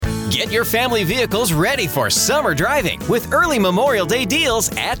Get your family vehicles ready for summer driving with early Memorial Day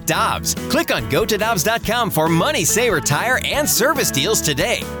deals at Dobbs. Click on GoToDobbs.com for money saver tire and service deals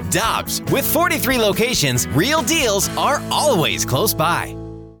today. Dobbs, with 43 locations, real deals are always close by.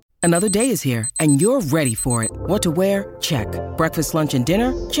 Another day is here, and you're ready for it. What to wear? Check. Breakfast, lunch, and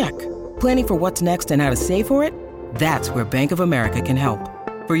dinner? Check. Planning for what's next and how to save for it? That's where Bank of America can help.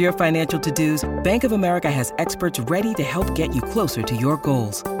 For your financial to-dos, Bank of America has experts ready to help get you closer to your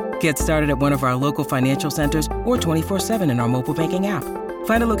goals. Get started at one of our local financial centers or 24/7 in our mobile banking app.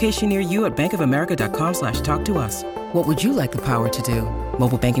 Find a location near you at bankofamerica.com/talktous. What would you like the power to do?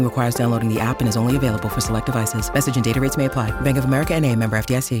 Mobile banking requires downloading the app and is only available for select devices. Message and data rates may apply. Bank of America N.A., member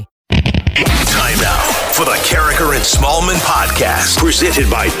FDIC. Time now for the Carricker and Smallman podcast,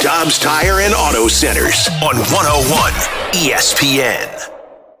 presented by Dobbs Tire and Auto Centers on 101 ESPN.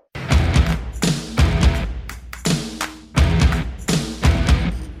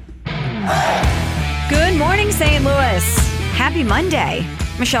 Good morning, St. Louis. Happy Monday.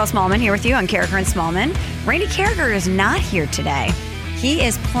 Michelle Smallman here with you on Carricker and Smallman. Randy Carricker is not here today. He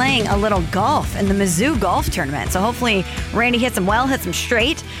is playing a little golf in the Mizzou Golf Tournament. So hopefully Randy hits him well, hits him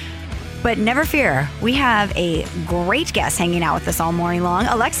straight. But never fear, we have a great guest hanging out with us all morning long.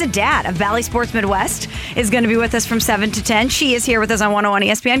 Alexa Datt of Bally Sports Midwest is going to be with us from 7 to 10. She is here with us on 101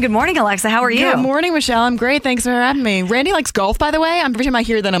 ESPN. Good morning, Alexa. How are you? Good morning, Michelle. I'm great. Thanks for having me. Randy likes golf, by the way. Every time I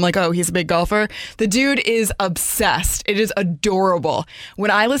hear that, I'm like, oh, he's a big golfer. The dude is obsessed. It is adorable.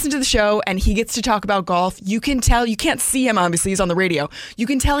 When I listen to the show and he gets to talk about golf, you can tell, you can't see him, obviously, he's on the radio. You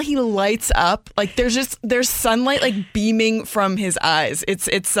can tell he lights up. Like there's sunlight like beaming from his eyes. It's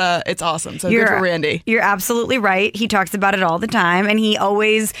awesome. So good for Randy. You're absolutely right. He talks about it all the time, and he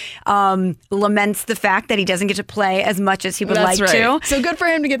always laments the fact that he doesn't get to play as much as he would like to. So good for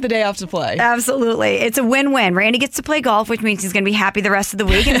him to get the day off to play. Absolutely. It's a win-win. Randy gets to play golf, which means he's going to be happy the rest of the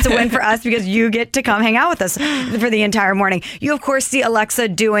week, and it's a win for us because you get to come hang out with us for the entire morning. You, of course, see Alexa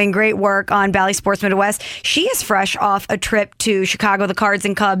doing great work on Bally Sports Midwest. She is fresh off a trip to Chicago, the Cards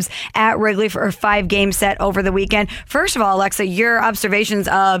and Cubs at Wrigley for a 5-game set over the weekend. First of all, Alexa, your observations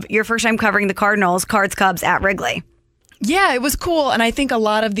of your first time covering the Cardinals, Cards, Cubs at Wrigley. Yeah, it was cool. And I think a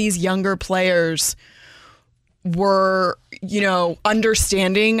lot of these younger players were,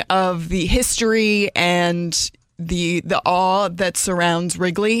 understanding of the history and the awe that surrounds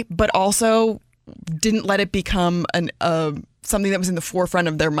Wrigley, but also didn't let it become something that was in the forefront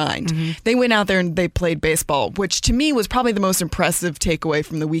of their mind. Mm-hmm. They went out there and they played baseball, which to me was probably the most impressive takeaway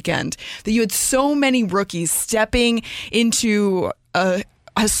from the weekend. That you had so many rookies stepping into a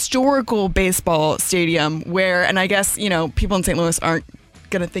historical baseball stadium where, and I guess, people in St. Louis aren't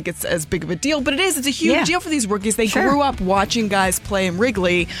going to think it's as big of a deal, but it is. It's a huge deal for these rookies. They grew up watching guys play in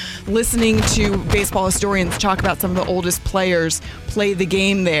Wrigley, listening to baseball historians talk about some of the oldest players play the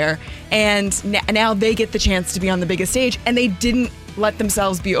game there, and now they get the chance to be on the biggest stage, and they didn't let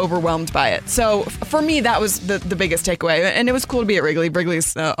themselves be overwhelmed by it. So for me, that was the biggest takeaway, and it was cool to be at Wrigley.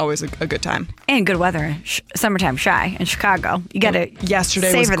 Wrigley's always a good time. And good weather. Summertime shy in Chicago. You got to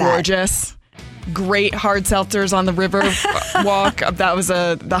Yesterday was gorgeous. That. Great hard seltzers on the river walk. That was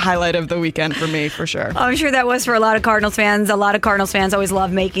the highlight of the weekend for me, for sure. I'm sure that was for a lot of Cardinals fans. A lot of Cardinals fans always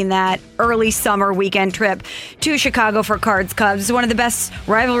love making that early summer weekend trip to Chicago for Cards Cubs. It's one of the best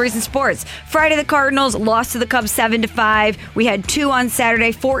rivalries in sports. Friday, the Cardinals lost to the Cubs 7-5. We had 2 on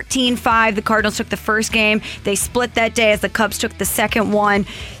Saturday, 14-5. The Cardinals took the first game. They split that day as the Cubs took the second one,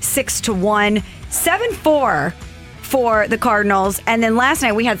 6-1, 7-4. For the Cardinals. And then last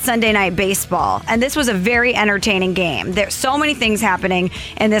night we had Sunday Night Baseball, and this was a very entertaining game. There's so many things happening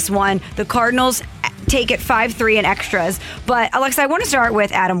in this one. The Cardinals take it 5-3 in extras. But Alexa, I want to start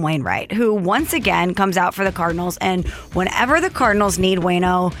with Adam Wainwright, who once again comes out for the Cardinals, and whenever the Cardinals need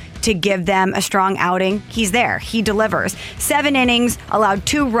Waino to give them a strong outing, he's there. He delivers. 7 innings, allowed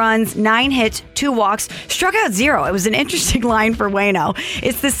 2 runs, 9 hits, 2 walks, struck out 0. It was an interesting line for Waino.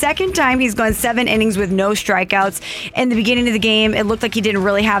 It's the second time he's gone 7 innings with no strikeouts. In the beginning of the game, it looked like he didn't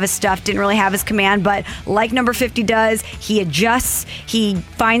really have his stuff, didn't really have his command, but like number 50 does, he adjusts, he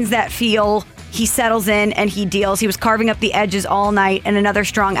finds that feel, he settles in, and he deals. He was carving up the edges all night, and another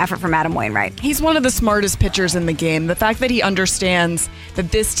strong effort from Adam Wainwright. He's one of the smartest pitchers in the game. The fact that he understands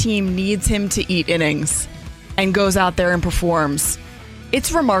that this team needs him to eat innings and goes out there and performs,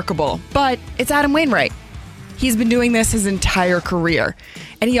 it's remarkable. But it's Adam Wainwright. He's been doing this his entire career.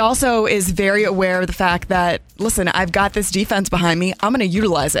 And he also is very aware of the fact that, listen, I've got this defense behind me. I'm going to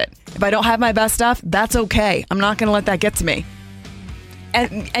utilize it. If I don't have my best stuff, that's okay. I'm not going to let that get to me.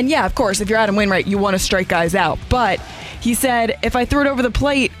 And yeah, of course, if you're Adam Wainwright, you want to strike guys out. But He said, if I threw it over the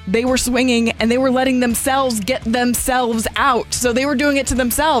plate, they were swinging and they were letting themselves get themselves out. So they were doing it to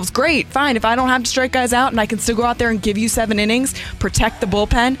themselves. Great, fine. If I don't have to strike guys out and I can still go out there and give you 7 innings, protect the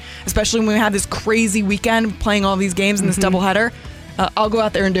bullpen, especially when we have this crazy weekend playing all these games in this doubleheader, I'll go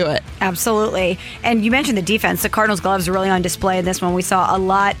out there and do it. Absolutely. And you mentioned the defense. The Cardinals' gloves are really on display in this one. We saw a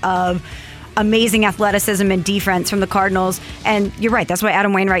lot of amazing athleticism and defense from the Cardinals. And you're right. That's why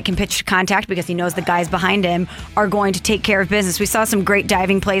Adam Wainwright can pitch to contact, because he knows the guys behind him are going to take care of business. We saw some great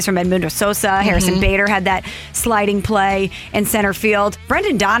diving plays from Edmundo Sosa. Harrison Bader had that sliding play in center field.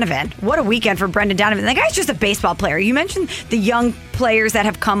 Brendan Donovan. What a weekend for Brendan Donovan. The guy's just a baseball player. You mentioned the young players that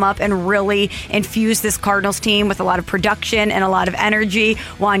have come up and really infused this Cardinals team with a lot of production and a lot of energy.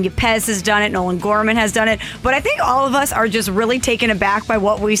 Juan Yepez has done it. Nolan Gorman has done it. But I think all of us are just really taken aback by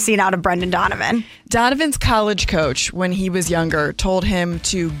what we've seen out of Brendan Donovan. Donovan's college coach, when he was younger, told him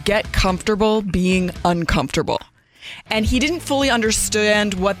to get comfortable being uncomfortable. And he didn't fully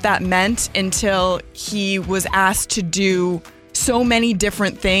understand what that meant until he was asked to do so many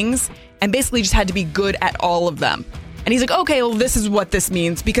different things and basically just had to be good at all of them. And he's like, okay, well, this is what this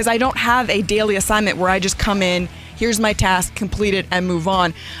means, because I don't have a daily assignment where I just come in, here's my task, complete it, and move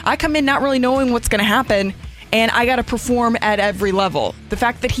on. I come in not really knowing what's going to happen, and I got to perform at every level. The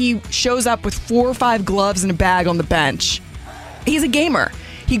fact that he shows up with 4 or 5 gloves and a bag on the bench, he's a gamer.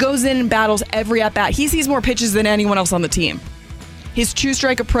 He goes in and battles every at-bat. He sees more pitches than anyone else on the team. His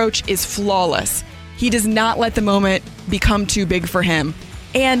two-strike approach is flawless. He does not let the moment become too big for him.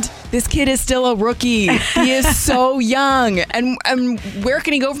 And this kid is still a rookie. He is so young. And where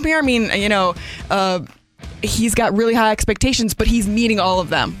can he go from here? I mean, he's got really high expectations, but he's meeting all of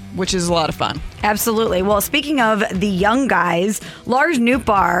them, which is a lot of fun. Absolutely. Well, speaking of the young guys, Lars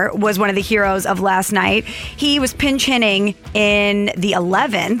Nootbaar was one of the heroes of last night. He was pinch hitting in the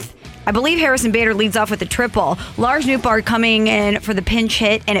 11th. I believe Harrison Bader leads off with a triple. Lars Nootbaar coming in for the pinch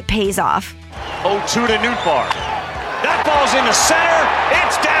hit, and it pays off. 0-2 to Nootbaar. That ball's into center.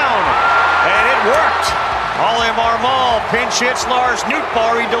 It's down. And it worked. Ollie Marmol pinch hits Lars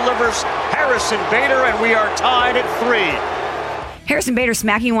Nootbaar. He delivers Harrison Bader, and we are tied at 3. Harrison Bader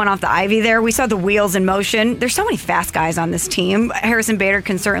smacking one off the ivy there. We saw the wheels in motion. There's so many fast guys on this team. Harrison Bader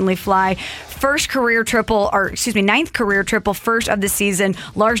can certainly fly. Ninth career triple, first of the season.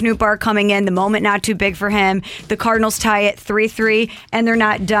 Lars Nootbaar coming in, the moment not too big for him. The Cardinals tie it 3-3, and they're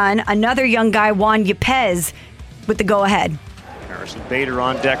not done. Another young guy, Juan Yepez, with the go-ahead. Harrison Bader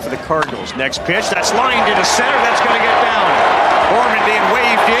on deck for the Cardinals. Next pitch, that's lined into center. That's going to get down. Gorman being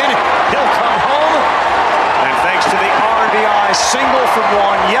waved in. He'll come home. And thanks to the RBI single from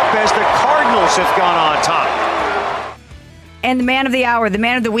Juan Yepez, the Cardinals have gone on top. And the man of the hour, the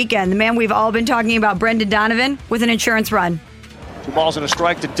man of the weekend, the man we've all been talking about, Brendan Donovan, with an insurance run. 2 balls and a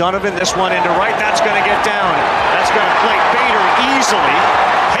strike to Donovan. This one into right. That's going to get down. That's going to plate Bader easily.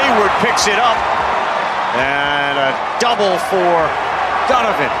 Hayward picks it up. And a double for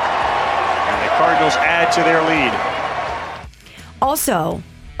Donovan. And the Cardinals add to their lead. Also,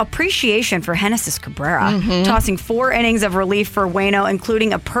 appreciation for Genesis Cabrera, tossing 4 innings of relief for Waino,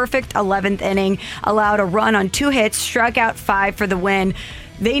 including a perfect 11th inning, allowed a run on 2 hits, struck out 5 for the win.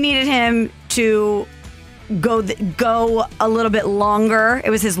 They needed him to go a little bit longer. It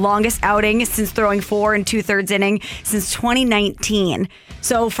was his longest outing since throwing 4 2/3 inning since 2019.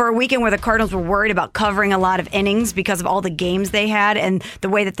 So for a weekend where the Cardinals were worried about covering a lot of innings because of all the games they had and the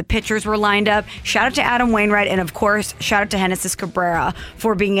way that the pitchers were lined up, shout out to Adam Wainwright, and of course, shout out to Genesis Cabrera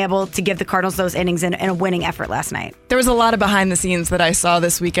for being able to give the Cardinals those innings in a winning effort last night. There was a lot of behind the scenes that I saw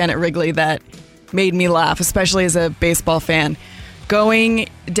this weekend at Wrigley that made me laugh, especially as a baseball fan. Going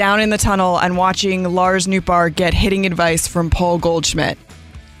down in the tunnel and watching Lars Nootbaar get hitting advice from Paul Goldschmidt.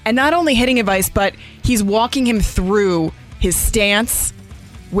 And not only hitting advice, but he's walking him through his stance,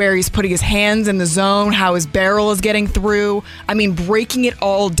 where he's putting his hands in the zone, how his barrel is getting through. I mean, breaking it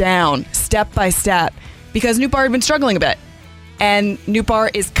all down step by step, because Nootbaar had been struggling a bit. And Nootbaar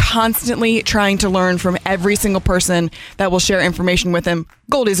is constantly trying to learn from every single person that will share information with him.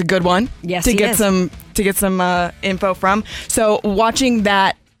 Goldie's a good one to get some info from. So watching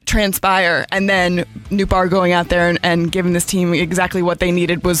that transpire and then Nootbaar going out there and giving this team exactly what they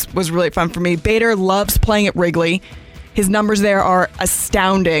needed was really fun for me. Bader loves playing at Wrigley. His numbers there are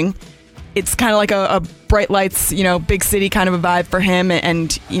astounding. It's kind of like a bright lights, big city kind of a vibe for him,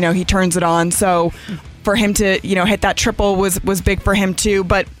 and he turns it on. So for him to hit that triple was big for him too.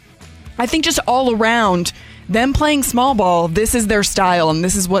 But I think just all around, them playing small ball, this is their style, and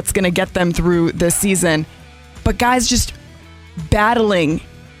this is what's going to get them through this season. But guys just battling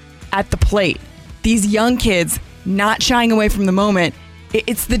at the plate. These young kids not shying away from the moment.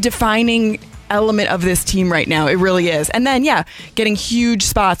 It's the defining element of this team right now. It really is. And then, getting huge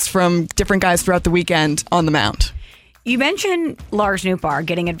spots from different guys throughout the weekend on the mound. You mentioned Lars Nootbaar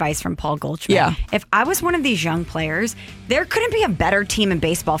getting advice from Paul Goldschmidt. Yeah. If I was one of these young players, there couldn't be a better team in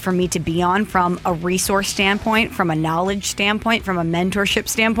baseball for me to be on from a resource standpoint, from a knowledge standpoint, from a mentorship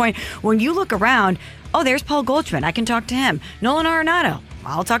standpoint. When you look around, oh, there's Paul Goldschmidt. I can talk to him. Nolan Arenado.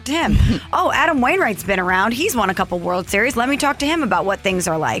 I'll talk to him. Oh, Adam Wainwright's been around. He's won a couple World Series. Let me talk to him about what things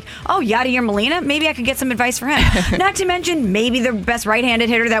are like. Oh, Yadier Molina, maybe I could get some advice for him. Not to mention maybe the best right-handed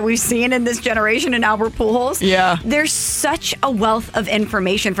hitter that we've seen in this generation in Albert Pujols. Yeah. There's such a wealth of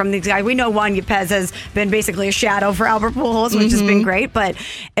information from these guys. We know Juan Yepez has been basically a shadow for Albert Pujols, which has been great. But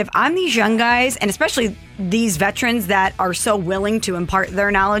if I'm these young guys, and especially these veterans that are so willing to impart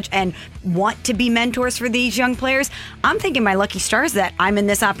their knowledge and want to be mentors for these young players, I'm thinking my lucky stars that I'm in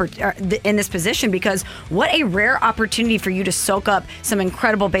this position, because what a rare opportunity for you to soak up some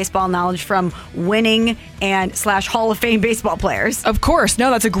incredible baseball knowledge from winning and / Hall of Fame baseball players. Of course. No,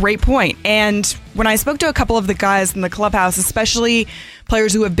 that's a great point. And when I spoke to a couple of the guys in the clubhouse, especially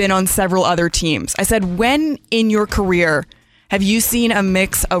players who have been on several other teams, I said, when in your career have you seen a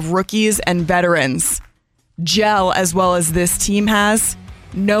mix of rookies and veterans gel as well as this team has?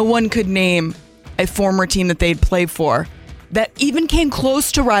 No one could name a former team that they'd played for that even came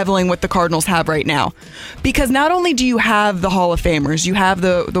close to rivaling what the Cardinals have right now. Because not only do you have the Hall of Famers, you have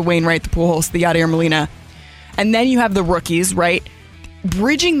the Wainwright, the Pujols, the Yadier Molina, and then you have the rookies, right?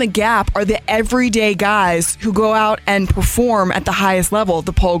 Bridging the gap are the everyday guys who go out and perform at the highest level,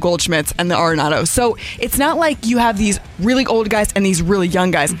 the Paul Goldschmidts and the Arenados. So it's not like you have these really old guys and these really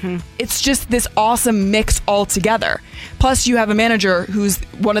young guys. It's just this awesome mix all together. Plus, you have a manager who's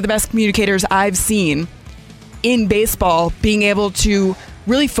one of the best communicators I've seen in baseball, being able to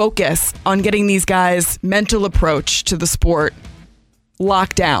really focus on getting these guys' mental approach to the sport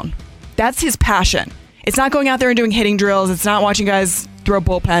locked down. That's his passion. It's not going out there and doing hitting drills. It's not watching guys throw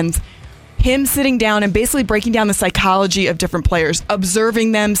bullpens. Him sitting down and basically breaking down the psychology of different players,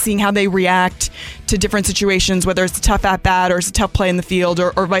 observing them, seeing how they react to different situations, whether it's a tough at-bat or it's a tough play in the field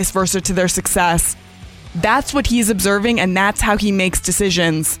or vice versa to their success. That's what he's observing, and that's how he makes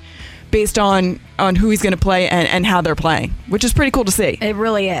decisions based on who he's going to play and how they're playing, which is pretty cool to see. It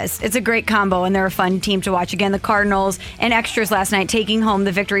really is. It's a great combo, and they're a fun team to watch. Again, the Cardinals and extras last night taking home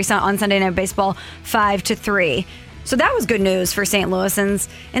the victory on Sunday Night Baseball 5-3. So that was good news for St. Louisans.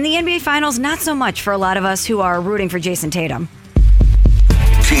 In the NBA Finals, not so much for a lot of us who are rooting for Jason Tatum.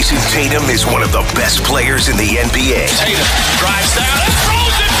 Jason Tatum is one of the best players in the NBA. Tatum drives down and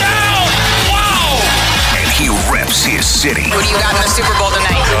throws it down! Wow! And he reps his city. Who do you got in the Super Bowl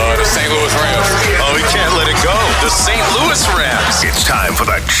tonight? The St. Louis Rams. Oh, we can't let it go. The St. Louis Rams. It's time for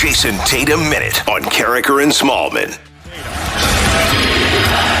the Jason Tatum Minute on Carricker and Smallman.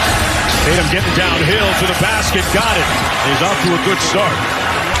 Tatum getting downhill to the basket. Got it. He's off to a good start.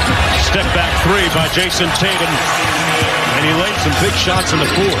 Step back three by Jason Tatum. And he laid some big shots in the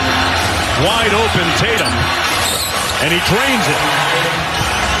fourth. Wide open Tatum. And he drains it.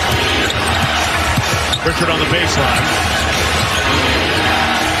 Richard on the baseline.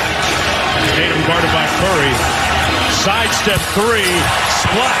 Tatum guarded by Curry. Sidestep three.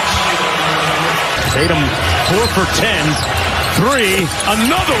 Splash. Tatum 4 for 10. Three,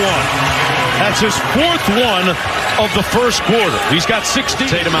 another one. That's his fourth one of the first quarter. He's got 60.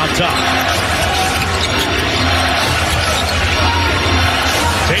 Tatum out top.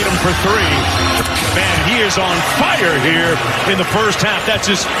 Tatum for three. Man, he is on fire here in the first half. That's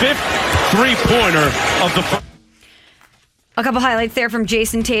his fifth three-pointer of the first. A couple highlights there from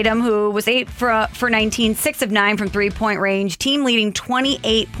Jason Tatum, who was 8 for 19, 6 of 9 from three-point range. Team leading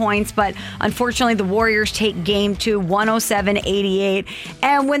 28 points, but unfortunately the Warriors take game 2, 107-88.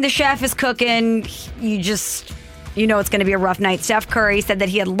 And when the chef is cooking, you know it's going to be a rough night. Steph Curry said that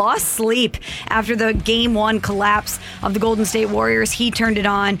he had lost sleep after the Game 1 collapse of the Golden State Warriors. He turned it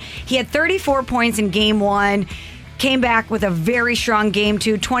on. He had 34 points in Game 1. Came back with a very strong Game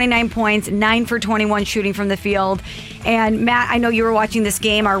 2, 29 points, 9 for 21 shooting from the field. And Matt, I know you were watching this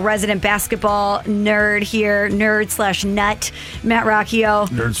game, our resident basketball nerd here, nerd/nut, Matt Rocchio.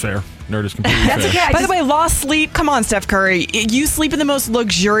 Nerd's fair. Nerd is completely That's fair. okay. By the way, lost sleep. Come on, Steph Curry. You sleep in the most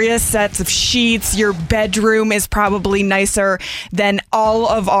luxurious sets of sheets. Your bedroom is probably nicer than all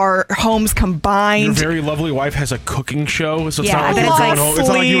of our homes combined. Your very lovely wife has a cooking show, so it's Yeah, not I like bet you it's were like going home. It's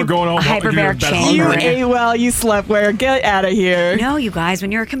not like you were going home. hyperbaric chain. You Hungry. ate well, you slept well. Get out of here. No, you guys,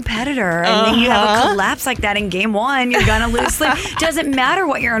 when you're a competitor and then you have a collapse like that in Game 1, you're going to lose sleep. Doesn't matter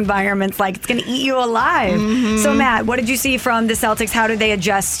what your environment's like. It's going to eat you alive. So, Matt, what did you see from the Celtics? How did they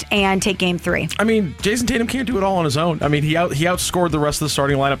adjust and and take game 3. I mean, Jason Tatum can't do it all on his own. I mean, he outscored the rest of the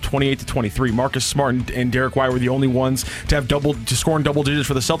starting lineup 28-23. Marcus Smart and Derek White were the only ones to score in double digits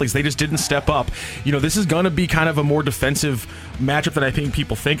for the Celtics. They just didn't step up. This is going to be kind of a more defensive matchup than I think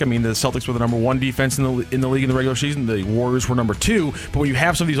people think. I mean, the Celtics were the number 1 defense in the league in the regular season. The Warriors were number 2. But when you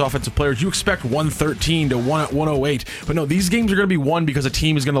have some of these offensive players, you expect 113 to 108. But no, these games are going to be won because a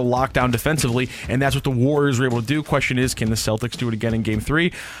team is going to lock down defensively, and that's what the Warriors were able to do. Question is, can the Celtics do it again in game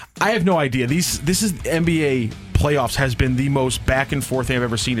 3? I have no idea. This is NBA playoffs has been the most back and forth thing I've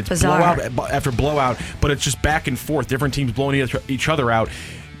ever seen. It's bizarre. Blowout after blowout, but it's just back and forth. Different teams blowing each other out.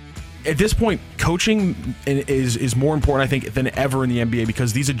 At this point, coaching is more important, I think, than ever in the NBA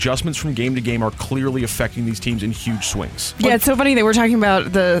because these adjustments from game to game are clearly affecting these teams in huge swings. Yeah, it's so funny that we're talking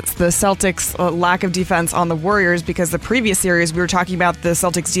about the Celtics' lack of defense on the Warriors because the previous series we were talking about the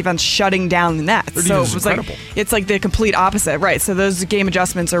Celtics' defense shutting down the Nets. Their So defense is incredible. it's like the complete opposite, right? So those game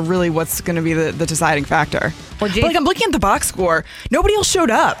adjustments are really what's going to be the deciding factor. Well, But I'm looking at the box score. Nobody else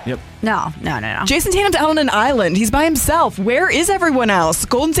showed up. Yep. No. Jason Tatum's out on an island. He's by himself. Where is everyone else?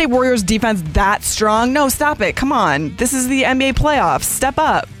 Golden State Warriors defense that strong? No, stop it. Come on. This is the NBA playoffs. Step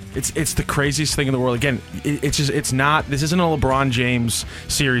up. It's the craziest thing in the world. Again, this isn't a LeBron James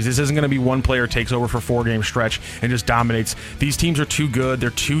series. This isn't going to be one player takes over for 4-game stretch and just dominates. These teams are too good. They're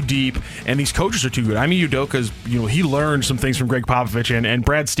too deep, and these coaches are too good. I mean, Udoka's, he learned some things from Greg Popovich, and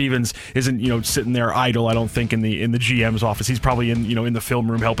Brad Stevens isn't, sitting there idle. I don't think in the GM's office. He's probably in the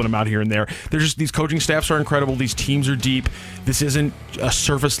film room helping him out here and there. These coaching staffs are incredible. These teams are deep. This isn't a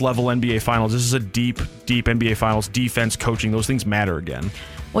surface level NBA Finals. This is a deep NBA Finals. Defense, coaching, those things matter again.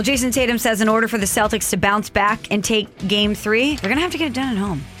 Well, Jason Tatum says in order for the Celtics to bounce back and take game 3, they're going to have to get it done at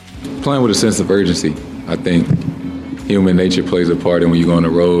home. Playing with a sense of urgency. I think human nature plays a part, and when you go on the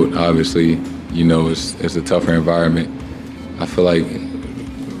road, obviously, it's a tougher environment. I feel like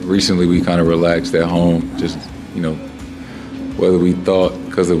recently we kind of relaxed at home, just, whether we thought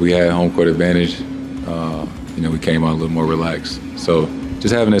because we had home court advantage, we came out a little more relaxed. So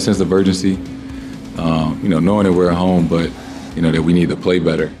just having that sense of urgency, knowing that we're at home, but that we need to play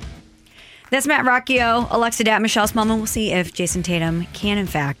better. That's Matt Rocchio, Alexa Datt, Michelle Smallman. We'll see if Jason Tatum can, in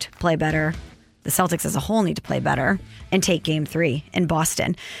fact, play better. The Celtics as a whole need to play better and take game 3 in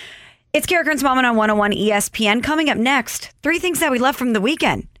Boston. It's Carricker and Smallman on 101 ESPN. Coming up next, 3 things that we left from the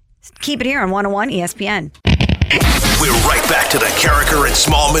weekend. Keep it here on 101 ESPN. We're right back to the Carricker and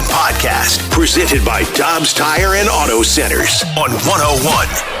Smallman podcast, presented by Dobbs Tire and Auto Centers on 101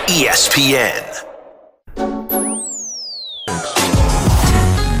 ESPN.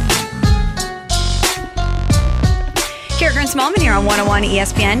 Carricker and Smallman here on 101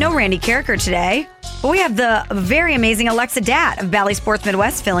 ESPN. No Randy Carricker today, but we have the very amazing Alexa Datt of Bally Sports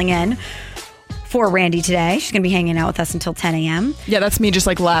Midwest filling in for Randy today. She's going to be hanging out with us until 10 a.m. Yeah, that's me just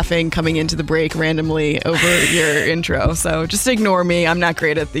laughing coming into the break randomly over your intro. So just ignore me. I'm not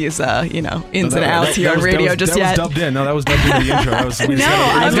great at these, ins and outs here on radio just yet. That was dubbed in. No, that was dubbed into the intro. I'm just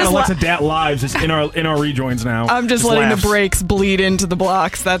just Alexa Datt lives is in our rejoins now. I'm just letting the breaks bleed into the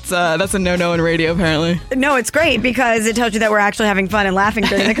blocks. That's a no-no in radio, apparently. No, it's great because it tells you that we're actually having fun and laughing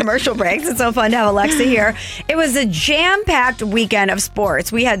during the commercial breaks. It's so fun to have Alexa here. It was a jam-packed weekend of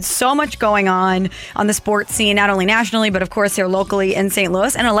sports. We had so much going on the sports scene, not only nationally, but of course here locally in St.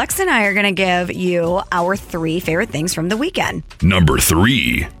 Louis. And Alexa and I are going to give you our 3 favorite things from the weekend. Number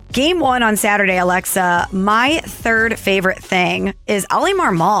 3. Game 1 on Saturday, Alexa. My 3rd favorite thing is Ali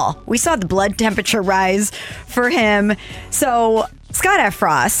Marmol. We saw the blood temperature rise for him. So Scott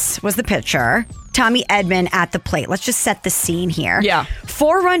Effross was the pitcher. Tommy Edman at the plate. Let's just set the scene here. Yeah.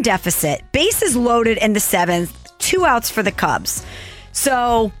 4-run deficit. Bases loaded in the 7th. 2 outs for the Cubs.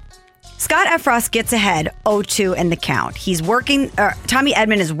 So Scott Effross gets ahead 0-2 in the count. He's working, Tommy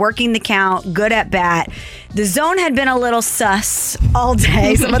Edman is working the count, good at bat. The zone had been a little sus all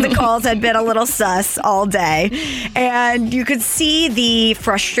day. Some of the calls had been a little sus all day. And you could see the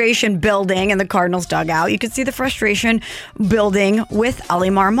frustration building in the Cardinals dugout. You could see the frustration building with Ali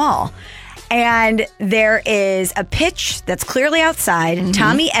Marmol. And there is a pitch that's clearly outside. Mm-hmm.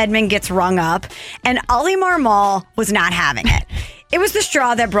 Tommy Edman gets rung up, and Ali Marmol was not having it. It was the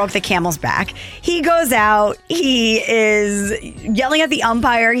straw that broke the camel's back. He goes out. He is yelling at the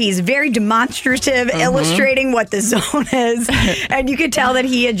umpire. He's very demonstrative, illustrating what the zone is. And you could tell that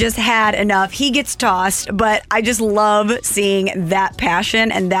he had just had enough. He gets tossed, but I just love seeing that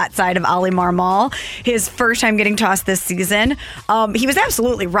passion and that side of Ali Marmol. His first time getting tossed this season. He was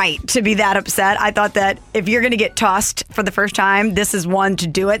absolutely right to be that upset. I thought that if you're going to get tossed for the first time, this is one to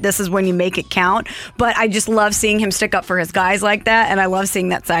do it. This is when you make it count. But I just love seeing him stick up for his guys like that. And I love seeing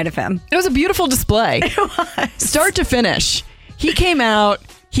that side of him. It was a beautiful display. It was. Start to finish. He came out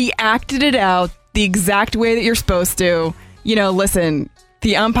He acted it out the exact way that you're supposed to. Listen,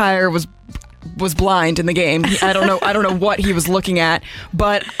 the umpire was blind in the game. I don't know what he was looking at,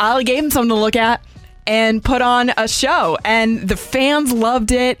 but Ali gave him something to look at and put on a show, and the fans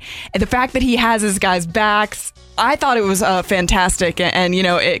loved it. And the fact that he has his guys' backs, I thought it was fantastic. And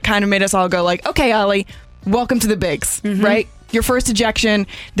it kind of made us all go like, okay, Ali, welcome to the bigs, right? Your first ejection.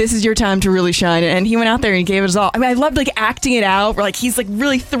 This is your time to really shine. And he went out there and he gave it his all. I mean, I loved acting it out. He's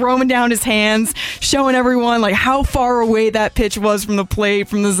really throwing down his hands, showing everyone how far away that pitch was from the plate,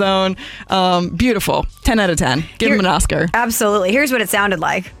 from the zone. Beautiful. 10 out of 10. Give him an Oscar. Absolutely. Here's what it sounded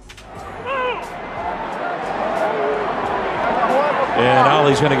like. And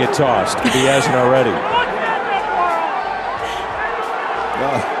Ollie's going to get tossed if he hasn't already.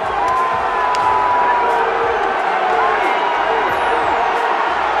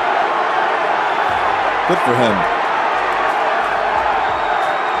 Good for him.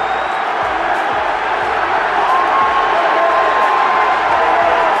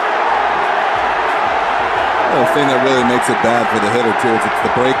 The thing that really makes it bad for the hitter, too, is it's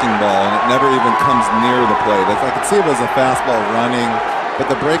the breaking ball, and it never even comes near the plate. I could see it was a fastball running, but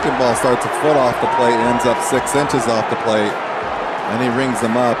the breaking ball starts a foot off the plate, ends up 6 inches off the plate, and he rings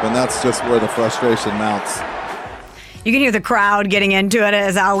them up, and that's just where the frustration mounts. You can hear the crowd getting into it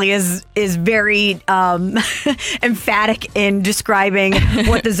as Ali is very emphatic in describing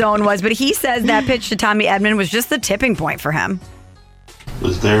what the zone was. But he says that pitch to Tommy Edman was just the tipping point for him.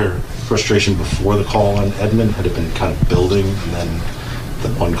 Was there frustration before the call on Edman? Had it been kind of building, and then the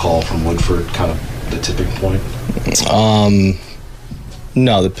one call from Woodford kind of the tipping point?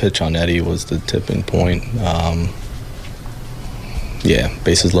 No, the pitch on Eddie was the tipping point.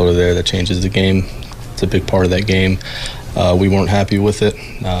 Bases loaded there. That changes the game. It's a big part of that game. We weren't happy with it.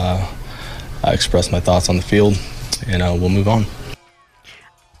 I expressed my thoughts on the field, and we'll move on.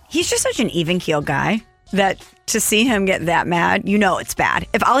 He's just such an even-keeled guy that to see him get that mad, it's bad.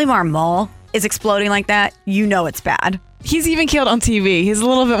 If Ali Marmol is exploding like that, it's bad. He's even-keeled on TV. He's a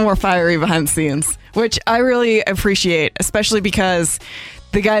little bit more fiery behind the scenes, which I really appreciate, especially because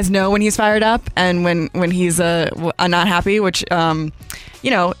the guys know when he's fired up and when he's not happy, which,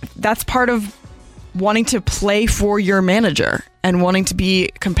 that's part of wanting to play for your manager and wanting to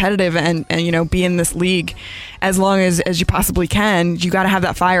be competitive and be in this league as long as you possibly can. You got to have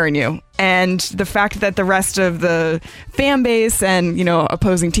that fire in you. And the fact that the rest of the fan base and,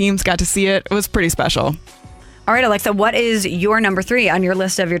 opposing teams got to see it was pretty special. All right, Alexa, what is your number 3 on your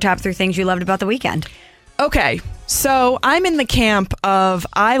list of your top 3 things you loved about the weekend? Okay, so I'm in the camp of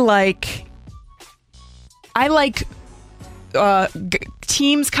I like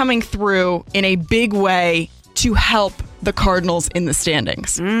teams coming through in a big way to help the Cardinals in the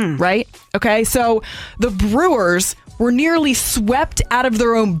standings, right? Okay, so the Brewers were nearly swept out of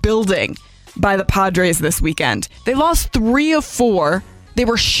their own building by the Padres this weekend. They lost 3 of 4. They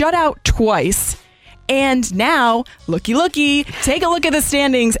were shut out twice. And now, looky, take a look at the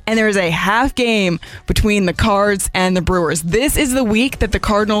standings, and there's a half game between the Cards and the Brewers. This is the week that the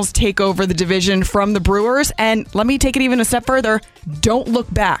Cardinals take over the division from the Brewers. And let me take it even a step further. Don't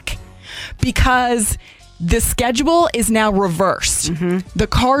look back, because the schedule is now reversed. The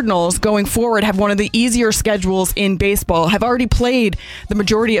Cardinals going forward have one of the easier schedules in baseball, have already played the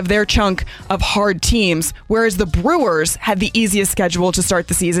majority of their chunk of hard teams, whereas the Brewers had the easiest schedule to start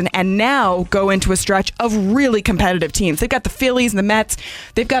the season and now go into a stretch of really competitive teams. They've got the Phillies and the Mets.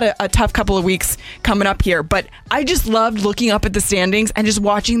 They've got a tough couple of weeks coming up here, but I just loved looking up at the standings and just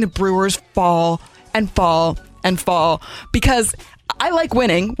watching the Brewers fall and fall and fall, because I like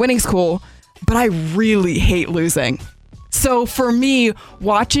winning. Winning's cool, but I really hate losing. So for me,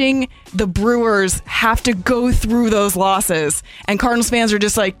 watching the Brewers have to go through those losses, and Cardinals fans are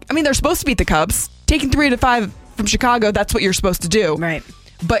just they're supposed to beat the Cubs. Taking 3 to 5 from Chicago, that's what you're supposed to do. Right.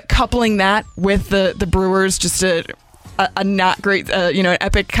 But coupling that with the Brewers, just a not great, an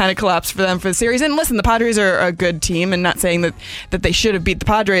epic kind of collapse for them for the series. And listen, the Padres are a good team, and not saying that they should have beat the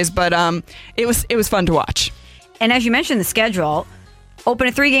Padres, but it was fun to watch. And as you mentioned, the schedule. Open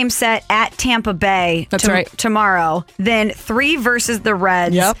a 3-game set at Tampa Bay tomorrow. Then 3 versus the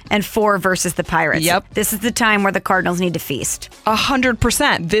Reds and 4 versus the Pirates. This is the time where the Cardinals need to feast.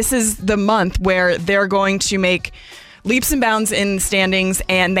 100%. This is the month where they're going to make leaps and bounds in standings,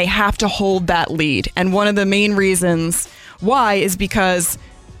 and they have to hold that lead. And one of the main reasons why is because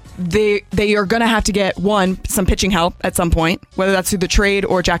they are going to have to get, some pitching help at some point, whether that's through the trade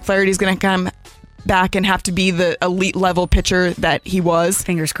or Jack Flaherty is going to come back and have to be the elite level pitcher that he was.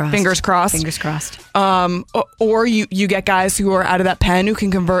 Fingers crossed. Fingers crossed. Fingers crossed. Or you get guys who are out of that pen who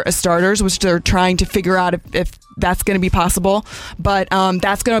can convert as starters, which they're trying to figure out if that's going to be possible. But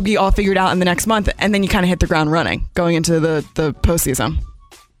that's going to be all figured out in the next month. And then you kind of hit the ground running going into the postseason.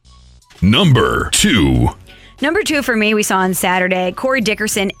 Number 2. Number 2 for me, we saw on Saturday, Corey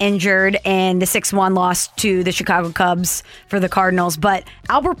Dickerson injured in the 6-1 loss to the Chicago Cubs for the Cardinals. But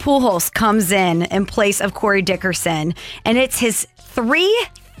Albert Pujols comes in place of Corey Dickerson, and it's his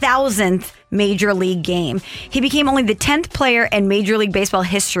 3,000th Major League game. He became only the 10th player in Major League Baseball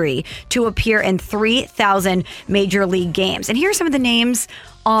history to appear in 3,000 Major League games. And here are some of the names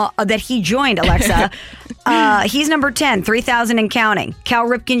that he joined, Alexa. He's number 10, 3,000 and counting. Cal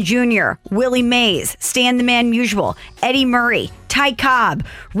Ripken Jr., Willie Mays, Stan the Man Musial, Eddie Murray, Ty Cobb,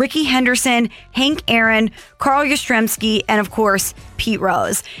 Ricky Henderson, Hank Aaron, Carl Yastrzemski, and of course, Pete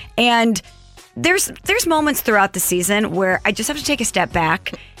Rose. And there's moments throughout the season where I just have to take a step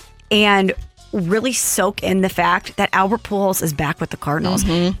back and really soak in the fact that Albert Pujols is back with the Cardinals.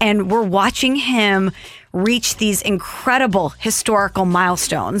 And we're watching him reach these incredible historical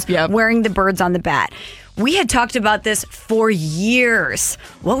milestones wearing the birds on the bat. We had talked about this for years.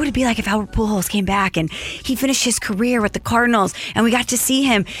 What would it be like if Albert Pujols came back and he finished his career with the Cardinals and we got to see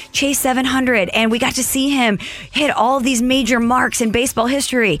him chase 700 and we got to see him hit all of these major marks in baseball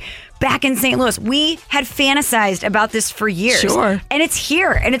history back in St. Louis. We had fantasized about this for years. Sure. And it's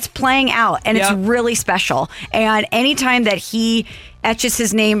here and it's playing out and it's really special. And anytime that he etches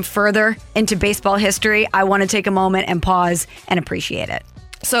his name further into baseball history, I want to take a moment and pause and appreciate it.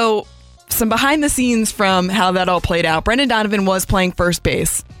 So, some behind the scenes from how that all played out. Brendan Donovan was playing first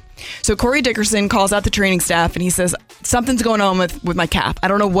base. So Corey Dickerson calls out the training staff and he says, something's going on with my calf. I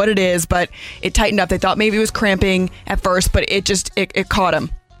don't know what it is, but it tightened up. They thought maybe it was cramping at first, but it caught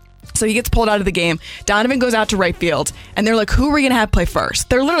him. So he gets pulled out of the game. Donovan goes out to right field, and they're like, who are we going to have play first?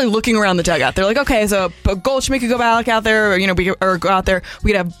 They're literally looking around the dugout. They're like, okay, so Goldschmidt could go back out there, or go out there.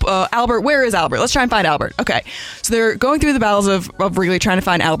 We'd have Albert. Where is Albert? Let's try and find Albert. Okay. So they're going through the battles of Wrigley trying to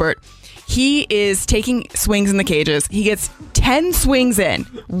find Albert. He is taking swings in the cages. He gets 10 swings in,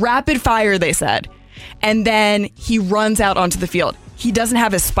 rapid fire, they said. And then he runs out onto the field. He doesn't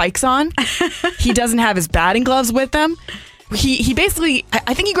have his spikes on. He doesn't have his batting gloves with him. He basically,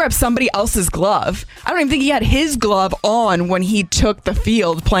 I think he grabbed somebody else's glove. I don't even think he had his glove on when he took the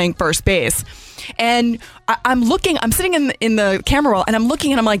field playing first base. And I'm sitting in the camera roll and I'm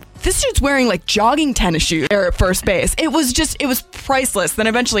looking and I'm like, this dude's wearing like jogging tennis shoes there at first base. It was priceless. Then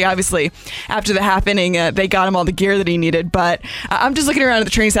eventually, obviously, after the half inning, they got him all the gear that he needed. But I'm just looking around at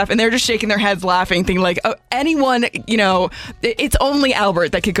the training staff and they're just shaking their heads laughing, thinking like, oh, anyone, it's only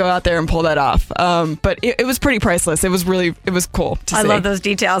Albert that could go out there and pull that off. But it was pretty priceless. It was cool to see. I love those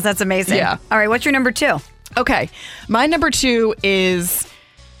details. That's amazing. Yeah. All right, what's your number 2? Okay. My number 2 is...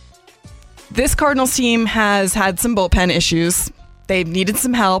 This Cardinals team has had some bullpen issues. They've needed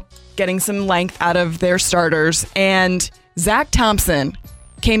some help getting some length out of their starters. And Zach Thompson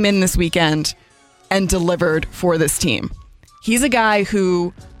came in this weekend and delivered for this team. He's a guy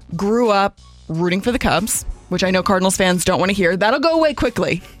who grew up rooting for the Cubs, which I know Cardinals fans don't want to hear. That'll go away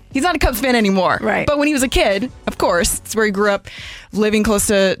quickly. He's not a Cubs fan anymore. Right. But when he was a kid, of course, it's where he grew up, living close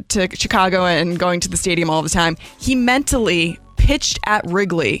to Chicago and going to the stadium all the time. He mentally pitched at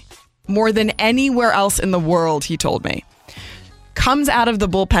Wrigley more than anywhere else in the world, he told me. Comes out of the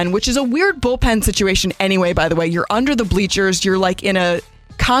bullpen, which is a weird bullpen situation anyway, by the way. You're under the bleachers. You're like in a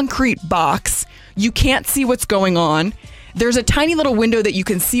concrete box. You can't see what's going on. There's a tiny little window that you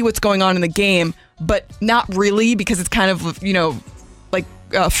can see what's going on in the game, but not really because it's kind of, like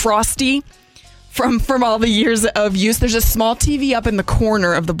frosty from all the years of use. There's a small TV up in the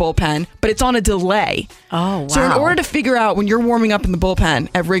corner of the bullpen, but it's on a delay. Oh, wow. So in order to figure out when you're warming up in the bullpen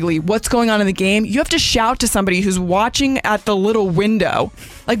at Wrigley, what's going on in the game, you have to shout to somebody who's watching at the little window.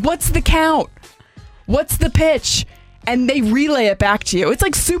 Like, what's the count? What's the pitch? And they relay it back to you. It's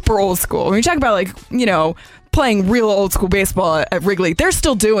like super old school. When you talk about playing real old school baseball at Wrigley, they're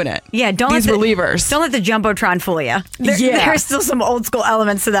still doing it. Yeah, these relievers. Don't let the Jumbotron fool you. There's still some old school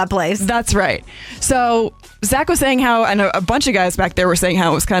elements to that place. That's right. So Zach was saying how, and a bunch of guys back there were saying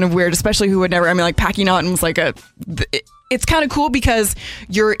how it was kind of weird, especially who would never, like Packy Naughton was like it's kind of cool because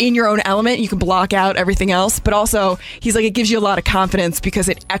you're in your own element. You can block out everything else. But also, he's like, it gives you a lot of confidence because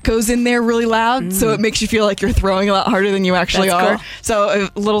it echoes in there really loud. So it makes you feel like you're throwing a lot harder than you actually are. Cool. So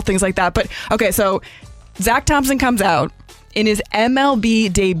little things like that. But okay, so Zach Thompson comes out in his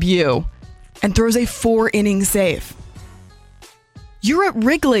MLB debut and throws a 4-inning save. You're at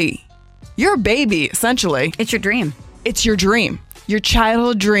Wrigley. You're a baby, essentially. It's your dream. It's your dream. Your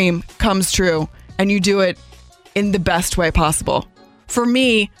childhood dream comes true. and you do it in the best way possible. For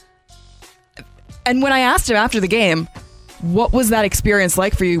me, and when I asked him after the game, what was that experience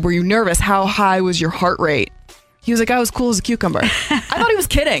like for you? Were you nervous? How high was your heart rate? He was like, I was cool as a cucumber. I thought he was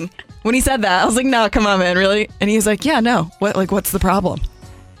kidding when he said that. I was like, no, come on, man, really? And he was like, yeah, no. What's the problem?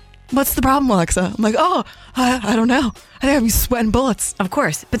 What's the problem, Alexa? I'm like, I don't know. I think I'd be sweating bullets. Of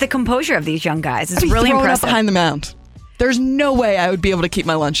course. But the composure of these young guys is really impressive. impressive. Up behind the mound. There's no way I would be able to keep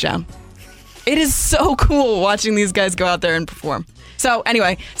my lunch down. It is so cool watching these guys go out there and perform. So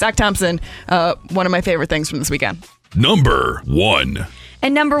anyway, Zach Thompson, one of my favorite things from this weekend. Number 1.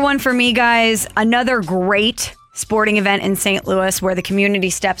 And number 1 for me, guys, another great sporting event in St. Louis where the community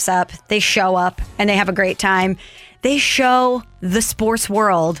steps up, they show up, and they have a great time. They show the sports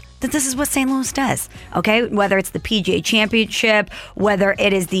world that this is what St. Louis does, okay? Whether it's the PGA Championship, whether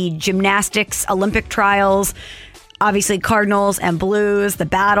it is the gymnastics Olympic trials, obviously Cardinals and Blues, the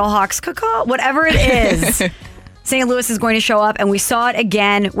Battlehawks, whatever it is. St. Louis is going to show up, and we saw it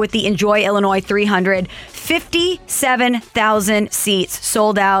again with the Enjoy Illinois 300. 57,000 seats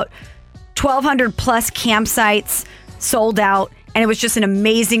sold out, 1,200 plus campsites sold out, and it was just an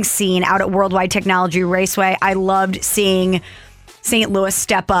amazing scene out at Worldwide Technology Raceway. I loved seeing St. Louis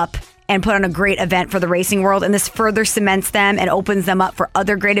step up and put on a great event for the racing world, and this further cements them and opens them up for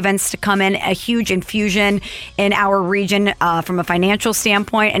other great events to come in, a huge infusion in our region from a financial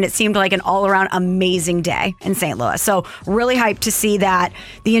standpoint, and it seemed like an all-around amazing day in St. Louis. So really hyped to see that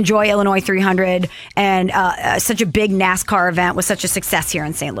the Enjoy Illinois 300 and such a big NASCAR event was such a success here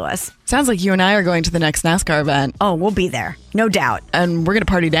in St. Louis. Sounds like you and I are going to the next NASCAR event. Oh, we'll be there, no doubt. And we're going to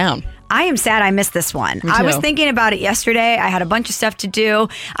party down. I am sad I missed this one. I was thinking about it yesterday. I had a bunch of stuff to do.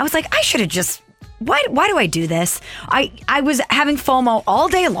 I was like, I should have just, why do I do this? I was having FOMO all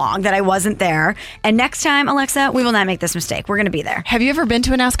day long that I wasn't there. And next time, Alexa, we will not make this mistake. We're going to be there. Have you ever been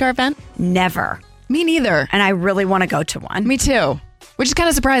to a NASCAR event? Never. Me neither. And I really want to go to one. Me too. Which is kind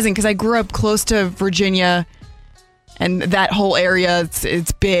of surprising because I grew up close to Virginia and that whole area,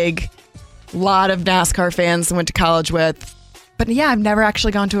 it's big. A lot of NASCAR fans I went to college with. But yeah, I've never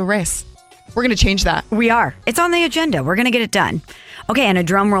actually gone to a race. We're going to change that. We are. It's on the agenda. We're going to get it done. Okay, and a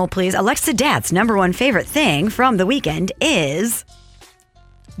drum roll, please. Alexa Dad's number 1 favorite thing from the weekend is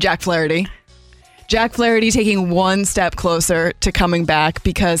Jack Flaherty. Jack Flaherty taking one step closer to coming back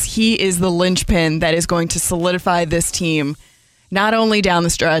because he is the linchpin that is going to solidify this team, not only down the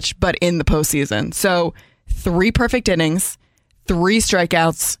stretch, but in the postseason. So 3 perfect innings, 3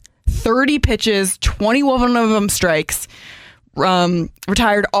 strikeouts, 30 pitches, 21 of them strikes.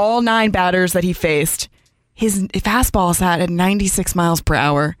 Retired all 9 batters that he faced. His fastball is at 96 miles per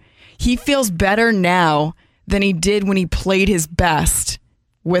hour. He feels better now than he did when he played his best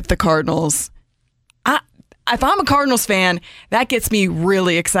with the Cardinals. If I'm a Cardinals fan, that gets me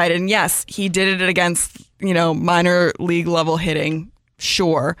really excited. And yes, he did it against, minor league level hitting,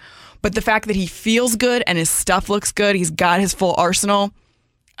 sure. But the fact that he feels good and his stuff looks good, he's got his full arsenal.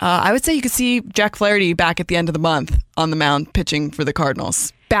 I would say you could see Jack Flaherty back at the end of the month on the mound pitching for the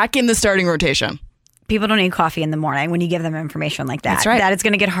Cardinals. Back in the starting rotation. People don't need coffee in the morning when you give them information like that. That's right. That is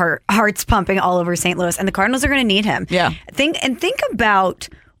going to get hearts pumping all over St. Louis, and the Cardinals are going to need him. Yeah. Think about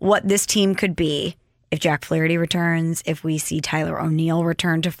what this team could be if Jack Flaherty returns, if we see Tyler O'Neill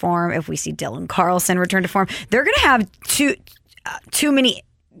return to form, if we see Dylan Carlson return to form. They're going to have too many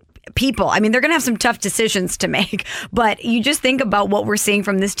people. I mean, they're going to have some tough decisions to make, but you just think about what we're seeing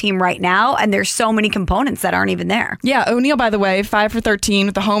from this team right now, and there's so many components that aren't even there. Yeah, O'Neill, by the way, 5 for 13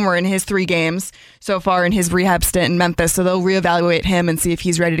 with a homer in his 3 games so far in his rehab stint in Memphis, so they'll reevaluate him and see if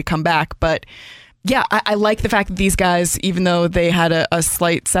he's ready to come back. But yeah, I like the fact that these guys, even though they had a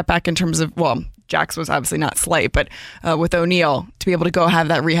slight setback in terms of, Jack's was obviously not slight, but with O'Neill, to be able to go have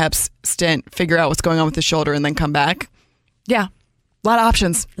that rehab stint, figure out what's going on with his shoulder, and then come back. Yeah. A lot of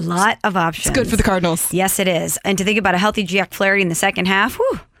options. Lot of options. It's good for the Cardinals. Yes, it is. And to think about a healthy Jack Flaherty in the second half,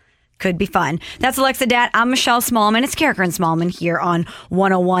 could be fun. That's Alexa Dat. I'm Michelle Smallman. It's Carricker and Smallman here on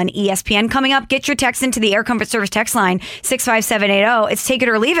 101 ESPN. Coming up, get your text into the Air Comfort Service text line, 65780. It's Take It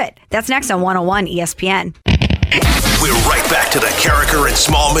or Leave It. That's next on 101 ESPN. We're right back to the Carricker and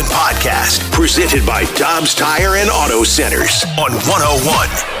Smallman podcast, presented by Dobbs Tire and Auto Centers on 101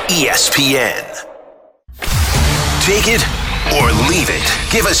 ESPN. Take it or leave it.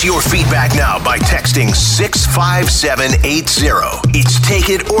 Give us your feedback now by texting 65780. It's Take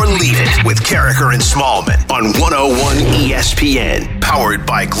It or Leave It with Carricker and Smallman on 101 ESPN. Powered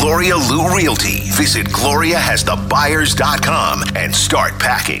by Gloria Lou Realty. Visit GloriaHasTheBuyers.com and start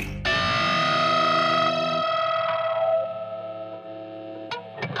packing.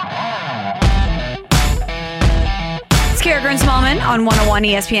 It's Carricker and Smallman on 101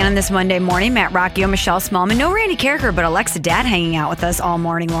 ESPN on this Monday morning. Matt Rocchio, Michelle Smallman. No Randy Carricker, but Alexa Dad hanging out with us all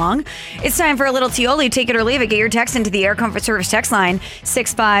morning long. It's time for a little Tioli. Take it or leave it. Get your text into the Air Comfort Service text line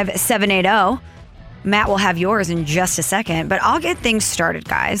 65780. Matt will have yours in just a second, but I'll get things started,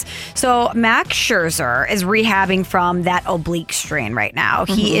 guys. So Max Scherzer is rehabbing from that oblique strain right now.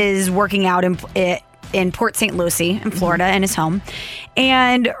 He is working out in Port St. Lucie in Florida in his home.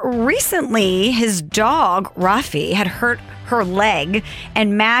 And recently, his dog, Rafi, had hurt her leg,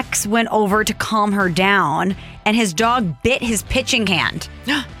 and Max went over to calm her down, and his dog bit his pitching hand.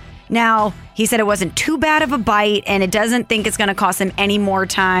 Now, he said it wasn't too bad of a bite, and it doesn't think it's going to cost him any more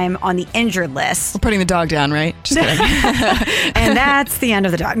time on the injured list. We're putting the dog down, right? Just kidding. And that's the end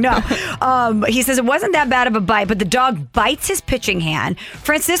of the dog. No. He says it wasn't that bad of a bite, but the dog bites his pitching hand.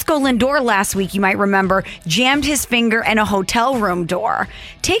 Francisco Lindor last week, you might remember, jammed his finger in a hotel room door.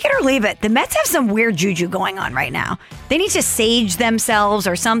 Take it or leave it. The Mets have some weird juju going on right now. They need to sage themselves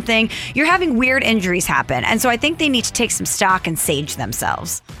or something. You're having weird injuries happen. And so I think they need to take some stock and sage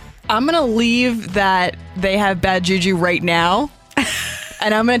themselves. I'm going to leave that they have bad juju right now.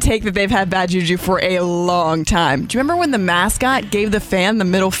 And I'm going to take that they've had bad juju for a long time. Do you remember when the mascot gave the fan the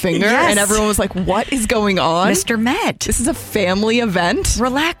middle finger? Yes. And everyone was like, what is going on? Mr. Met. This is a family event.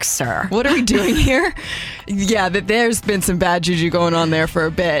 Relax, sir. What are we doing here? Yeah, there's been some bad juju going on there for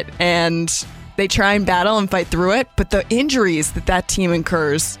a bit. And they try and battle and fight through it. But the injuries that team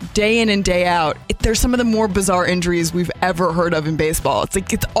incurs day in and day out, they're some of the more bizarre injuries we've ever heard of in baseball. It's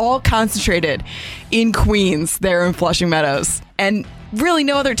like it's all concentrated in Queens there in Flushing Meadows. And really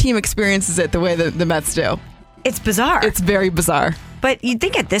no other team experiences it the way that the Mets do. It's bizarre. It's very bizarre. But you'd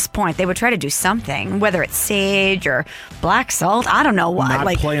think at this point they would try to do something, whether it's sage or black salt. I don't know what. Not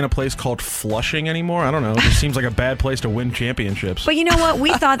play in a place called Flushing anymore. I don't know. It just seems like a bad place to win championships. But you know what?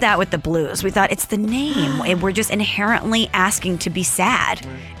 We thought that with the Blues. We thought it's the name. We're just inherently asking to be sad.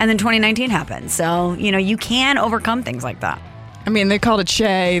 And then 2019 happened. So, you can overcome things like that. I mean, they called it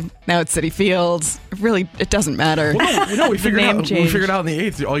Shea. Now it's Citi Fields. Really, it doesn't matter. Well, we figured out. We figured out in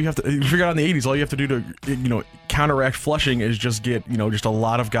the 80s. All you have to do to counteract Flushing is just get just a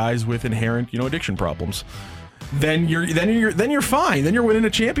lot of guys with inherent addiction problems. Then you're fine. Then you're winning a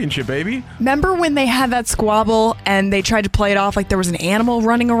championship, baby. Remember when they had that squabble and they tried to play it off like there was an animal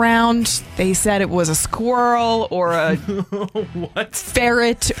running around? They said it was a squirrel or a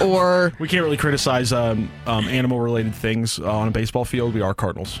ferret or... We can't really criticize animal-related things on a baseball field. We are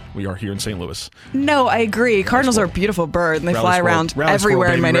Cardinals. We are here in St. Louis. No, I agree. Cardinals are a beautiful bird and they fly around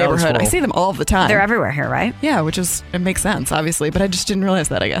everywhere in my neighborhood. I see them all the time. They're everywhere here, right? Yeah, it makes sense, obviously, but I just didn't realize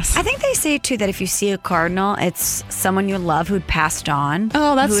that, I guess. I think they say, too, that if you see a cardinal, it's someone you love who'd passed on.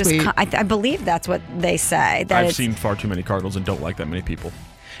 Oh, that's sweet. I believe that's what they say. I've seen far too many Cardinals and don't like that many people.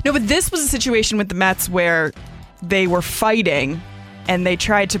 No, but this was a situation with the Mets where they were fighting and they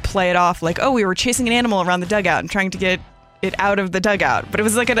tried to play it off like, oh, we were chasing an animal around the dugout and trying to get it out of the dugout. But it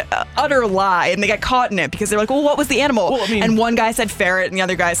was like an utter lie, and they got caught in it because they're like, well, what was the animal? Well, and one guy said ferret and the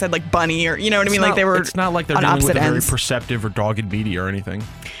other guy said like bunny, or you know what I mean? Like they were. It's not like they're dealing with a very perceptive or dogged media or anything.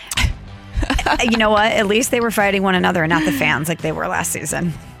 You know what? At least they were fighting one another and not the fans like they were last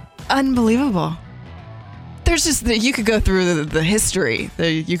season. Unbelievable. There's just you could go through the history.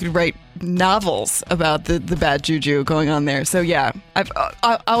 You could write novels about the bad juju going on there. So yeah,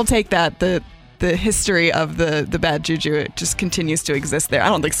 I'll take that. The history of the bad juju, it just continues to exist there. I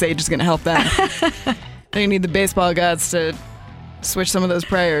don't think Sage is going to help them. They need the baseball gods to switch some of those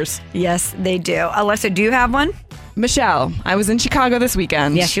prayers. Yes, they do. Alexa, do you have one? Michelle, I was in Chicago this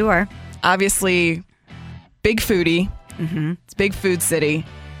weekend. Yes, you were. Obviously, big foodie. Mm-hmm. It's a big food city.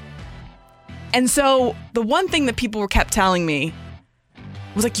 And so the one thing that people kept telling me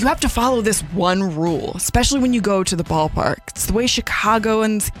was like, you have to follow this one rule, especially when you go to the ballpark. It's the way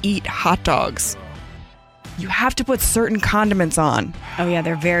Chicagoans eat hot dogs. You have to put certain condiments on. Oh, yeah,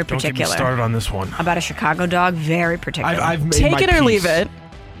 they're very particular. Don't get me started on this one. About a Chicago dog, very particular. I've made Take my it or peace. leave it.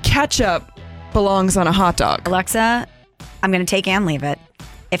 Ketchup belongs on a hot dog. Alexa, I'm going to take and leave it.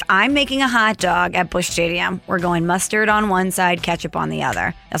 If I'm making a hot dog at Busch Stadium, we're going mustard on one side, ketchup on the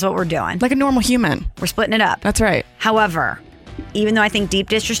other. That's what we're doing. Like a normal human. We're splitting it up. That's right. However, even though I think deep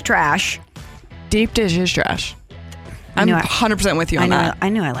dish is trash. Deep dish is trash. I'm 100% with you on that. I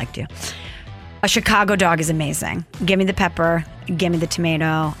knew I liked you. A Chicago dog is amazing. Give me the pepper. Give me the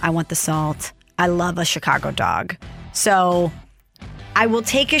tomato. I want the salt. I love a Chicago dog. So I will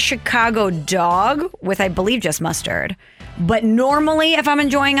take a Chicago dog with, I believe, just mustard. But normally, if I'm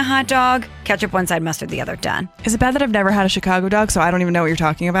enjoying a hot dog, ketchup one side, mustard the other. Done. Is it bad that I've never had a Chicago dog, so I don't even know what you're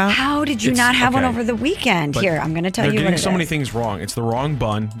talking about? How did you not have one over the weekend? But Here, I'm going to tell you what They're it getting so many is. things wrong. It's the wrong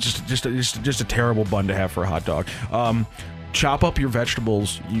bun. Just a terrible bun to have for a hot dog. Chop up your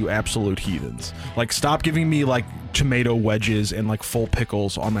vegetables, you absolute heathens. Like, stop giving me like tomato wedges and like full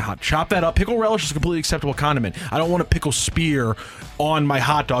pickles on my hot. Chop that up. Pickle relish is a completely acceptable condiment. I don't want a pickle spear on my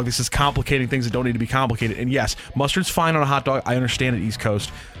hot dog. This is complicating things that don't need to be complicated. And yes, mustard's fine on a hot dog. I understand it, East Coast.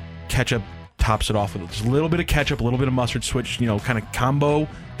 Ketchup tops it off with just a little bit of ketchup, a little bit of mustard, switch, kind of combo.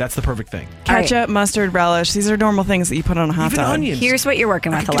 That's the perfect thing. Ketchup, mustard, relish. These are normal things that you put on a hot Even dog. onions. Here's what you're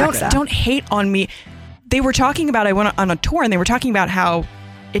working with, Alexa. Don't hate on me. They were talking about, I went on a tour and they were talking about how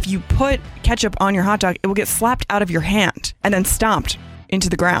if you put ketchup on your hot dog, it will get slapped out of your hand and then stomped into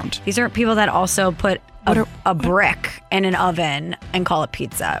the ground. These are people that also put a brick in an oven and call it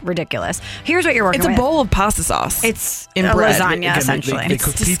pizza. Ridiculous. Here's what you're working with. It's a bowl of pasta sauce. It's in a bread. lasagna, essentially. They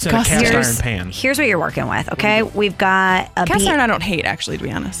cook pizza in a cast iron pan. Here's what you're working with, okay? We've got a cast iron I don't hate, actually, to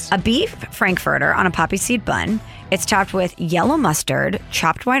be honest. A beef frankfurter on a poppy seed bun. It's topped with yellow mustard,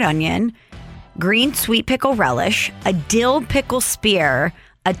 chopped white onion, green sweet pickle relish, a dill pickle spear,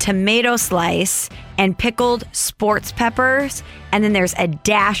 a tomato slice, and pickled sports peppers. And then there's a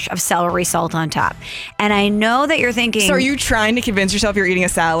dash of celery salt on top. And I know that you're thinking... So are you trying to convince yourself you're eating a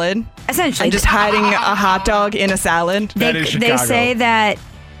salad? Essentially. And just hiding a hot dog in a salad? They say that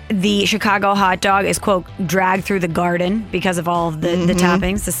the Chicago hot dog is, quote, dragged through the garden because of all of the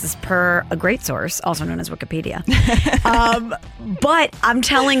toppings. This is per a great source, also known as Wikipedia. But I'm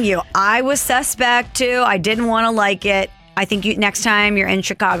telling you, I was suspect too. I didn't want to like it. I think next time you're in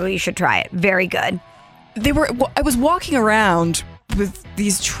Chicago, you should try it. Very good. I was walking around with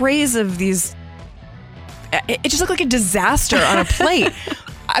these trays of these. It just looked like a disaster on a plate.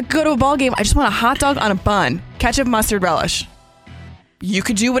 I go to a ball game. I just want a hot dog on a bun, ketchup, mustard, relish. You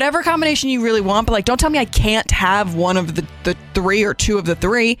could do whatever combination you really want, but don't tell me I can't have one of the three or two of the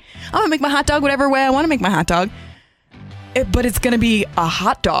three. I'm gonna make my hot dog whatever way I want to make my hot dog. But it's gonna be a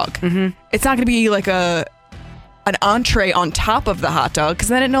hot dog. Mm-hmm. It's not gonna be like an entree on top of the hot dog, because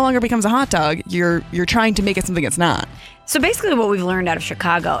then it no longer becomes a hot dog. You're trying to make it something it's not. So basically what we've learned out of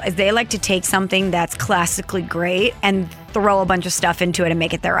Chicago is they like to take something that's classically great and throw a bunch of stuff into it and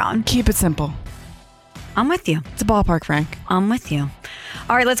make it their own. Keep it simple. I'm with you. It's a ballpark, Frank. I'm with you.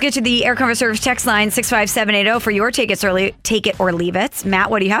 All right, let's get to the Air Comfort Service text line 65780 for your take it or leave it. Matt,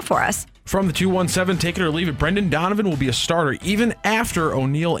 what do you have for us? From the 217, take it or leave it, Brendan Donovan will be a starter even after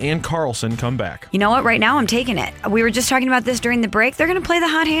O'Neal and Carlson come back. You know what? Right now, I'm taking it. We were just talking about this during the break. They're going to play the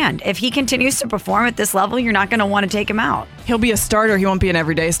hot hand. If he continues to perform at this level, you're not going to want to take him out. He'll be a starter. He won't be an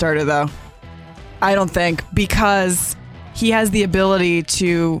everyday starter, though. I don't think, because he has the ability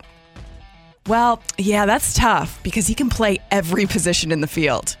to... Well, yeah, that's tough, because he can play every position in the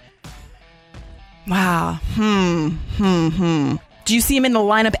field. Wow. Do you see him in the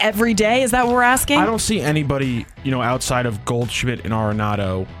lineup every day? Is that what we're asking? I don't see anybody, outside of Goldschmidt and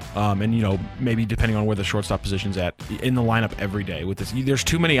Arenado, and maybe depending on where the shortstop position's at, in the lineup every day with this. There's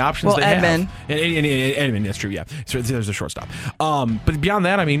too many options. Well, Edman. Edman, that's true. Yeah, so there's a shortstop. But beyond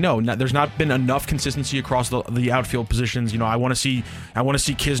that, no, there's not been enough consistency across the outfield positions. I want to see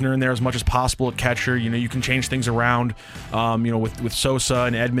Kisner in there as much as possible at catcher. You can change things around. With Sosa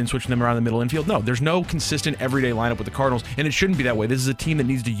and Edman switching them around the middle infield. No, there's no consistent everyday lineup with the Cardinals, and it shouldn't be that way. This is a team that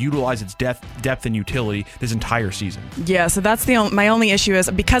needs to utilize its depth and utility this entire season. Yeah, so that's my only issue is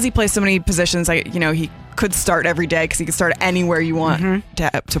because he plays so many positions. He could start every day because he could start anywhere you want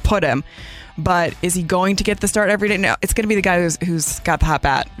to put him. But is he going to get the start every day? No, it's going to be the guy who's got the hot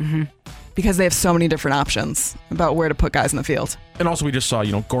bat because they have so many different options about where to put guys in the field. And also, we just saw,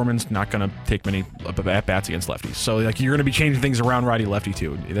 Gorman's not going to take many at-bats against lefties. So, you're going to be changing things around righty-lefty,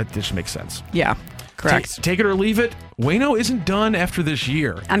 too. That just makes sense. Yeah, correct. Take it or leave it. Waino isn't done after this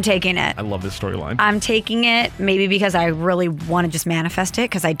year. I'm taking it. I love this storyline. I'm taking it, maybe because I really want to just manifest it,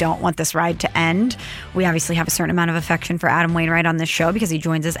 because I don't want this ride to end. We obviously have a certain amount of affection for Adam Wainwright on this show because he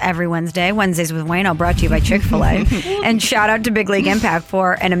joins us every Wednesday. Wednesdays with Waino, brought to you by Chick-fil-A. And shout out to Big League Impact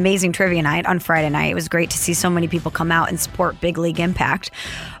for an amazing trivia night on Friday night. It was great to see so many people come out and support Big League Impact.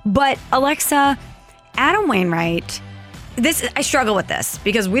 But Alexa, Adam Wainwright, I struggle with this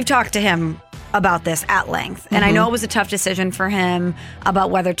because we've talked to him about this at length. And I know it was a tough decision for him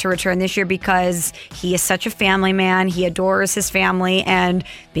about whether to return this year because he is such a family man. He adores his family. And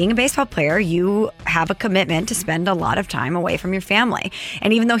being a baseball player, you have a commitment to spend a lot of time away from your family.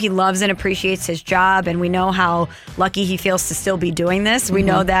 And even though he loves and appreciates his job, and we know how lucky he feels to still be doing this, we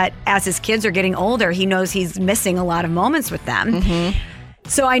know that as his kids are getting older, he knows he's missing a lot of moments with them.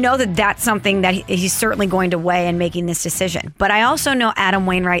 So I know that that's something that he's certainly going to weigh in making this decision. But I also know Adam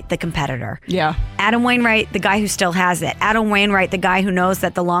Wainwright, the competitor. Yeah. Adam Wainwright, the guy who still has it. Adam Wainwright, the guy who knows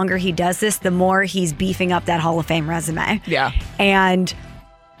that the longer he does this, the more he's beefing up that Hall of Fame resume. Yeah. And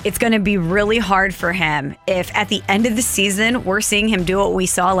it's going to be really hard for him if at the end of the season, we're seeing him do what we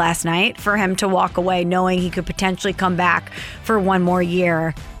saw last night, for him to walk away knowing he could potentially come back for one more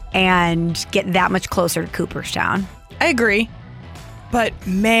year and get that much closer to Cooperstown. I agree. But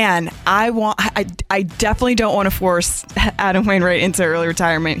man, I definitely don't want to force Adam Wainwright into early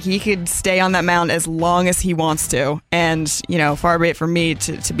retirement. He could stay on that mound as long as he wants to. And, far be it from me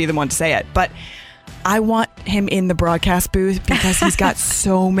to be the one to say it. But I want him in the broadcast booth because he's got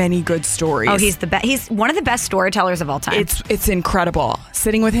so many good stories. Oh, he's the best. He's one of the best storytellers of all time. It's incredible.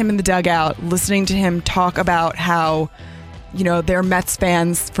 Sitting with him in the dugout, listening to him talk about how, there are Mets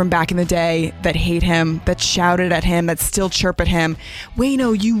fans from back in the day that hate him, that shouted at him, that still chirp at him.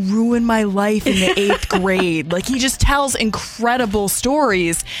 Wayno, you ruined my life in the 8th grade. Like, he just tells incredible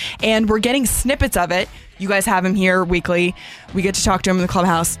stories, and we're getting snippets of it. You guys have him here weekly. We get to talk to him in the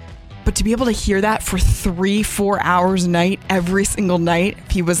clubhouse. But to be able to hear that for 3-4 hours a night, every single night,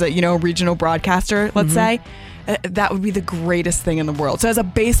 if he was a, regional broadcaster, let's say, that would be the greatest thing in the world. So as a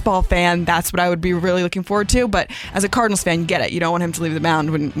baseball fan, that's what I would be really looking forward to. But as a Cardinals fan, you get it. You don't want him to leave the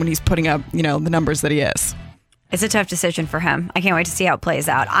mound when he's putting up, the numbers that he is. It's a tough decision for him. I can't wait to see how it plays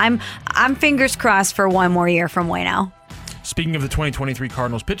out. I'm fingers crossed for one more year from Wayno. Speaking of the 2023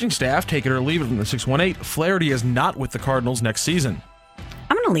 Cardinals pitching staff, take it or leave it from the 618. Flaherty is not with the Cardinals next season.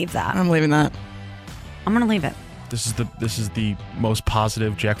 I'm going to leave that. I'm leaving that. I'm going to leave it. This is the most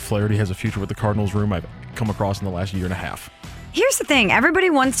positive Jack Flaherty has a future with the Cardinals room I've come across in the last year and a half. Here's the thing. Everybody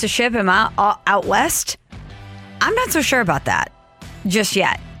wants to ship him out west. I'm not so sure about that just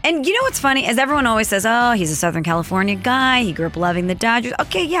yet. And you know what's funny is everyone always says, oh, he's a Southern California guy. He grew up loving the Dodgers.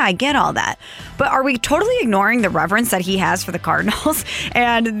 Okay, yeah, I get all that. But are we totally ignoring the reverence that he has for the Cardinals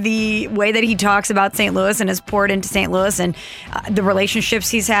and the way that he talks about St. Louis and has poured into St. Louis and the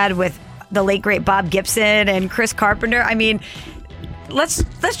relationships he's had with the late, great Bob Gibson and Chris Carpenter? I mean, let's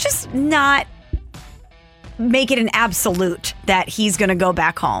just not make it an absolute that he's going to go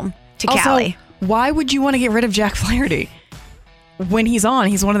back home to Cali. Why would you want to get rid of Jack Flaherty? When he's on,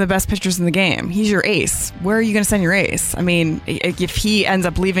 he's one of the best pitchers in the game. He's your ace. Where are you going to send your ace? I mean, if he ends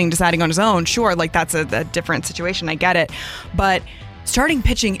up leaving, deciding on his own, sure, that's a different situation. I get it. But starting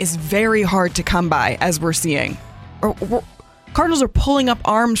pitching is very hard to come by, as we're seeing. Cardinals are pulling up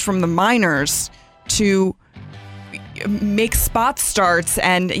arms from the minors to make spot starts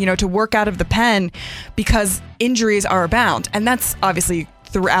and, to work out of the pen because injuries are abound. And that's obviously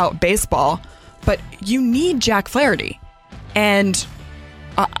throughout baseball. But you need Jack Flaherty. And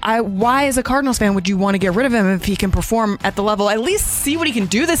why, as a Cardinals fan, would you want to get rid of him if he can perform at the level? At least see what he can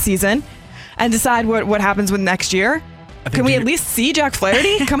do this season and decide what happens with next year. Can we at least see Jack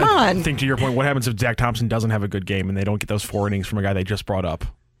Flaherty? Come on. I think to your point, what happens if Zach Thompson doesn't have a good game and they don't get those 4 innings from a guy they just brought up?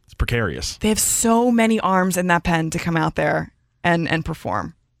 It's precarious. They have so many arms in that pen to come out there and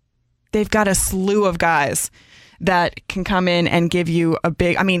perform. They've got a slew of guys that can come in and give you a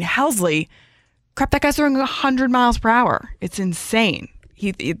big... I mean, Helsley... Crap, that guy's throwing 100 miles per hour. It's insane.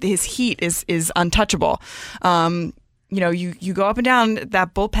 His heat is untouchable. You go up and down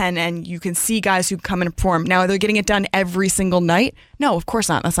that bullpen and you can see guys who come in and perform. Now, are they getting it done every single night? No, of course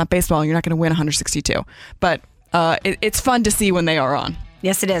not. That's not baseball. You're not going to win 162. But it's fun to see when they are on.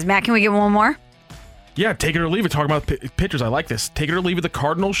 Yes, it is. Matt, can we get one more? Yeah, take it or leave it. Talking about pitchers, I like this. Take it or leave it. The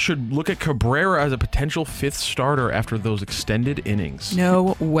Cardinals should look at Cabrera as a potential 5th starter after those extended innings.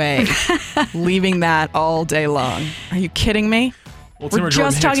 No way. Leaving that all day long. Are you kidding me? We're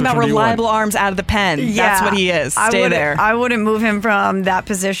just talking about reliable arms out of the pen. Yeah, that's what he is. Stay there. I wouldn't move him from that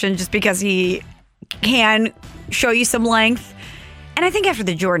position just because he can show you some length. And I think after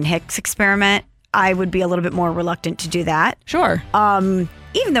the Jordan Hicks experiment, I would be a little bit more reluctant to do that. Sure.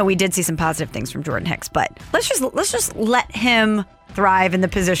 Even though we did see some positive things from Jordan Hicks, but let's just let him thrive in the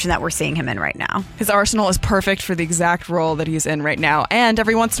position that we're seeing him in right now. His arsenal is perfect for the exact role that he's in right now. And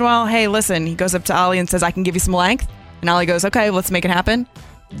every once in a while, hey, listen, he goes up to Ollie and says, I can give you some length. And Ollie goes, okay, let's make it happen.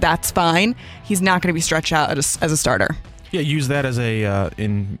 That's fine. He's not going to be stretched out as a starter. Yeah, use that as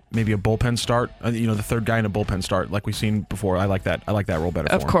in maybe a bullpen start. The third guy in a bullpen start like we've seen before. I like that. I like that role better.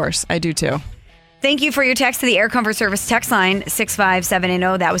 Of course, I do too. Thank you for your text to the Air Comfort Service text line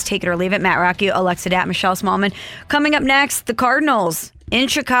 65780. That was Take It or Leave It. Matt Rocky, Alexa Datt, Michelle Smallman. Coming up next, the Cardinals in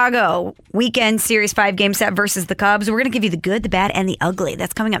Chicago. Weekend Series 5 game set versus the Cubs. We're going to give you the good, the bad, and the ugly.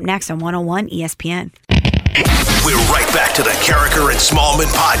 That's coming up next on 101 ESPN. We're right back to the Carricker and Smallman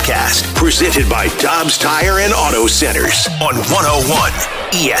podcast, presented by Dobbs Tire and Auto Centers on 101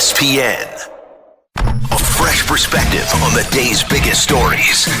 ESPN. A fresh perspective on the day's biggest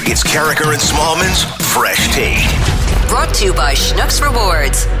stories. It's Carricker and Smallman's Fresh Take. Brought to you by Schnucks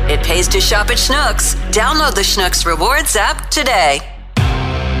Rewards. It pays to shop at Schnucks. Download the Schnucks Rewards app today.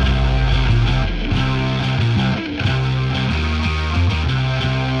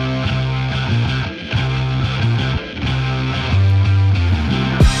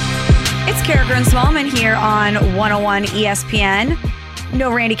 It's Carricker and Smallman here on 101 ESPN.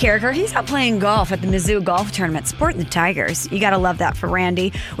 No Randy Carricker. He's out playing golf at the Mizzou Golf Tournament, sporting the Tigers. You got to love that for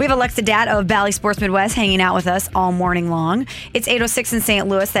Randy. We have Alexa Datt of Bally Sports Midwest hanging out with us all morning long. It's 8:06 in St.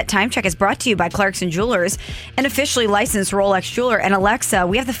 Louis. That time check is brought to you by Clarkson Jewelers, an officially licensed Rolex jeweler. And Alexa,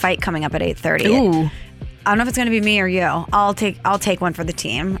 we have the fight coming up at 8:30. Ooh. I don't know if it's going to be me or you. I'll take one for the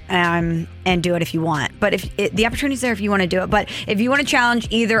team and do it if you want. But if the opportunity's there if you want to do it. But if you want to challenge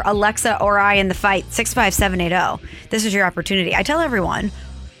either Alexa or I in the fight, 65780. This is your opportunity. I tell everyone,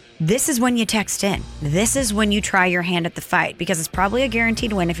 this is when you text in. This is when you try your hand at the fight because it's probably a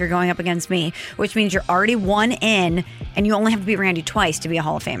guaranteed win if you're going up against me, which means you're already one in and you only have to beat Randy twice to be a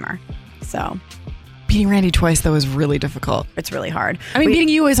Hall of Famer. So beating Randy twice, though, is really difficult. It's really hard. I mean, beating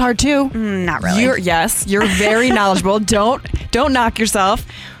you is hard, too. Not really. You're very knowledgeable. Don't knock yourself.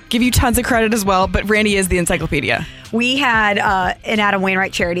 Give you tons of credit as well, but Randy is the encyclopedia. We had an Adam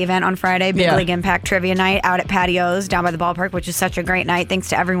Wainwright charity event on Friday, Big League Impact Trivia Night out at Patios down by the ballpark, which is such a great night. Thanks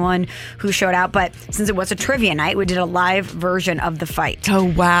to everyone who showed out. But since it was a trivia night, we did a live version of the fight. Oh,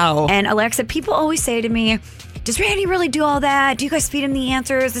 wow. And Alexa, people always say to me, does Randy really do all that? Do you guys feed him the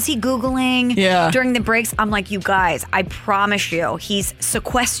answers? Is he Googling during the breaks? I'm like, you guys, I promise you, he's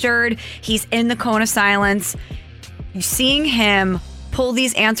sequestered. He's in the cone of silence. Seeing him pull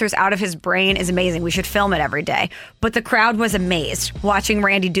these answers out of his brain is amazing. We should film it every day. But the crowd was amazed watching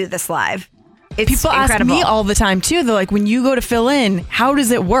Randy do this live. It's People incredible. ask me all the time, too. They're like, when you go to fill in, how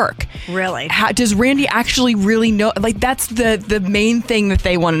does it work? Really? Does Randy actually really know? Like, that's the main thing that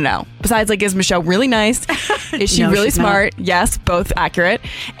they want to know. Besides, like, is Michelle really nice? Is she No, really she's smart? not. Yes, both accurate.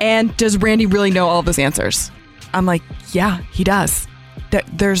 And does Randy really know all of those answers? I'm like, yeah, he does.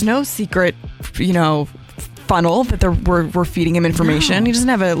 There's no secret, funnel that we're feeding him information. No. He doesn't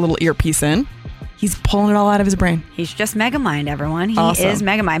have a little earpiece in. He's pulling it all out of his brain. He's just Megamind, everyone. He Awesome. is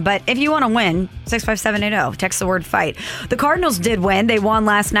Megamind. But if you want to win, 65780, text the word fight. The Cardinals did win. They won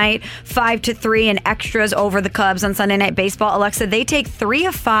last night 5-3 in extras over the Cubs on Sunday Night Baseball. Alexa, they take 3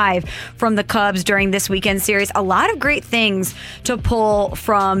 of 5 from the Cubs during this weekend series. A lot of great things to pull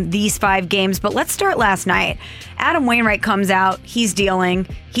from these 5 games. But let's start last night. Adam Wainwright comes out. He's dealing.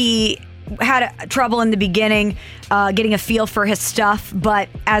 He had trouble in the beginning getting a feel for his stuff, but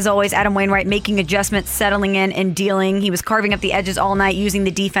as always, Adam Wainwright making adjustments, settling in and dealing. He was carving up the edges all night using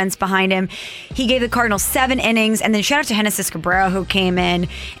the defense behind him. He gave the Cardinals 7 innings, and then shout out to Genesis Cabrera, who came in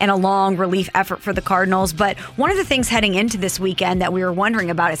a long relief effort for the Cardinals. But one of the things heading into this weekend that we were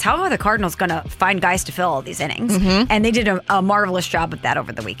wondering about is how are the Cardinals going to find guys to fill all these innings? Mm-hmm. And they did a marvelous job of that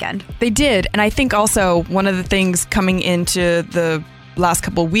over the weekend. They did. And I think also one of the things coming into the last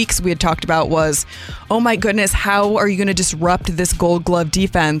couple of weeks we had talked about was, oh my goodness, how are you going to disrupt this Gold Glove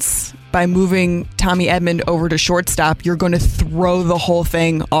defense by moving Tommy Edman over to shortstop? You're going to throw the whole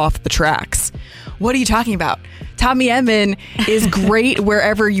thing off the tracks. What are you talking about? Tommy Edman is great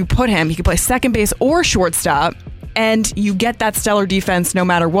wherever you put him. He can play second base or shortstop, and you get that stellar defense no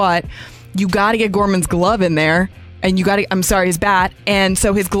matter what. You got to get Gorman's glove in there, and his bat. And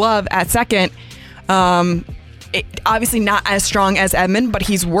so his glove at second, obviously not as strong as Edman, but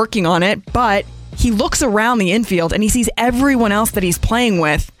he's working on it. But he looks around the infield and he sees everyone else that he's playing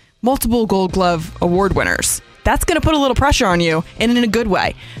with, multiple Gold Glove award winners. That's going to put a little pressure on you, and in a good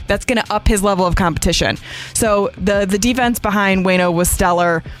way. That's going to up his level of competition. So the defense behind Waino was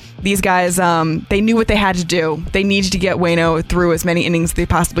stellar. These guys, they knew what they had to do. They needed to get Waino through as many innings as they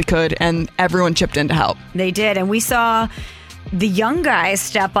possibly could, and everyone chipped in to help. They did, and we saw the young guys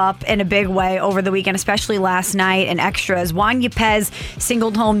step up in a big way over the weekend, especially last night in extras. Juan Yepez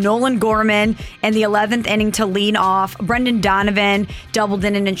singled home Nolan Gorman in the 11th inning to lead off. Brendan Donovan doubled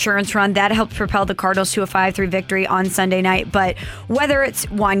in an insurance run. That helped propel the Cardinals to a 5-3 victory on Sunday night. But whether it's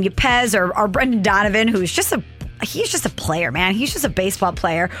Juan Yepez or Brendan Donovan, who's just he's just a player, man. He's just a baseball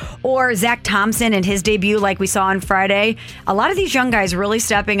player. Or Zach Thompson in his debut like we saw on Friday. A lot of these young guys really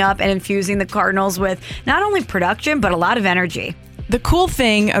stepping up and infusing the Cardinals with not only production, but a lot of energy. The cool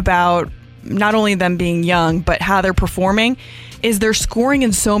thing about not only them being young, but how they're performing is they're scoring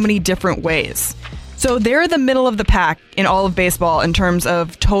in so many different ways. So they're the middle of the pack in all of baseball in terms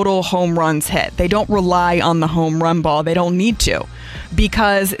of total home runs hit. They don't rely on the home run ball. They don't need to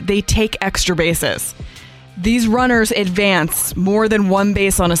because they take extra bases. These runners advance more than one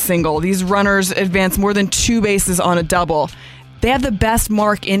base on a single. These runners advance more than 2 bases on a double. They have the best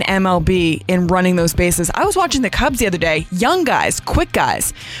mark in MLB in running those bases. I was watching the Cubs the other day, young guys, quick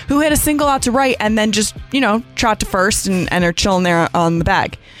guys, who hit a single out to right and then just, trot to first and are chilling there on the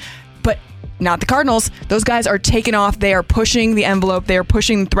bag. But not the Cardinals. Those guys are taking off. They are pushing the envelope. They are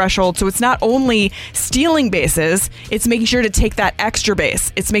pushing the threshold. So it's not only stealing bases, it's making sure to take that extra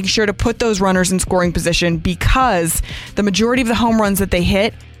base. It's making sure to put those runners in scoring position because the majority of the home runs that they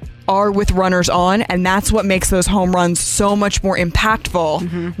hit are with runners on, and that's what makes those home runs so much more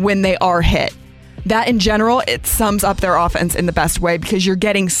impactful when they are hit. That in general, it sums up their offense in the best way because you're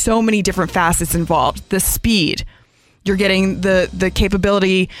getting so many different facets involved. The speed. You're getting the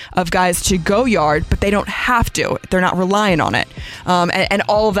capability of guys to go yard, but they don't have to. They're not relying on it. And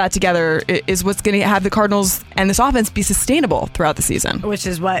all of that together is what's going to have the Cardinals and this offense be sustainable throughout the season. Which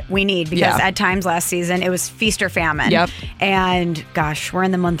is what we need because at times last season, it was feast or famine. Yep. And gosh, we're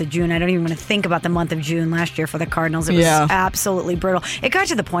in the month of June. I don't even want to think about the month of June last year for the Cardinals. It was absolutely brutal. It got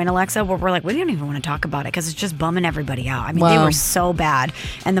to the point, Alexa, where we're like, we don't even want to talk about it because it's just bumming everybody out. I mean, they were so bad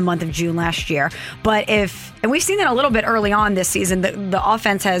in the month of June last year. But and we've seen that a little bit early on this season, the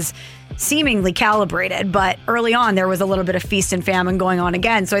offense has seemingly calibrated, but early on there was a little bit of feast and famine going on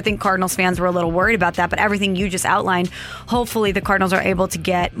again. So I think Cardinals fans were a little worried about that, but everything you just outlined, hopefully the Cardinals are able to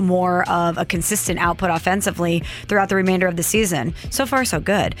get more of a consistent output offensively throughout the remainder of the season. So far, so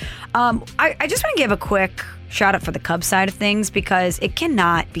good. I just want to give a quick shout out for the Cubs side of things because it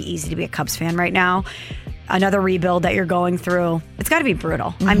cannot be easy to be a Cubs fan right now. Another rebuild that you're going through, it's got to be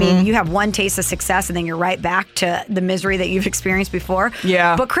brutal. I mean, you have one taste of success and then you're right back to the misery that you've experienced before.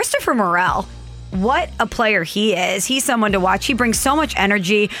 Yeah. But Christopher Morel, what a player he is. He's someone to watch. He brings so much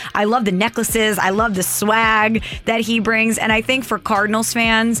energy. I love the necklaces. I love the swag that he brings. And I think for Cardinals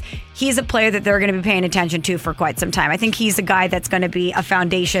fans, he's a player that they're going to be paying attention to for quite some time. I think he's a guy that's going to be a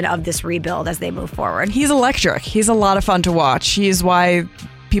foundation of this rebuild as they move forward. He's electric. He's a lot of fun to watch. He's why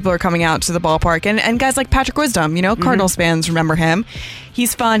people are coming out to the ballpark. And guys like Patrick Wisdom, Cardinals fans remember him.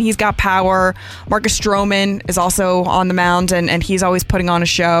 He's fun. He's got power. Marcus Stroman is also on the mound, and he's always putting on a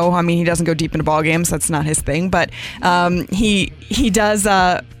show. I mean, he doesn't go deep into ball games. That's not his thing. But he does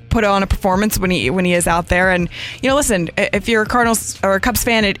put on a performance when he is out there. And, listen, if you're a Cardinals or a Cubs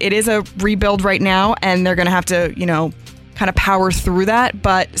fan, it is a rebuild right now, and they're going to have to, kind of power through that.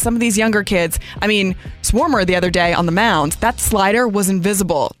 But some of these younger kids, I mean, Swarmer the other day on the mound, that slider was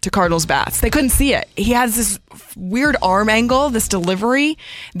invisible to Cardinals bats. They couldn't see it. He has this weird arm angle, this delivery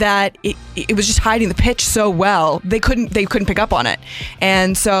that it was just hiding the pitch so well. They couldn't pick up on it.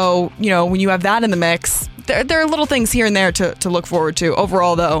 And so, when you have that in the mix, there are little things here and there to look forward to.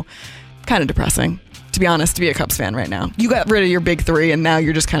 Overall, though, kind of depressing, to be honest, to be a Cubs fan right now. You got rid of your big three, and now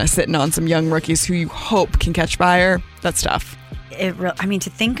you're just kind of sitting on some young rookies who you hope can catch fire. That's tough. To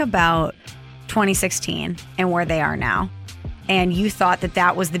think about 2016 and where they are now, and you thought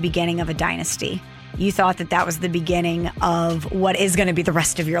that was the beginning of a dynasty. You thought that was the beginning of what is going to be the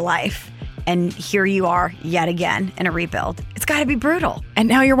rest of your life. And here you are yet again in a rebuild. It's got to be brutal. And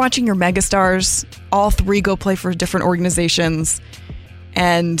now you're watching your megastars, all three go play for different organizations,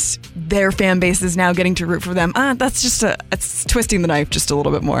 and their fan base is now getting to root for them. That's just it's twisting the knife just a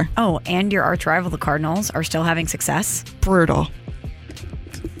little bit more. Oh, and your arch rival, the Cardinals, are still having success. Brutal.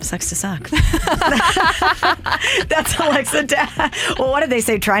 Sucks to suck. That's Alexa. Well, what did they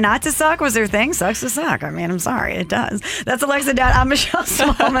say? Try not to suck was their thing? Sucks to suck. I mean, I'm sorry. It does. That's Alexa Dad. I'm Michelle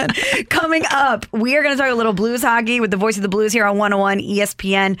Smallman. Coming up, we are going to talk a little Blues hockey with the voice of the Blues here on 101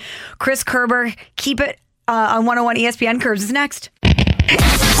 ESPN. Chris Kerber. Keep it on 101 ESPN. Curbs is next.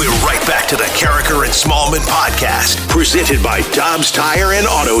 We're right back to the Carricker and Smallman podcast, presented by Dobbs Tire and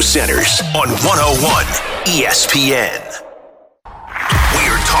Auto Centers on 101 ESPN. We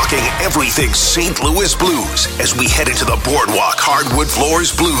are talking everything St. Louis Blues as we head into the Boardwalk Hardwood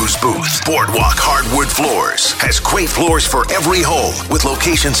Floors Blues booth. Boardwalk Hardwood Floors has great floors for every home, with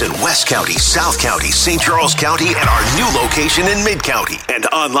locations in West County, South County, St. Charles County, and our new location in Mid-County, and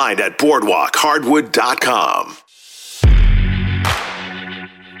online at boardwalkhardwood.com.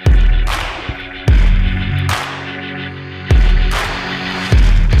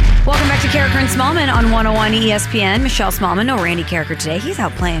 Welcome back to Carricker and Smallman on 101 ESPN. Michelle Smallman, no Randy Carricker today. He's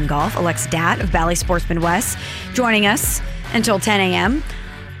out playing golf. Alex Datt of Bally Sports Midwest joining us until 10 a.m.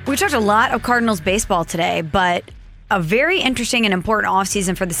 We talked a lot of Cardinals baseball today, but a very interesting and important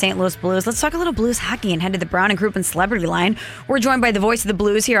offseason for the St. Louis Blues. Let's talk a little Blues hockey and head to the Brown and Crouppen Celebrity Line. We're joined by the voice of the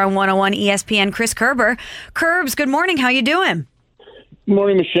Blues here on 101 ESPN, Chris Kerber. Curbs, good morning. How you doing? Good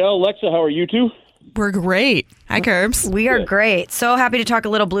morning, Michelle. Alexa, how are you two? We're great. Hi, Curbs. We are great. So happy to talk a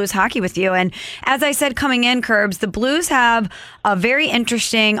little Blues hockey with you. And as I said coming in, Curbs, the Blues have a very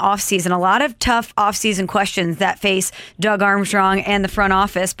interesting offseason, a lot of tough offseason questions that face Doug Armstrong and the front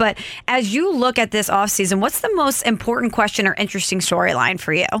office. But as you look at this offseason, what's the most important question or interesting storyline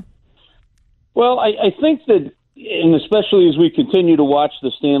for you? Well, I think that, and especially as we continue to watch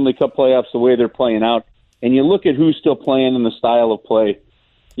the Stanley Cup playoffs the way they're playing out, and you look at who's still playing and the style of play,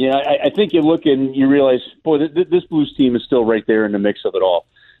 I think you look and you realize, boy, this Blues team is still right there in the mix of it all.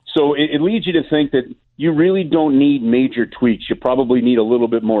 So it leads you to think that you really don't need major tweaks. You probably need a little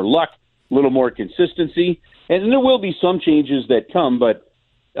bit more luck, a little more consistency, and there will be some changes that come. But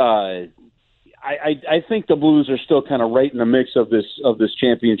I think the Blues are still kind of right in the mix of this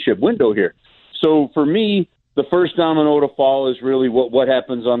championship window here. So for me, the first domino to fall is really what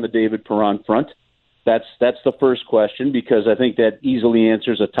happens on the David Perron front. That's the first question, because I think that easily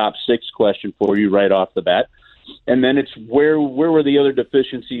answers a top 6 question for you right off the bat. And then it's where were the other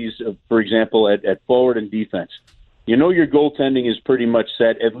deficiencies, for example, at forward and defense. Your goaltending is pretty much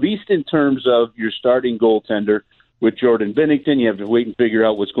set, at least in terms of your starting goaltender with Jordan Binnington. You have to wait and figure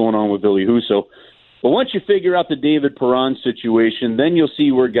out what's going on with Ville Husso. But once you figure out the David Perron situation, then you'll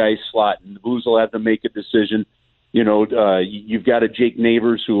see where guys slot, and the Blues will have to make a decision. You've got a Jake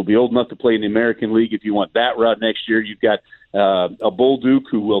Neighbors who will be old enough to play in the American League if you want that route next year. You've got a Bolduc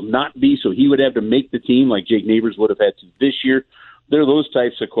who will not be, so he would have to make the team like Jake Neighbors would have had to this year. There are those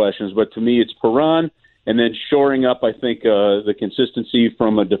types of questions. But to me, it's Perron, and then shoring up, I think, the consistency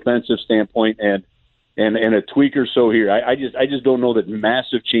from a defensive standpoint and a tweak or so here. I just don't know that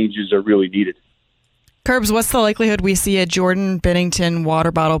massive changes are really needed. Curbs, what's the likelihood we see a Jordan Binnington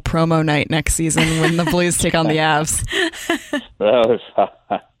water bottle promo night next season when the Blues take on the Avs? Well,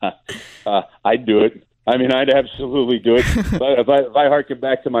 I'd do it. I mean, I'd absolutely do it. If I harken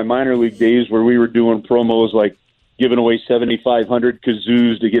back to my minor league days where we were doing promos like giving away 7,500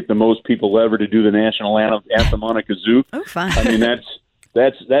 kazoos to get the most people ever to do the national anthem on a kazoo. Oh, fun. I mean,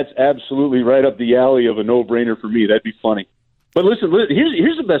 that's absolutely right up the alley of a no-brainer for me. That'd be funny. But listen,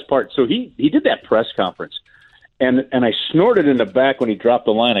 here's the best part. So he did that press conference, and I snorted in the back when he dropped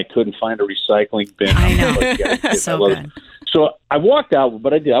the line. I couldn't find a recycling bin. I know. So good. So I walked out,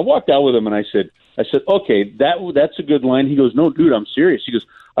 but I did. I walked out with him, and I said, okay, that's a good line. He goes, no, dude, I'm serious. He goes,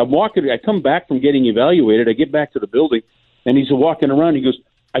 I come back from getting evaluated. I get back to the building, and he's walking around. He goes,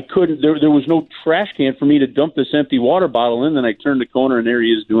 I couldn't. There was no trash can for me to dump this empty water bottle in. Then I turned the corner, and there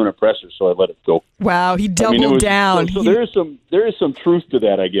he is doing a presser. So I let it go. Wow, he doubled down. So there is some truth to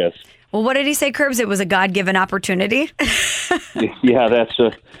that, I guess. Well, what did he say, Curbs? It was a God-given opportunity. Yeah, that's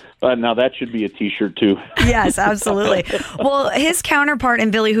now that should be a T-shirt too. Yes, absolutely. Well, his counterpart in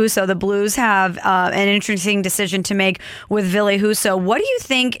Ville Husso, the Blues have an interesting decision to make with Ville Husso. What do you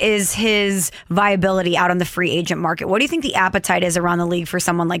think is his viability out on the free agent market? What do you think the appetite is around the league for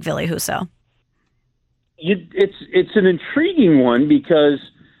someone like Ville Husso? It's an intriguing one because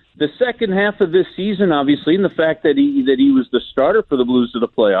the second half of this season, obviously, and the fact that he was the starter for the Blues to the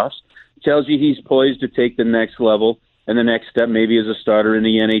playoffs tells you he's poised to take the next level. And the next step maybe is a starter in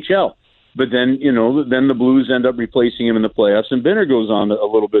the NHL. But then, then the Blues end up replacing him in the playoffs, and Benner goes on a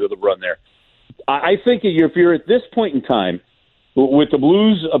little bit of the run there. I think if you're at this point in time, with the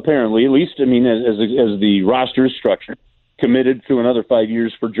Blues apparently, at least, I mean, as the roster is structured, committed to another 5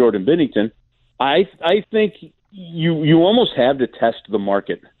 years for Jordan Binnington, I think you almost have to test the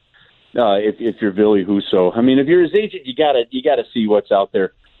market if you're Ville Husso. I mean, if you're his agent, you gotta see what's out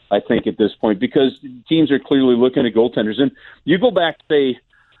there. I think at this point, because teams are clearly looking at goaltenders. And you go back,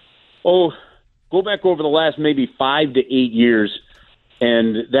 over the last maybe 5 to 8 years,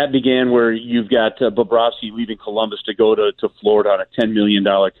 and that began where you've got Bobrovsky leaving Columbus to go to Florida on a $10 million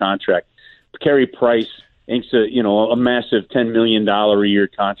contract. Carey Price inks a massive $10 million a year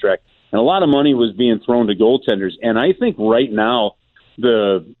contract. And a lot of money was being thrown to goaltenders. And I think right now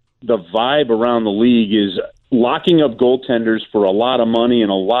the vibe around the league is locking up goaltenders for a lot of money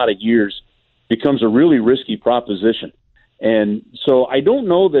and a lot of years becomes a really risky proposition. And so I don't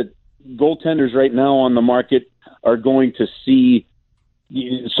know that goaltenders right now on the market are going to see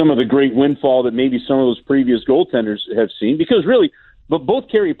some of the great windfall that maybe some of those previous goaltenders have seen, because really, but both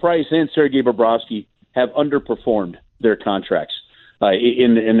Carey Price and Sergei Bobrovsky have underperformed their contracts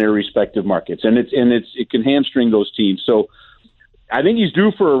in their respective markets, and it can hamstring those teams. So I think he's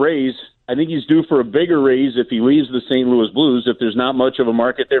due for a raise. I think he's due for a bigger raise if he leaves the St. Louis Blues. If there's not much of a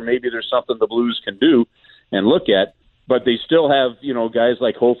market there, maybe there's something the Blues can do and look at. but they still have, guys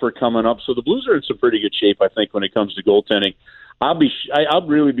like Hofer coming up. So the Blues are in some pretty good shape, I think, when it comes to goaltending. I'll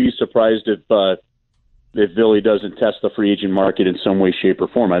really be surprised if Billy doesn't test the free agent market in some way, shape, or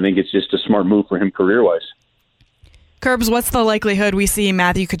form. I think it's just a smart move for him career-wise. Curbs, what's the likelihood we see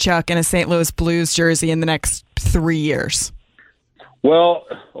Matthew Tkachuk in a St. Louis Blues jersey in the next 3 years? Well,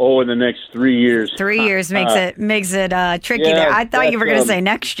 in the next 3 years. 3 years makes it tricky there. I thought you were going to say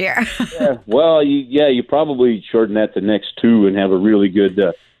next year. Yeah, well, you probably shorten that to next 2 and have a really good,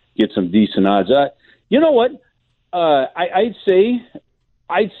 get some decent odds. You know what? I'd say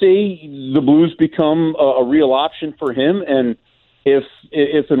the Blues become a real option for him, and if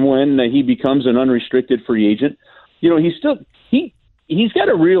and when he becomes an unrestricted free agent, he's got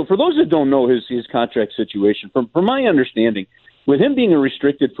a real. For those that don't know his contract situation, from my understanding, with him being a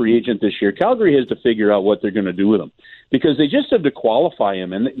restricted free agent this year, Calgary has to figure out what they're going to do with him, because they just have to qualify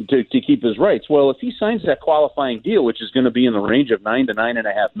him and to keep his rights. Well, if he signs that qualifying deal, which is going to be in the range of $9 to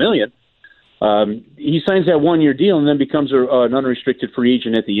 $9.5 million. He signs that 1-year deal and then becomes an unrestricted free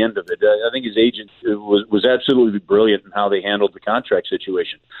agent at the end of it. I think his agent was absolutely brilliant in how they handled the contract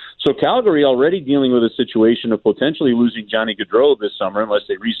situation. So Calgary, already dealing with a situation of potentially losing Johnny Gaudreau this summer unless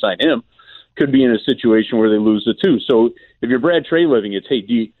they re-sign him, could be in a situation where they lose the 2. So if you're Brad Treliving, it's, hey,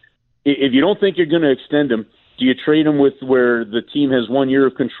 if you don't think you're going to extend him, do you trade him with where the team has 1 year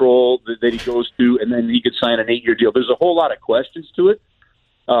of control that he goes to, and then he could sign an 8-year deal? There's a whole lot of questions to it.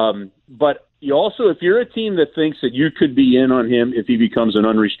 But you also, if you're a team that thinks that you could be in on him if he becomes an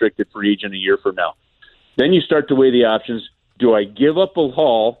unrestricted free agent a year from now, then you start to weigh the options. Do I give up a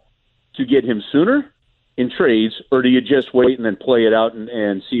haul to get him sooner in trades, or do you just wait and then play it out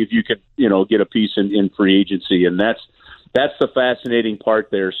and see if you could, get a piece in free agency? And that's the fascinating part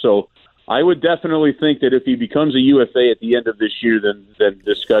there. So I would definitely think that if he becomes a UFA at the end of this year, then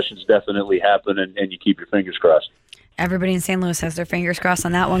discussions definitely happen, and you keep your fingers crossed. Everybody in St. Louis has their fingers crossed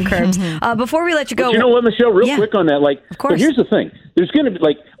on that one, Curbs. Before we let you go... But you know what, Michelle, real quick on that. Of course. But here's the thing. There's going to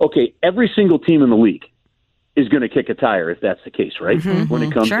be, every single team in the league is going to kick a tire if that's the case, right? When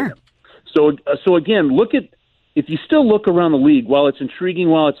it comes to him. So again, if you still look around the league, while it's intriguing,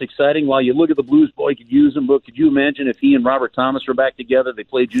 while it's exciting, while you look at the Blues, boy, could use them, but could you imagine if he and Robert Thomas were back together, they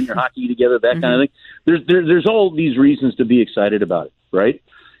played junior hockey together, that kind of thing? There's all these reasons to be excited about it, right?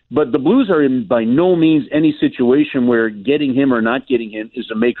 But the Blues are in by no means any situation where getting him or not getting him is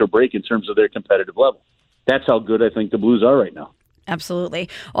a make or break in terms of their competitive level. That's how good I think the Blues are right now. Absolutely.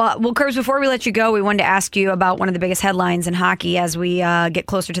 Well, Curbs, before we let you go, we wanted to ask you about one of the biggest headlines in hockey as we get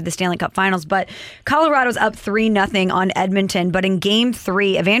closer to the Stanley Cup Finals. But Colorado's up 3-0 on Edmonton. But in Game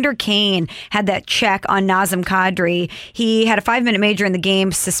 3, Evander Kane had that check on Nazem Kadri. He had a 5-minute major in the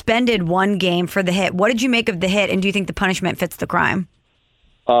game, suspended 1 game for the hit. What did you make of the hit, and do you think the punishment fits the crime?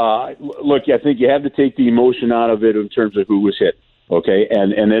 Look, I think you have to take the emotion out of it in terms of who was hit, okay?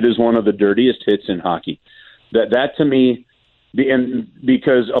 And it is one of the dirtiest hits in hockey. That to me,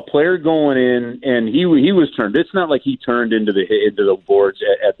 because a player going in and he was turned. It's not like he turned into the boards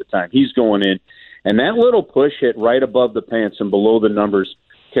at the time. He's going in, and that little push hit right above the pants and below the numbers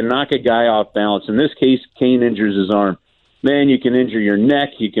can knock a guy off balance. In this case, Kane injures his arm. Man, you can injure your neck.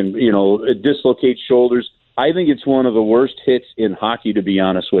 You can dislocate shoulders. I think it's one of the worst hits in hockey, to be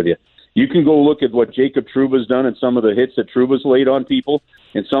honest with you. You can go look at what Jacob Trouba's done and some of the hits that Trouba's laid on people,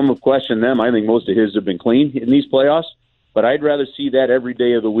 and some have questioned them. I think most of his have been clean in these playoffs, but I'd rather see that every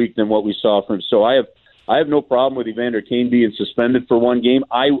day of the week than what we saw from him. So I have no problem with Evander Kane being suspended for 1 game.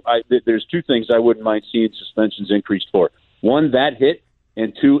 There's 2 things I wouldn't mind seeing suspensions increased for. 1, that hit,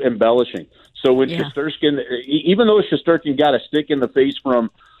 and 2, embellishing. So when Shesterkin, even though Shesterkin got a stick in the face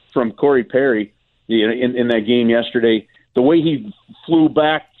from Corey Perry, in that game yesterday, the way he flew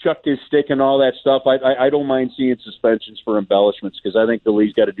back, chucked his stick and all that stuff, I don't mind seeing suspensions for embellishments, because I think the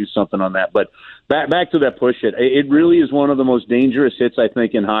league's got to do something on that. But back to that push hit. It really is one of the most dangerous hits, I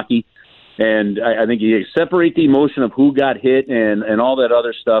think, in hockey. And I think you separate the emotion of who got hit and all that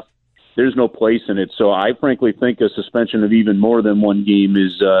other stuff, there's no place in it. So I frankly think a suspension of even more than 1 game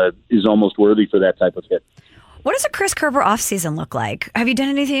is almost worthy for that type of hit. What does a Chris Kerber offseason look like? Have you done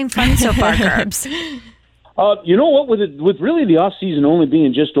anything fun so far, Curbs? You know what? With really the offseason only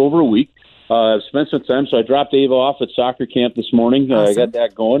being just over a week, I've spent some time. So I dropped Ava off at soccer camp this morning. Awesome. I got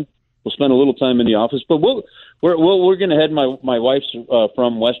that going. We'll spend a little time in the office, but we're going to head. My wife's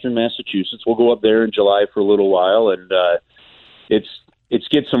from Western Massachusetts. We'll go up there in July for a little while, and it's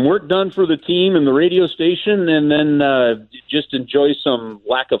get some work done for the team and the radio station, and then just enjoy some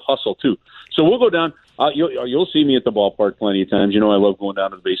lack of hustle too. So we'll go down. You'll see me at the ballpark plenty of times. I love going down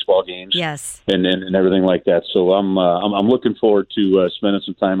to the baseball games, yes, and everything like that. So I'm looking forward to spending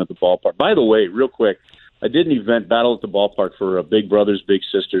some time at the ballpark. By the way, real quick, I did an event, Battle at the Ballpark, for Big Brothers, Big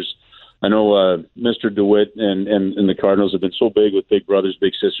Sisters. I know Mr. DeWitt and the Cardinals have been so big with Big Brothers,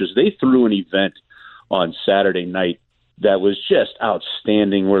 Big Sisters. They threw an event on Saturday night that was just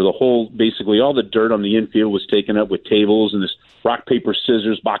outstanding, where basically all the dirt on the infield was taken up with tables and this rock, paper,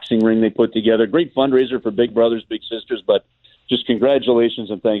 scissors boxing ring they put together. Great fundraiser for Big Brothers, Big Sisters, but just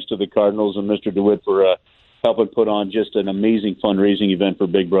congratulations and thanks to the Cardinals and Mr. DeWitt for helping put on just an amazing fundraising event for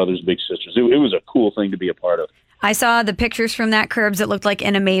Big Brothers, Big Sisters. It was a cool thing to be a part of. I saw the pictures from that, Curbs. It looked like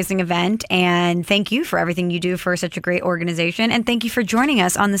an amazing event. And thank you for everything you do for such a great organization. And thank you for joining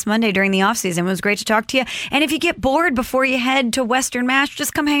us on this Monday during the off season. It was great to talk to you. And if you get bored before you head to Western Mass,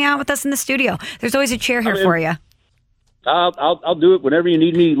 just come hang out with us in the studio. There's always a chair here for you. I'll do it whenever you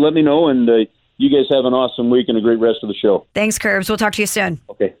need me. Let me know. And you guys have an awesome week and a great rest of the show. Thanks, Curbs. We'll talk to you soon.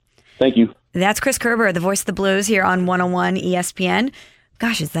 Okay. Thank you. That's Chris Kerber, the voice of the Blues here on 101 ESPN.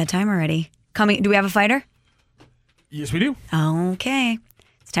 Gosh, it's that time already. Do we have a fighter? Yes, we do. Okay.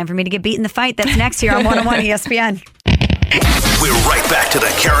 It's time for me to get beat in the fight. That's next here on 101 ESPN. We're right back to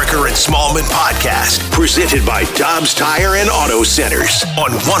the Carricker and Smallman podcast, presented by Dobbs Tire and Auto Centers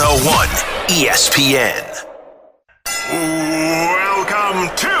on 101 ESPN.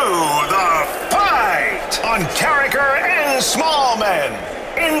 Welcome to the fight on Carricker and Smallman.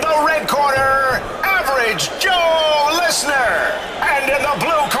 In the red corner, Average Joe Listener. And in the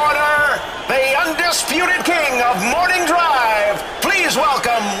blue corner, the undisputed king of morning drive. Please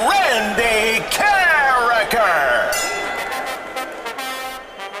welcome Randy Carricker.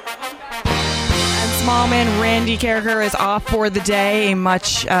 And Smallman Randy Carricker is off for the day. A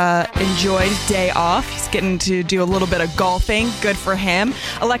much enjoyed day off. He's getting to do a little bit of golfing. Good for him.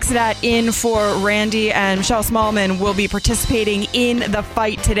 Alexa Dat in for Randy, and Michelle Smallman will be participating in the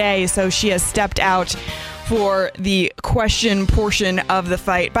fight today. So she has stepped out for the question portion of the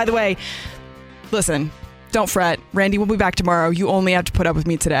fight. By the way, listen, don't fret. Randy will be back tomorrow. You only have to put up with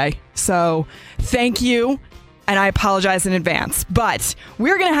me today. So thank you, and I apologize in advance. But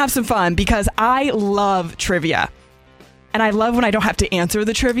we're going to have some fun because I love trivia. And I love when I don't have to answer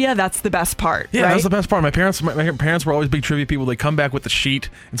the trivia. That's the best part. Yeah, right? That's the best part. My parents were always big trivia people. They come back with the sheet,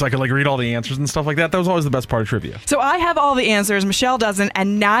 and so I could read all the answers and stuff like that. That was always the best part of trivia. So I have all the answers. Michelle doesn't,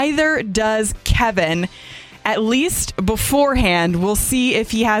 and neither does Kevin. At least beforehand, we'll see if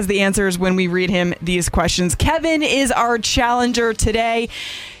he has the answers when we read him these questions. Kevin is our challenger today.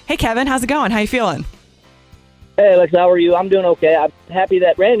 Hey, Kevin, how's it going? How you feeling? Hey, Alex, how are you? I'm doing okay. I'm happy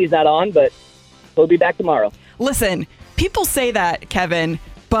that Randy's not on, but he'll be back tomorrow. Listen, people say that, Kevin,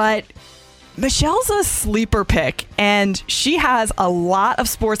 but Michelle's a sleeper pick, and she has a lot of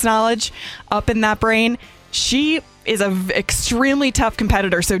sports knowledge up in that brain. She is an extremely tough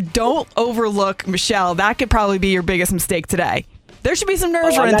competitor, so don't overlook Michelle. That could probably be your biggest mistake today. There should be some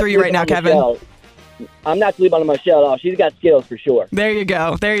nerves running through you right now, Kevin. Michelle. I'm not sleeping on Michelle at all. She's got skills for sure. There you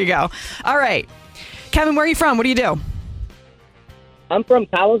go. There you go. All right. Kevin, where are you from? What do you do? I'm from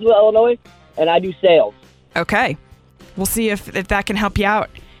Collinsville, Illinois, and I do sales. Okay. We'll see if that can help you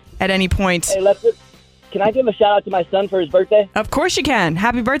out at any point. Hey, Lester, can I give a shout out to my son for his birthday? Of course you can.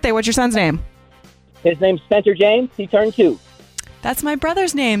 Happy birthday. What's your son's name? His name's Spencer James. He turned 2. That's my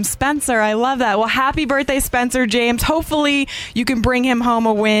brother's name, Spencer. I love that. Well, happy birthday, Spencer James. Hopefully you can bring him home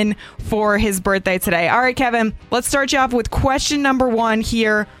a win for his birthday today. All right, Kevin, let's start you off with question number 1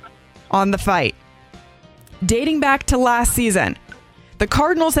 here on the fight. Dating back to last season, the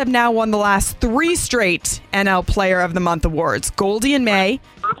Cardinals have now won the last 3 straight NL Player of the Month awards. Goldie in May,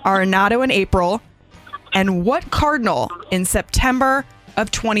 Arenado in April, and what Cardinal in September of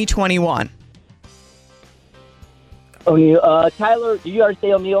 2021? Tyler, do you already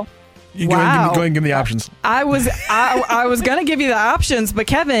say O'Neill? You go ahead and give me the options. I was going to give you the options, but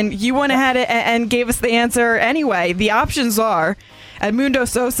Kevin, you went ahead and gave us the answer anyway. The options are Edmundo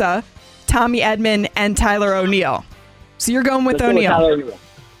Sosa, Tommy Edman, and Tyler O'Neill. So you're going with O'Neill.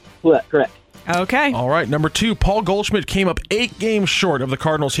 Correct. Okay. All right. Number 2, Paul Goldschmidt came up 8 games short of the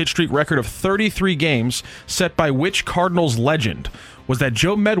Cardinals' hit streak record of 33 games set by which Cardinals legend? Was that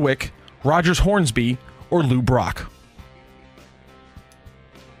Joe Medwick, Rogers Hornsby, or Lou Brock?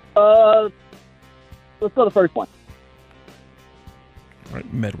 Let's go the first one. All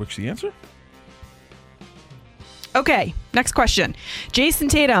right. Medwick's the answer. Okay, next question. Jason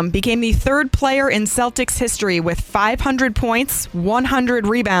Tatum became the 3rd player in Celtics history with 500 points, 100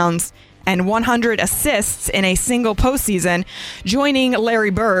 rebounds, and 100 assists in a single postseason, joining Larry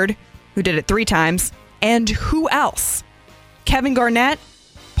Bird, who did it 3 times, and who else? Kevin Garnett,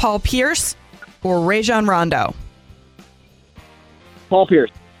 Paul Pierce, or Rajon Rondo? Paul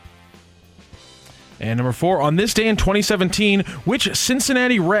Pierce. And number 4, on this day in 2017, which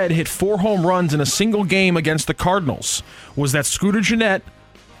Cincinnati Red hit 4 home runs in a single game against the Cardinals? Was that Scooter Gennett,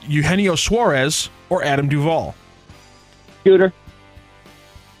 Eugenio Suarez, or Adam Duvall? Scooter.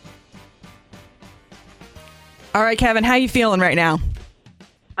 All right, Kevin, how you feeling right now?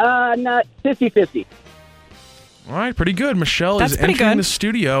 Not 50-50. All right, pretty good. Michelle That's is pretty entering good. the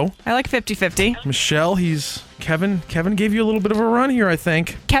studio. I like 50-50. Michelle, Kevin gave you a little bit of a run here, I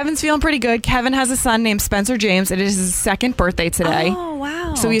think. Kevin's feeling pretty good. Kevin has a son named Spencer James. It is his 2nd birthday today. Oh,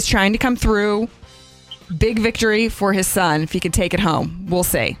 wow. So he's trying to come through. Big victory for his son if he could take it home. We'll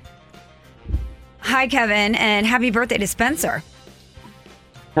see. Hi, Kevin, and happy birthday to Spencer.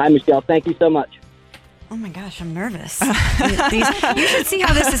 Hi, Michelle. Thank you so much. Oh my gosh, I'm nervous. You should see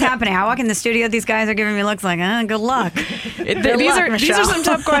how this is happening. I walk in the studio, these guys are giving me looks like, good luck. These are some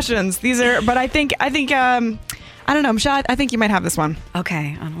tough questions. But I think I don't know, Michelle. I think you might have this one.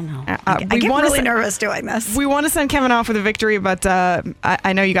 Okay, I don't know. I get really nervous doing this. We want to send Kevin off with a victory, but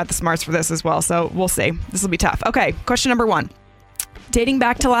I know you got the smarts for this as well, so we'll see. This will be tough. Okay, question number 1. Dating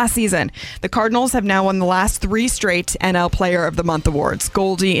back to last season, the Cardinals have now won the last 3 straight NL Player of the Month awards.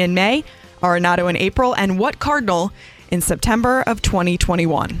 Goldie in May, Arenado in April, and what Cardinal in September of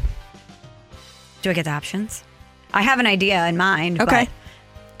 2021? Do I get the options? I have an idea in mind. Okay.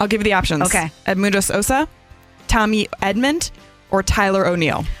 I'll give you the options. Okay. Edmundo Sosa, Tommy Edman, or Tyler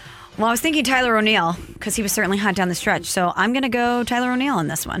O'Neill? Well, I was thinking Tyler O'Neill because he was certainly hot down the stretch. So I'm going to go Tyler O'Neill in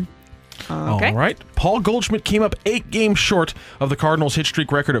this one. Okay. All right. Paul Goldschmidt came up 8 games short of the Cardinals' hit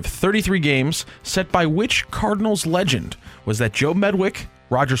streak record of 33 games, set by which Cardinals legend? Was that Joe Medwick,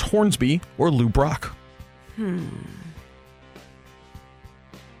 Rogers Hornsby, or Lou Brock?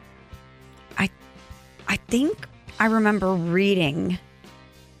 I think I remember reading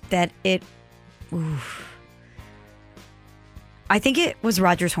that it... Oof. I think it was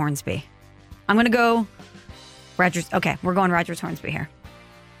Rogers Hornsby. I'm going to go Rogers. Okay, we're going Rogers Hornsby here.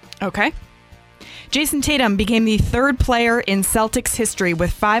 Okay. Jason Tatum became the 3rd player in Celtics history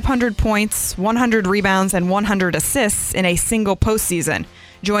with 500 points, 100 rebounds, and 100 assists in a single postseason,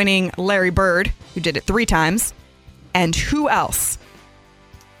 joining Larry Bird, who did it 3 times, and who else?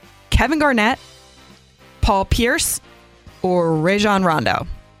 Kevin Garnett, Paul Pierce, or Rajon Rondo?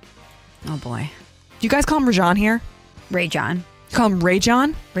 Oh, boy. Do you guys call him Rajon here? Rajon. You call him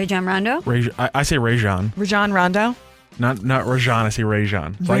Rajon? Rajon Rondo? I say Rajon. Rajon Rondo? Not Rajon, I say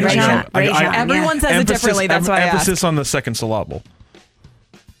Rajon. So Rajon. Everyone says it differently, that's why I asked. Emphasis on the second syllable.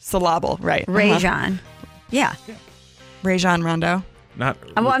 Syllable, right. Rajon. Yeah. Rajon Rondo. Not.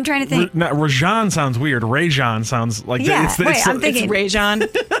 Well, I'm trying to think. Rajon sounds weird. Rajon sounds like I'm thinking Rajon.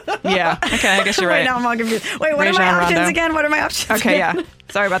 Yeah. Okay, I guess you're right. Right now I'm all confused. Wait, what are my Rajon options Rondo. again? What are my options? Okay, again? yeah.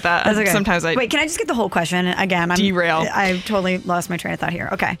 Sorry about that. That's okay. Sometimes I Wait, can I just get the whole question again? Derail. I totally lost my train of thought here.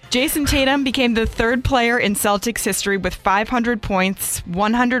 Okay. Jason Tatum became the 3rd player in Celtics history with 500 points,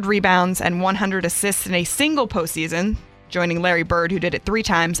 100 rebounds, and 100 assists in a single postseason, joining Larry Bird, who did it 3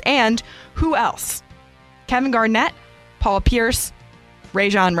 times. And who else? Kevin Garnett, Paul Pierce,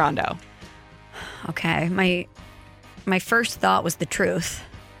 Rajon Rondo. Okay. My first thought was the truth.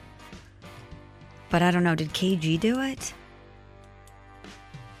 But I don't know. Did KG do it?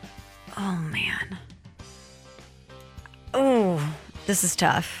 Oh, man. Oh, this is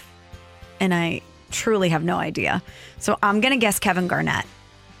tough. And I truly have no idea. So I'm going to guess Kevin Garnett.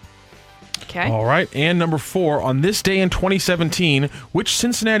 Okay. All right. And number 4, on this day in 2017, which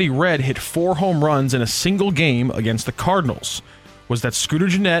Cincinnati Red hit 4 home runs in a single game against the Cardinals? Was that Scooter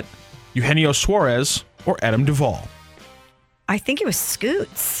Gennett, Eugenio Suarez, or Adam Duvall? I think it was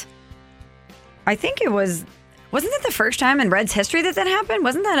Scoots. I think it was... Wasn't that the first time in Reds history that happened?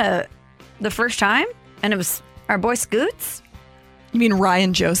 Wasn't that the first time? And it was our boy Scoots? You mean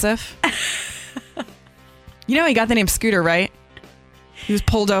Ryan Joseph? You know he got the name Scooter, right? He was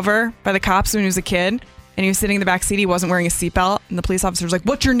pulled over by the cops when he was a kid, and he was sitting in the back seat. He wasn't wearing a seatbelt, and the police officer was like,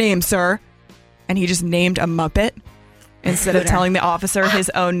 "What's your name, sir?" And he just named a Muppet instead of telling the officer his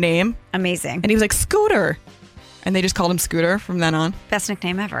own name. Amazing. And he was like, "Scooter." And they just called him Scooter from then on. Best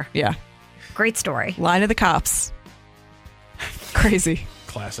nickname ever. Yeah. Great story. Line of the cops. Crazy.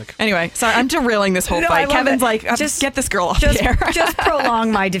 Classic. Anyway, sorry, I'm derailing this whole fight. Kevin's like, just get this girl off the air. Just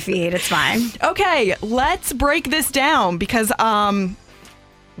prolong my defeat. It's fine. Okay, let's break this down because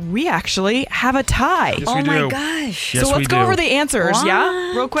we actually have a tie. Yes, we do. My gosh. Yes, so let's we go do. over the answers, What?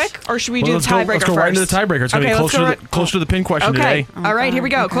 yeah? Real quick? Or should we do the Let's tiebreaker go first? right into the tiebreaker. It's going to be closer to the pin question okay. today. All right, here we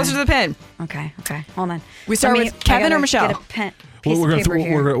go. Okay. Closer to the pin. Okay. Hold on. We start with Kevin or Michelle? Get a pen, We're piece of paper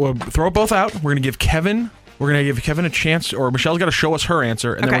here. we'll throw it both out. We're going to give Kevin a chance, or Michelle's got to show us her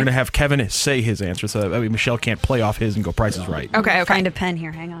answer, and then we're going to have Kevin say his answer, so that Michelle can't play off his and go Price is Right. Okay. Find a pen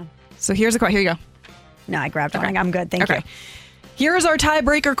here. Hang on. So here's a question. Here you go. No, I grabbed it. I'm good. Thank you. Here's our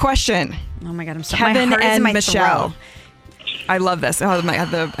tiebreaker question. Oh my God, I'm so Kevin my heart is in and my Michelle. throat. I love this.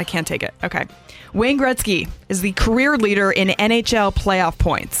 I can't take it. Okay. Wayne Gretzky is the career leader in NHL playoff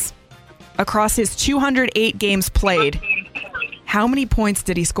points. Across his 208 games played, how many points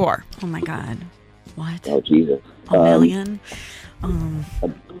did he score? Oh my God. What? Oh, Jesus. A million?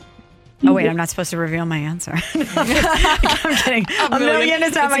 Oh, wait, I'm not supposed to reveal my answer. I'm kidding. A million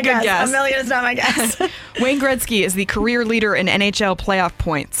is not my guess. A million is not my guess. Wayne Gretzky is the career leader in NHL playoff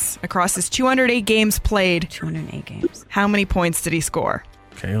points. Across his 208 games played. 208 games. How many points did he score?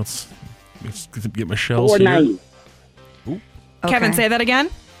 Okay, let's get Michelle's 490. here. Kevin, say that again.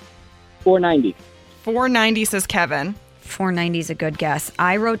 490. 490 says Kevin. 490 is a good guess.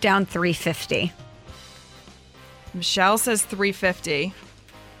 I wrote down 350. Michelle says 350.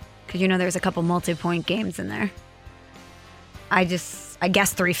 Because there's a couple multi-point games in there. I guess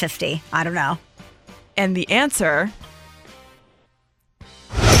 350. I don't know. And the answer...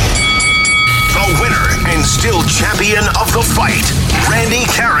 The winner and still champion of the fight, Randy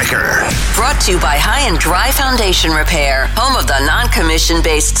Carricker. Brought to you by High and Dry Foundation Repair, home of the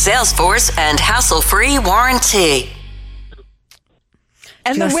non-commission-based sales force and hassle-free warranty.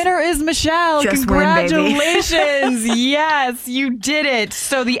 And the winner is Michelle. Just win, baby. Congratulations. Yes, you did it.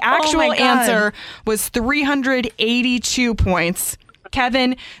 So the actual answer was 382 points.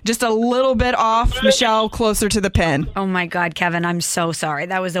 Kevin, just a little bit off. Michelle, closer to the pin. Oh my God, Kevin, I'm so sorry.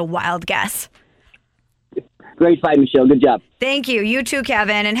 That was a wild guess. Great fight, Michelle. Good job. Thank you. You too,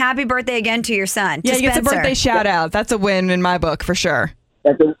 Kevin. And happy birthday again to your son. Yeah, to he gets a Spencer. birthday shout out. That's a win in my book for sure.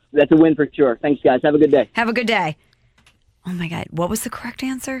 That's a win for sure. Thanks, guys. Have a good day. Have a good day. Oh my God. What was the correct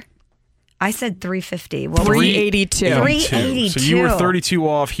answer? I said 350. What 382. 382. So you were 32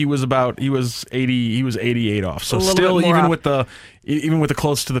 off. He was 88 off. So still, even with the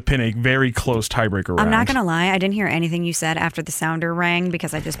close to the pin, a very close tiebreaker round. I'm not going to lie. I didn't hear anything you said after the sounder rang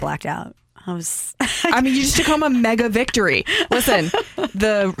because I just blacked out. You just took home a mega victory. Listen,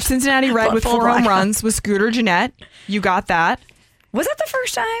 the Cincinnati Red with 4 home runs was Scooter Gennett. You got that. Was that the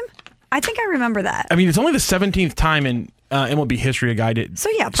first time? I think I remember that. I mean, it's only the 17th time in MLB history a guy did.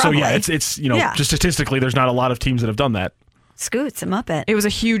 So yeah, probably. So yeah, it's just statistically, there's not a lot of teams that have done that. Scoots, I'm up it. It was a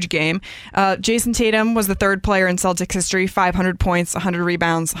huge game. Jason Tatum was the third player in Celtics history, 500 points, 100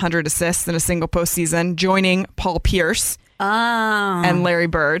 rebounds, 100 assists in a single postseason, joining Paul Pierce and Larry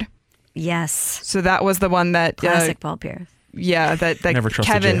Bird. Yes. So that was the one that classic Paul Pierce. Yeah, that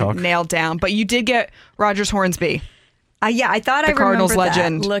Kevin nailed down. But you did get Rogers Hornsby. I thought the Cardinals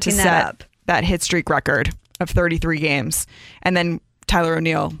legend that, to set that hit streak record of 33 games, and then Tyler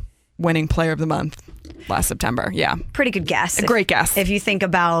O'Neill winning Player of the Month last September. Yeah, pretty good guess. A great guess if you think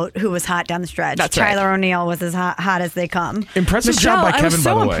about who was hot down the stretch. That's Tyler right. O'Neill was as hot as they come. Impressive Michelle, job by Kevin. I was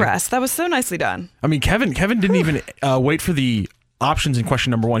so by the way, impressed. That was so nicely done. I mean, Kevin didn't even wait for the options in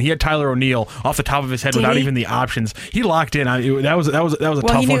question number one. He had Tyler O'Neill off the top of his head without even the options. He locked in. That was a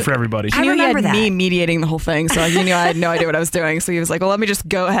tough one for everybody. He knew he had me mediating the whole thing, so he knew I had no idea what I was doing. So he was like, "Well, let me just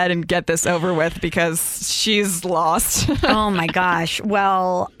go ahead and get this over with because she's lost." Oh my gosh.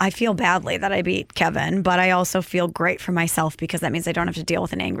 Well, I feel badly that I beat Kevin, but I also feel great for myself because that means I don't have to deal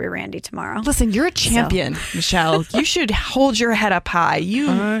with an angry Randy tomorrow. Listen, you're a champion, Michelle. You should hold your head up high.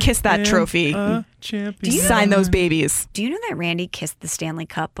 You kiss that trophy. Champion. Do you sign those babies? Do you know that Randy kissed the Stanley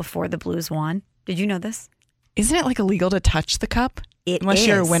Cup before the Blues won? Did you know this? Isn't it illegal to touch the cup? Unless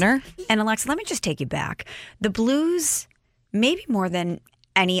you're a winner? And Alexa, let me just take you back. The Blues, maybe more than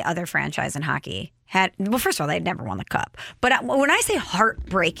any other franchise in hockey, first of all, they'd never won the cup. But when I say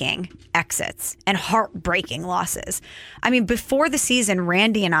heartbreaking exits and heartbreaking losses, I mean, before the season,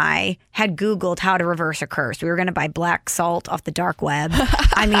 Randy and I had Googled how to reverse a curse. We were going to buy black salt off the dark web.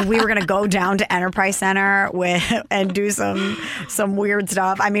 I mean, we were going to go down to Enterprise Center and do some weird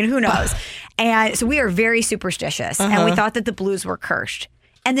stuff. I mean, who knows? And so we are very superstitious. And we thought that the Blues were cursed.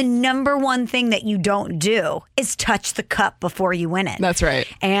 And the number one thing that you don't do is touch the cup before you win it. That's right.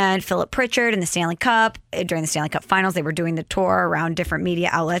 And Philip Pritchard and the Stanley Cup, during the Stanley Cup finals, they were doing the tour around different media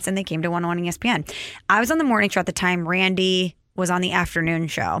outlets and they came to 101 ESPN. I was on the morning show at the time. Randy was on the afternoon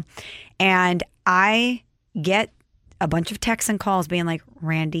show. And I get a bunch of texts and calls being like,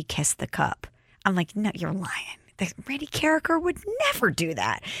 Randy kissed the cup. I'm like, no, you're lying. Randy Carricker would never do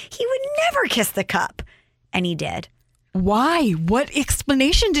that. He would never kiss the cup. And he did. Why? What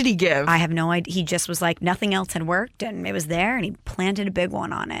explanation did he give? I have no idea. He just was like, nothing else had worked and it was there and he planted a big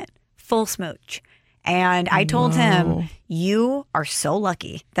one on it. Full smooch. And I told him, you are so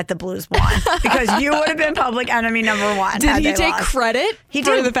lucky that the Blues won because you would have been public enemy number one. Did he take lost. credit He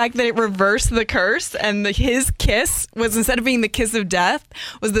for did. the fact that it reversed the curse and his kiss was, instead of being the kiss of death,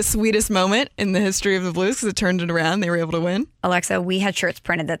 was the sweetest moment in the history of the Blues because it turned it around. They were able to win. Alexa, we had shirts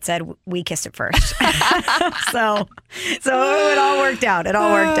printed that said we kissed it first. so it all worked out. It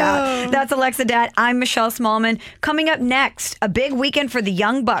all worked out. That's Alexa Dad. I'm Michelle Smallman. Coming up next, a big weekend for the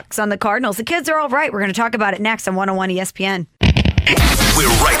Young Bucks on the Cardinals. The kids are all right. We're going to talk about it next on 101 ESPN. We're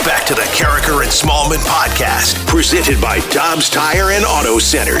right back to the Carricker and Smallman podcast, presented by Dobbs Tire and Auto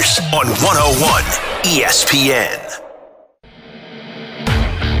Centers on 101 ESPN.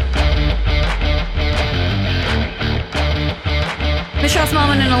 Michelle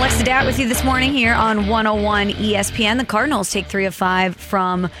Smallman and Alexa Dat with you this morning here on 101 ESPN. The Cardinals take 3 of 5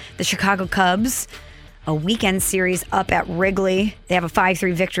 from the Chicago Cubs. A weekend series up at Wrigley. They have a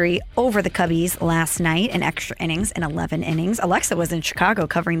 5-3 victory over the Cubbies last night in extra innings and 11 innings. Alexa was in Chicago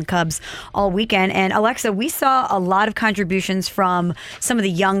covering the Cubs all weekend. And Alexa, we saw a lot of contributions from some of the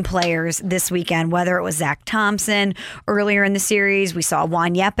young players this weekend, whether it was Zach Thompson earlier in the series. We saw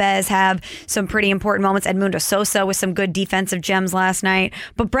Juan Yepes have some pretty important moments. Edmundo Sosa with some good defensive gems last night.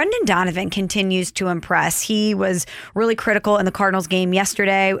 But Brendan Donovan continues to impress. He was really critical in the Cardinals game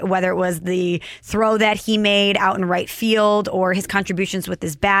yesterday, whether it was the throw that he made out in right field or his contributions with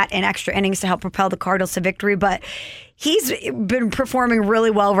his bat in extra innings to help propel the Cardinals to victory. But he's been performing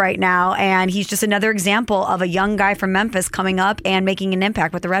really well right now, and he's just another example of a young guy from Memphis coming up and making an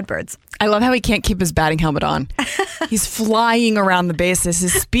impact with the Redbirds. I love how he can't keep his batting helmet on. He's flying around the bases.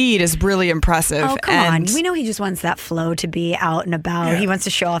 His speed is really impressive. Oh, come on. We know he just wants that flow to be out and about. Yeah. He wants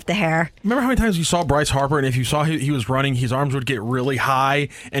to show off the hair. Remember how many times you saw Bryce Harper, and if you saw he was running, his arms would get really high,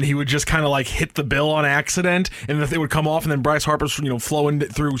 and he would just kind of like hit the bill on accident, and if they would come off, and then Bryce Harper's flowing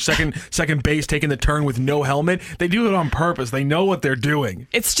through second base, taking the turn with no helmet. They do it on purpose. They know what they're doing.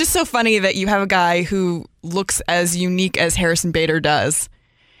 It's just so funny that you have a guy who looks as unique as Harrison Bader does.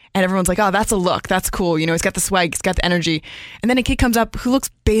 And everyone's like, oh, that's a look. That's cool. He's got the swag. He's got the energy. And then a kid comes up who looks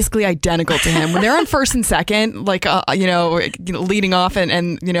basically identical to him. When they're on first and second, like, leading off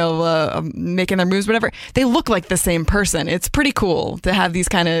and making their moves, whatever, they look like the same person. It's pretty cool to have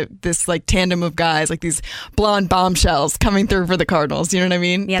this like tandem of guys, like these blonde bombshells coming through for the Cardinals. You know what I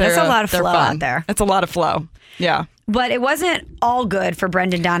mean? Yeah, there's a lot of flow out there. That's a lot of flow. Yeah. But it wasn't all good for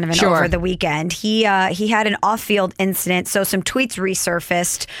Brendan Donovan over the weekend. He had an off-field incident, so some tweets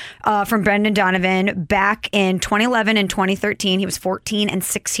resurfaced from Brendan Donovan back in 2011 and 2013. He was 14 and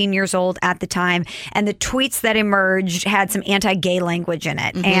 16 years old at the time, and the tweets that emerged had some anti-gay language in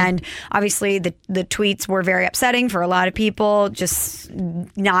it. Mm-hmm. And obviously the tweets were very upsetting for a lot of people, just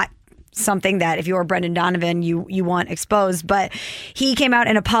not something that if you're Brendan Donovan, you want exposed. But he came out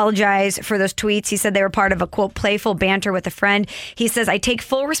and apologized for those tweets. He said they were part of a, quote, playful banter with a friend. He says, I take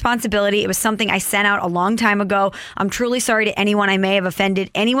full responsibility. It was something I sent out a long time ago. I'm truly sorry to anyone I may have offended.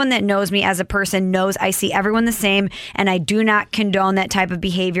 Anyone that knows me as a person knows I see everyone the same, and I do not condone that type of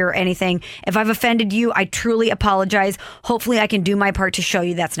behavior or anything. If I've offended you, I truly apologize. Hopefully I can do my part to show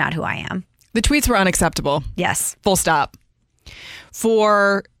you that's not who I am. The tweets were unacceptable. Yes. Full stop.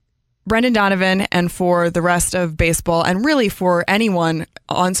 For Brendan Donovan and for the rest of baseball, and really for anyone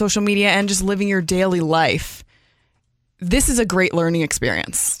on social media and just living your daily life, this is a great learning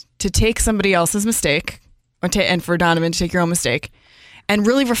experience to take somebody else's mistake, and for Donovan to take your own mistake, and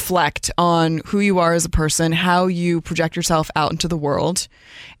really reflect on who you are as a person, how you project yourself out into the world,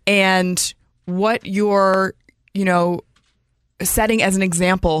 and what you're, setting as an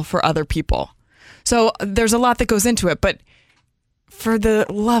example for other people. So there's a lot that goes into it, but for the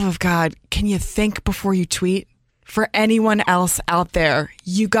love of God, can you think before you tweet? For anyone else out there,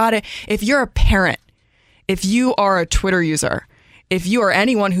 you gotta, if you're a parent, if you are a Twitter user, if you are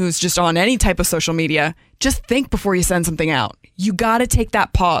anyone who's just on any type of social media, just think before you send something out. You gotta take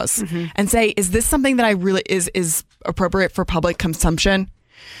that pause and say, is this something that I really is appropriate for public consumption?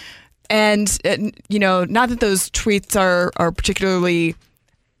 And, not that those tweets are particularly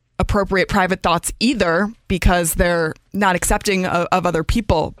appropriate private thoughts either, because they're not accepting of other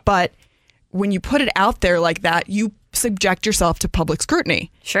people. But when you put it out there like that, you subject yourself to public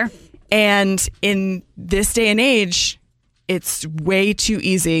scrutiny. Sure. And in this day and age, it's way too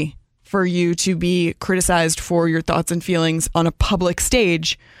easy for you to be criticized for your thoughts and feelings on a public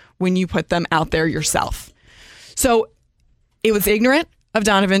stage when you put them out there yourself. So it was ignorant of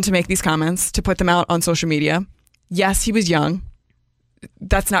Donovan to make these comments, to put them out on social media. Yes, he was young.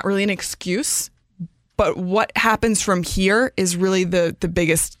 That's not really an excuse, but what happens from here is really the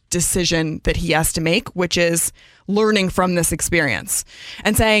biggest decision that he has to make, which is learning from this experience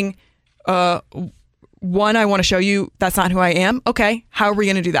and saying, one, I want to show you that's not who I am. Okay, how are we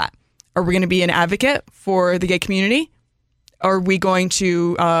going to do that? Are we going to be an advocate for the gay community? Are we going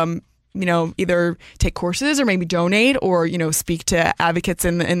to, either take courses or maybe donate or, speak to advocates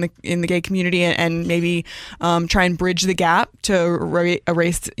in the gay community and maybe try and bridge the gap to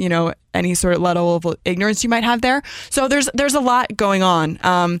erase, any sort of level of ignorance you might have there. So there's a lot going on.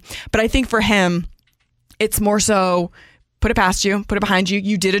 But I think for him, it's more so put it past you, put it behind you.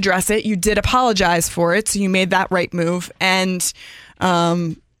 You did address it. You did apologize for it. So you made that right move. And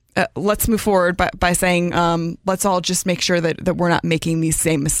let's move forward by saying, let's all just make sure that we're not making these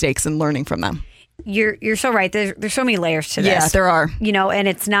same mistakes and learning from them. You're so right. There's so many layers to this. Yeah, there are. And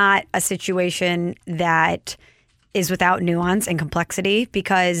it's not a situation that is without nuance and complexity,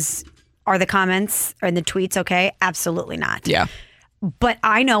 because are the comments and the tweets okay? Absolutely not. Yeah. But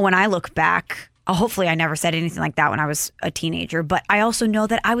I know when I look back, hopefully I never said anything like that when I was a teenager, but I also know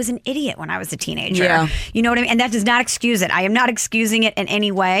that I was an idiot when I was a teenager. Yeah. You know what I mean? And that does not excuse it. I am not excusing it in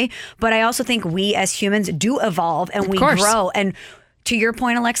any way, but I also think we as humans do evolve and we grow. And to your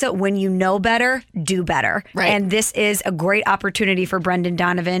point, Alexa, when you know better, do better. Right. And this is a great opportunity for Brendan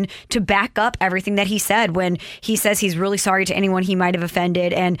Donovan to back up everything that he said when he says he's really sorry to anyone he might have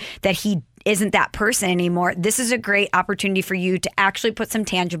offended and that he isn't that person anymore. This is a great opportunity for you to actually put some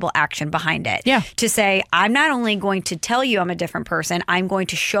tangible action behind it. Yeah. To say, I'm not only going to tell you I'm a different person, I'm going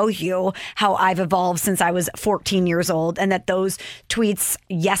to show you how I've evolved since I was 14 years old, and that those tweets,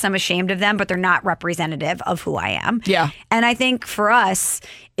 yes, I'm ashamed of them, but they're not representative of who I am. Yeah. And I think for us,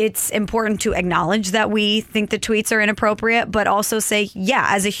 it's important to acknowledge that we think the tweets are inappropriate, but also say, yeah,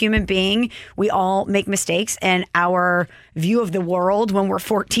 as a human being, we all make mistakes, and our view of the world when we're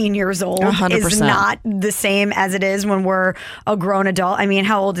 14 years old 100%. is not the same as it is when we're a grown adult. I mean,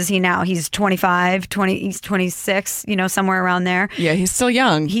 how old is he now? He's 25, he's 26, somewhere around there. Yeah, he's still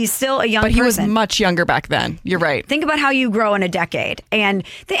young. He's still a young person. But he was person. much younger back then. You're right. Think about how you grow in a decade. And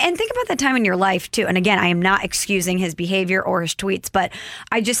think about that time in your life, too. And again, I am not excusing his behavior or his tweets, but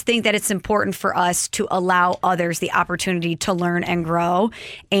I just think that it's important for us to allow others the opportunity to learn and grow,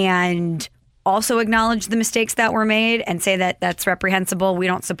 and also acknowledge the mistakes that were made and say that that's reprehensible. We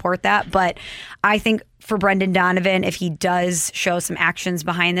don't support that. But I think for Brendan Donovan, if he does show some actions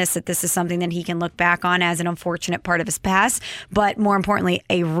behind this, that this is something that he can look back on as an unfortunate part of his past, but more importantly,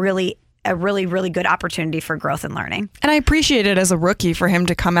 a really, really good opportunity for growth and learning. And I appreciate it as a rookie for him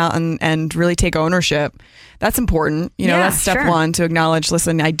to come out and really take ownership. That's important. That's step one, to acknowledge,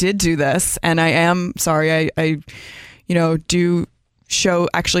 listen, I did do this and I am sorry. I do show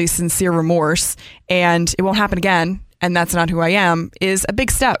actually sincere remorse and it won't happen again. And that's not who I am, is a big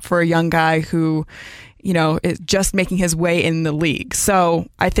step for a young guy who, is just making his way in the league. So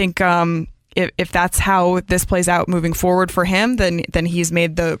I think, if that's how this plays out moving forward for him, then he's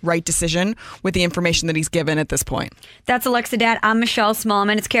made the right decision with the information that he's given at this point. That's Alexa Dad. I'm Michelle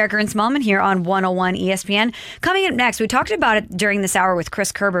Smallman. It's Carricker and Smallman here on 101 ESPN. Coming up next, we talked about it during this hour with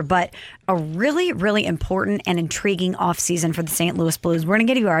Chris Kerber, but a really, really important and intriguing offseason for the St. Louis Blues. We're going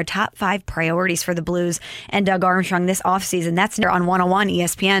to give you our top 5 priorities for the Blues and Doug Armstrong this offseason. That's here on 101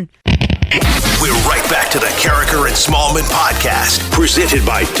 ESPN. We're right back to the Carricker and Smallman podcast, presented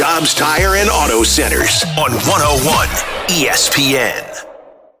by Dobbs Tire and Auto Centers on 101 ESPN.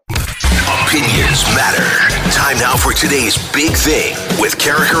 Opinions matter. Time now for today's big thing with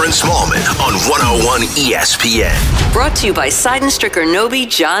Carricker and Smallman on 101 ESPN. Brought to you by Seidenstricker Nobi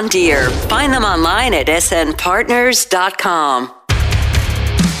John Deere. Find them online at snpartners.com.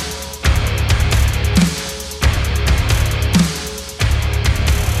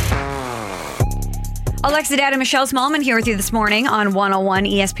 Alexa Dad and Michelle Smallman here with you this morning on 101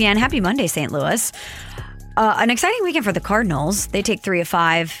 ESPN. Happy Monday, St. Louis. An exciting weekend for the Cardinals. They take 3 of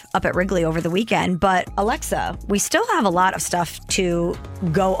 5 up at Wrigley over the weekend. But Alexa, we still have a lot of stuff to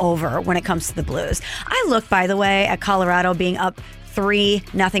go over when it comes to the Blues. I look, by the way, at Colorado being up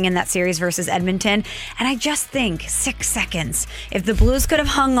 3-0 in that series versus Edmonton. And I just think 6 seconds. If the Blues could have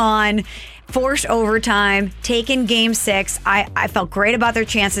hung on, forced overtime, taken game 6. I felt great about their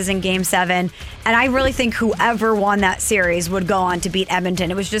chances in game 7. And I really think whoever won that series would go on to beat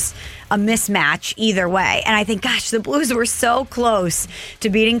Edmonton. It was just a mismatch either way. And I think, gosh, the Blues were so close to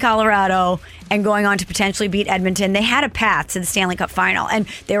beating Colorado and going on to potentially beat Edmonton. They had a path to the Stanley Cup final, and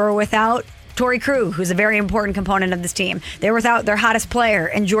they were without Torrey Krug, who's a very important component of this team. They're without their hottest player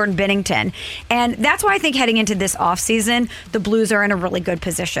in Jordan Binnington. And that's why I think heading into this offseason, the Blues are in a really good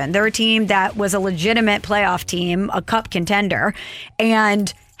position. They're a team that was a legitimate playoff team, a cup contender.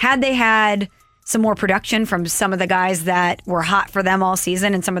 And had they had some more production from some of the guys that were hot for them all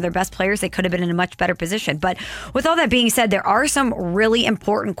season and some of their best players, they could have been in a much better position. But with all that being said, there are some really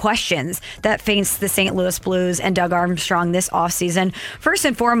important questions that face the St. Louis Blues and Doug Armstrong this offseason. First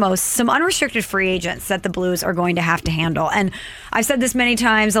and foremost, some unrestricted free agents that the Blues are going to have to handle. And I've said this many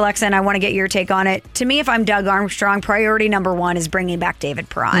times, Alexa, and I want to get your take on it. To me, if I'm Doug Armstrong, priority number one is bringing back David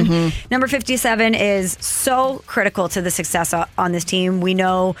Perron. Number 57 is so critical to the success on this team. We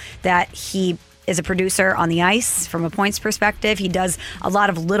know that he is a producer on the ice from a points perspective. He does a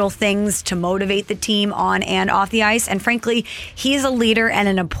lot of little things to motivate the team on and off the ice. And frankly, he's a leader and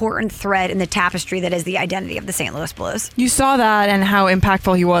an important thread in the tapestry that is the identity of the St. Louis Blues. You saw that and how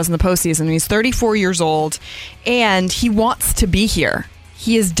impactful he was in the postseason. He's 34 years old and he wants to be here.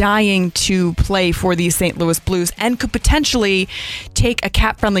 He is dying to play for the St. Louis Blues and could potentially take a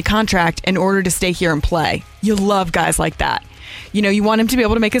cap-friendly contract in order to stay here and play. You love guys like that. You know, you want him to be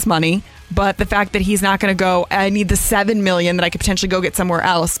able to make his money, but the fact that he's not going to go, I need the $7 million that I could potentially go get somewhere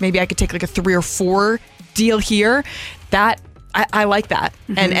else. Maybe I could take like a 3 or 4 deal here. That I like that.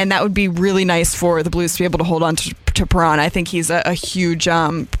 And that would be really nice for the Blues to be able to hold on to Perron. I think he's a huge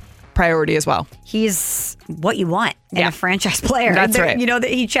priority as well. He's what you want in a franchise player. That's right. You know that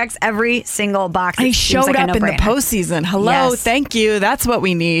he checks every single box. And he showed up in the postseason. Hello, yes. Thank you. That's what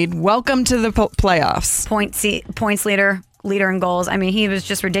we need. Welcome to the playoffs. Points leader in goals. I mean, he was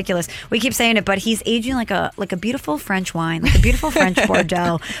just ridiculous. We keep saying it, but he's aging like a beautiful French wine, like a beautiful French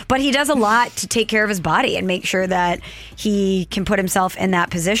Bordeaux. But he does a lot to take care of his body and make sure that he can put himself in that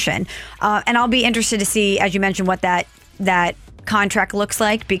position. And I'll be interested to see, as you mentioned, what that contract looks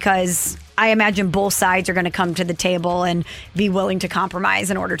like, because I imagine both sides are going to come to the table and be willing to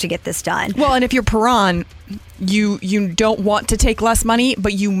compromise in order to get this done. Well, and if you're Perron, you don't want to take less money,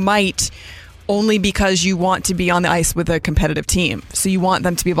 but you might only because you want to be on the ice with a competitive team. So you want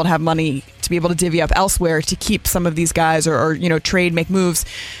them to be able to have money to be able to divvy up elsewhere to keep some of these guys or trade, make moves,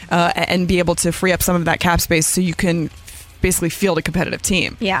 and be able to free up some of that cap space so you can basically field a competitive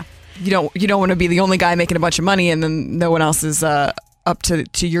team. Yeah. You don't want to be the only guy making a bunch of money and then no one else is up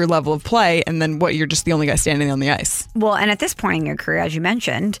to your level of play, and then you're just the only guy standing on the ice. Well, and at this point in your career, as you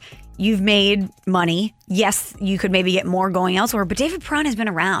mentioned, you've made money. Yes, you could maybe get more going elsewhere, but David Perron has been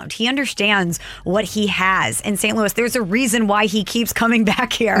around. He understands what he has in St. Louis. There's a reason why he keeps coming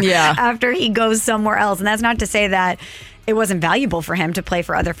back here after he goes somewhere else. And that's not to say that it wasn't valuable for him to play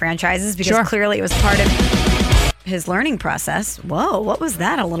for other franchises, because clearly it was part of his learning process. Whoa, what was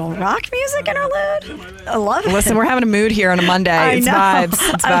that? A little rock music interlude? I love it. Listen, we're having a mood here on a Monday. It's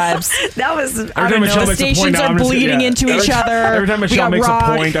vibes. It's vibes. That was, I don't know. The stations are bleeding into each other. Every time Michelle makes a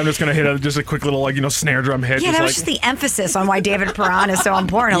point, I'm just going to hit just a quick little snare drum hit. Yeah, that was just the emphasis on why David Perron is so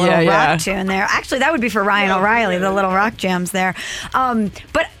important. A little rock tune there. Actually, that would be for Ryan O'Reilly, the little rock jams there.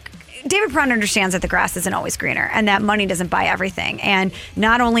 But David Perron understands that the grass isn't always greener and that money doesn't buy everything. And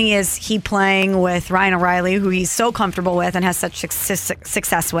not only is he playing with Ryan O'Reilly, who he's so comfortable with and has such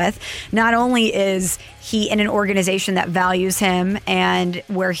success with, not only is he in an organization that values him and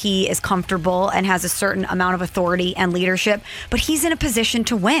where he is comfortable and has a certain amount of authority and leadership, but he's in a position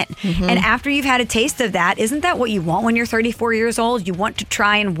to win. And after you've had a taste of that, isn't that what you want when you're 34 years old? You want to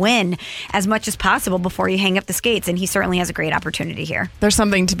try and win as much as possible before you hang up the skates, and he certainly has a great opportunity here. There's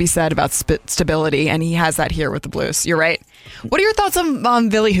something to be said about stability, and he has that here with the Blues. You're right. What are your thoughts on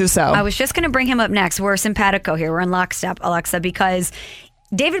Ville Husso? I was just going to bring him up next. We're simpatico here. We're in lockstep, Alexa, because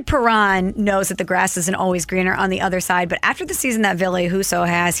David Perron knows that the grass isn't always greener on the other side, but after the season that Ville Husso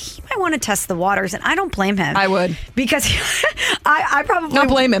has, he might want to test the waters, and I don't blame him. I would. Because I probably... Not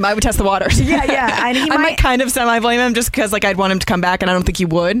blame him. I would test the waters. Yeah. And I might kind of semi-blame him just because I'd want him to come back, and I don't think he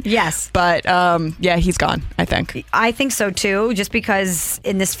would. Yes. But, he's gone, I think. I think so, too, just because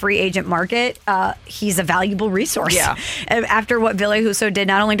in this free agent market, he's a valuable resource. Yeah. After what Ville Husso did,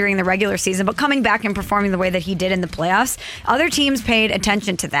 not only during the regular season, but coming back and performing the way that he did in the playoffs, other teams paid attention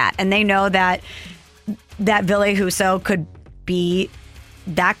to that, and they know that Ville Husso could be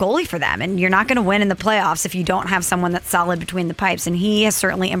that goalie for them, and you're not going to win in the playoffs if you don't have someone that's solid between the pipes, and he has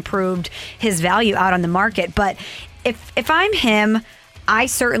certainly improved his value out on the market. But if I'm him, I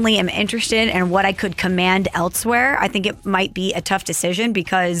certainly am interested in what I could command elsewhere. I think it might be a tough decision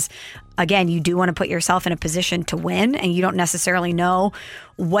because, again, you do want to put yourself in a position to win, and you don't necessarily know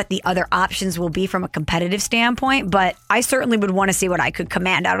what the other options will be from a competitive standpoint. But I certainly would want to see what I could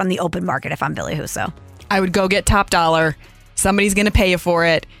command out on the open market if I'm Ville Husso. I would go get top dollar. Somebody's going to pay you for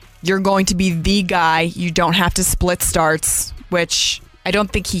it. You're going to be the guy. You don't have to split starts, which I don't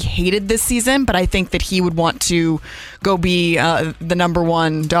think he hated this season, but I think that he would want to go be the number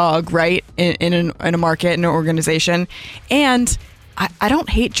one dog, right, in a market, in an organization. And I don't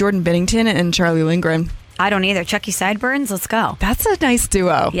hate Jordan Binnington and Charlie Lindgren. I don't either. Chucky Sideburns, let's go. That's a nice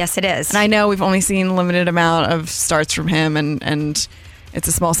duo. Yes, it is. And I know we've only seen a limited amount of starts from him, and it's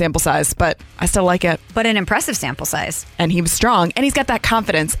a small sample size, but I still like it. But an impressive sample size. And he was strong, and he's got that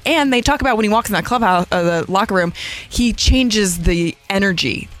confidence. And they talk about when he walks in that clubhouse, the locker room, he changes the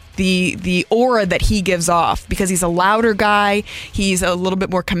energy, the aura that he gives off, because he's a louder guy. He's a little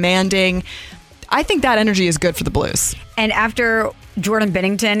bit more commanding. I think that energy is good for the Blues. And after Jordan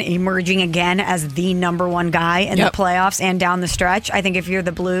Binnington emerging again as the number one guy in the playoffs and down the stretch, I think if you're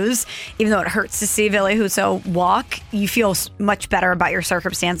the Blues, even though it hurts to see Ville Husso walk, you feel much better about your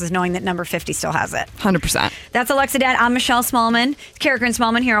circumstances knowing that number 50 still has it. 100%. That's Alexa Datt. I'm Michelle Smallman. Carricker and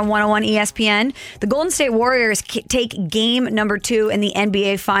Smallman here on 101 ESPN. The Golden State Warriors take game number 2 in the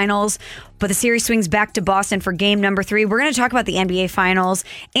NBA Finals, but the series swings back to Boston for game number 3. We're going to talk about the NBA Finals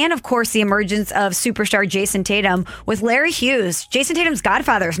and, of course, the emergence of superstar Jason Tatum with Larry Hughes. Jason Tatum's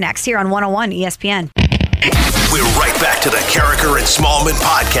godfather is next here on 101 ESPN. We're right back to the Carricker and Smallman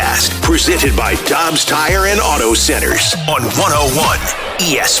podcast, presented by Dobbs Tire and Auto Centers on 101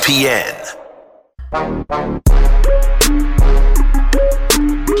 ESPN.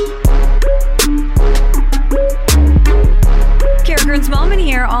 Carricker and Smallman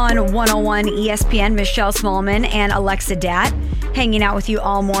here on 101 ESPN. Michelle Smallman and Alexa Datt hanging out with you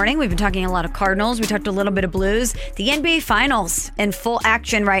all morning. We've been talking a lot of Cardinals. We talked a little bit of Blues. The NBA Finals in full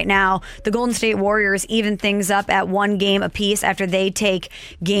action right now. The Golden State Warriors even things up at 1 game apiece after they take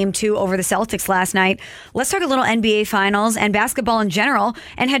game 2 over the Celtics last night. Let's talk a little NBA Finals and basketball in general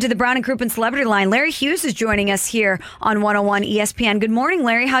and head to the Brown and Crouppen Celebrity Line. Larry Hughes is joining us here on 101 ESPN. Good morning,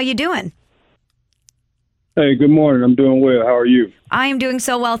 Larry. How you doing? Hey, good morning. I'm doing well. How are you? I am doing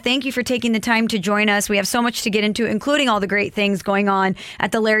so well. Thank you for taking the time to join us. We have so much to get into, including all the great things going on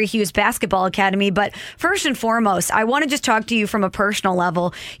at the Larry Hughes Basketball Academy. But first and foremost, I want to just talk to you from a personal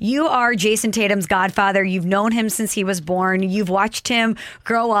level. You are Jason Tatum's godfather. You've known him since he was born. You've watched him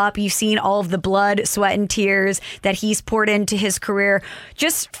grow up. You've seen all of the blood, sweat, and tears that he's poured into his career.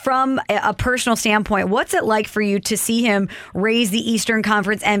 Just from a personal standpoint, what's it like for you to see him raise the Eastern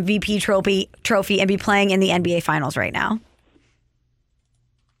Conference MVP trophy and be playing in the NBA Finals right now?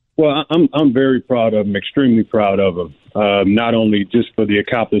 Well, I'm very proud of him, extremely proud of him. Not only just for the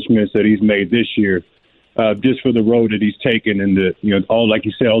accomplishments that he's made this year, just for the road that he's taken and all, like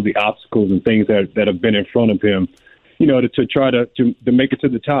you said, all the obstacles and things that have been in front of him, to try to make it to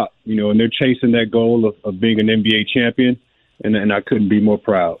the top, and they're chasing that goal of being an NBA champion. And I couldn't be more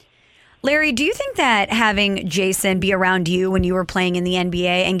proud. Larry, do you think that having Jason be around you when you were playing in the NBA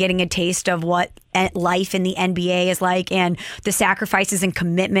and getting a taste of what life in the NBA is like and the sacrifices and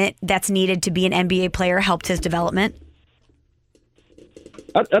commitment that's needed to be an NBA player helped his development?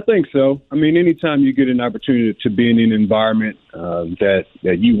 I think so. I mean, anytime you get an opportunity to be in an environment that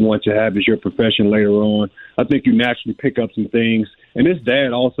you want to have as your profession later on, I think you naturally pick up some things. And his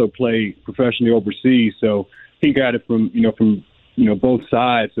dad also played professionally overseas, so he got it from both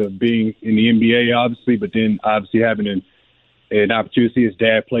sides of being in the NBA, obviously, but then obviously having an opportunity to see his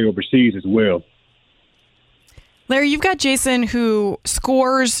dad play overseas as well. Larry, you've got Jason who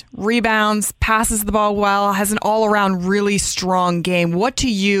scores, rebounds, passes the ball well, has an all-around really strong game. What to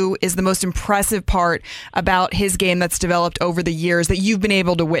you is the most impressive part about his game that's developed over the years that you've been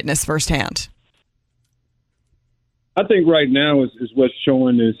able to witness firsthand? I think right now is what's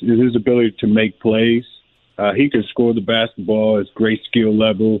showing is his ability to make plays. He can score the basketball. It's great skill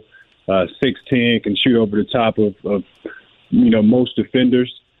level. 6'10", can shoot over the top of most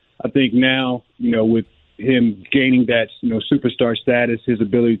defenders. I think now, with him gaining that superstar status, his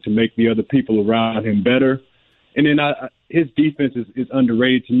ability to make the other people around him better, and then his defense is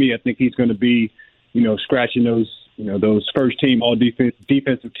underrated to me. I think he's going to be, scratching those first team all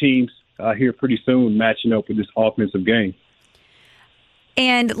defensive teams here pretty soon, matching up with this offensive game.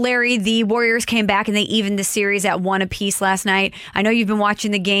 And Larry, the Warriors came back and they evened the series at 1 apiece last night. I know you've been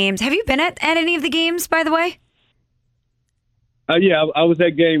watching the games. Have you been at any of the games, by the way? Yeah, I was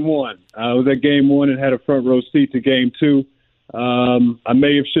at game 1. I was at game 1 and had a front row seat to game 2.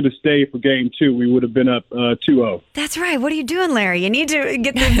 I should have stayed for game 2. We would have been up 2-0. That's right. What are you doing, Larry? You need to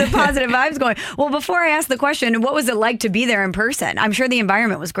get the positive vibes going. Well, before I ask the question, what was it like to be there in person? I'm sure the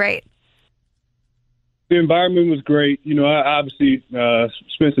environment was great. The environment was great. I obviously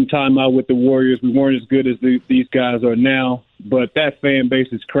spent some time out with the Warriors. We weren't as good as these guys are now, but that fan base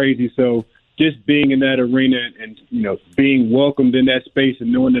is crazy. So just being in that arena and being welcomed in that space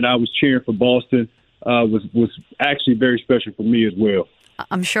and knowing that I was cheering for Boston was actually very special for me as well.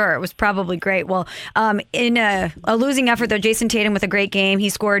 I'm sure it was probably great. Well, in a losing effort, though, Jason Tatum with a great game. He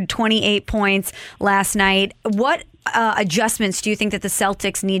scored 28 points last night. What adjustments do you think that the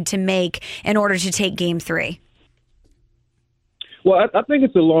Celtics need to make in order to take Game 3? Well, I think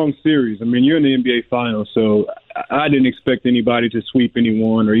it's a long series. I mean, you're in the NBA Finals, so I didn't expect anybody to sweep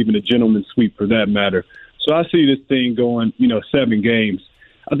anyone, or even a gentleman's sweep for that matter. So I see this thing going, 7 games.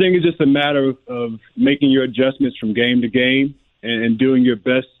 I think it's just a matter of making your adjustments from game to game and doing your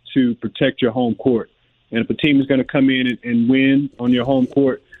best to protect your home court. And if a team is going to come in and win on your home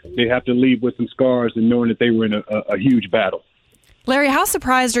court, they have to leave with some scars and knowing that they were in a huge battle. Larry, how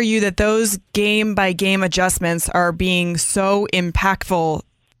surprised are you that those game-by-game adjustments are being so impactful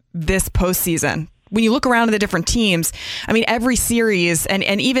this postseason? When you look around at the different teams, I mean, every series and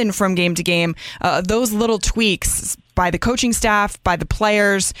even from game to game, those little tweaks by the coaching staff, by the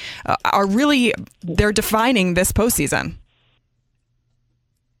players, are really, they're defining this postseason.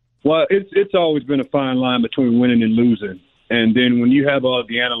 Well, it's always been a fine line between winning and losing. And then when you have all of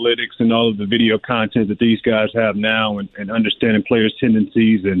the analytics and all of the video content that these guys have now and understanding players'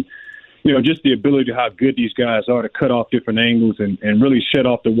 tendencies and, just the ability to how good these guys are to cut off different angles and really shut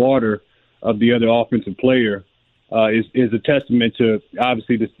off the water of the other offensive player is a testament to,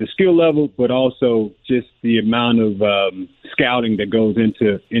 obviously, the skill level, but also just the amount of scouting that goes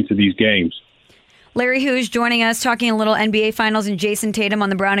into these games. Larry Hughes joining us, talking a little NBA Finals, and Jason Tatum on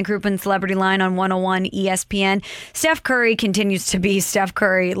the Brown and Crouppen Celebrity Line on 101 ESPN. Steph Curry continues to be Steph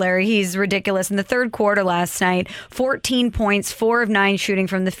Curry, Larry. He's ridiculous. In the third quarter last night, 14 points, 4 of 9 shooting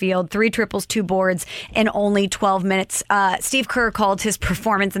from the field, 3 triples, 2 boards, in only 12 minutes. Steve Kerr called his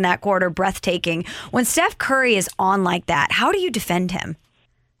performance in that quarter breathtaking. When Steph Curry is on like that, how do you defend him?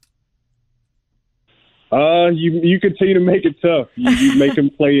 You continue to make it tough. You make him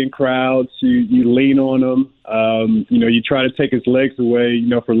play in crowds. You lean on him. You try to take his legs away,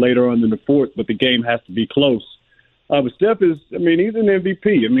 for later on in the fourth, but the game has to be close. But Steph he's an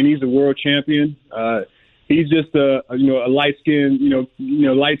MVP. He's a world champion. He's just a light-skinned,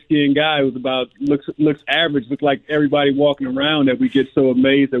 light-skinned guy who's looks average, looks like everybody walking around that we get so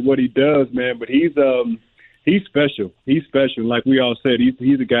amazed at what he does, man. But he's special. He's special. Like we all said,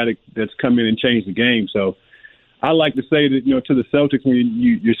 he's a guy that's come in and changed the game. So I like to say that, to the Celtics, when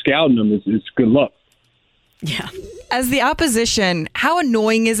you're scouting them, it's good luck. Yeah. As the opposition, how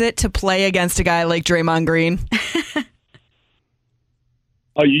annoying is it to play against a guy like Draymond Green?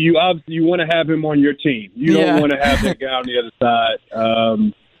 Oh, you want to have him on your team. You don't want to have that guy on the other side.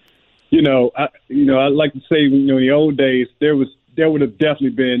 I like to say, in the old days, there would have definitely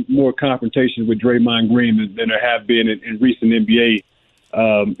been more confrontations with Draymond Green than there have been in recent NBA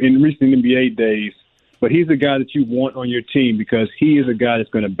days. But he's a guy that you want on your team because he is a guy that's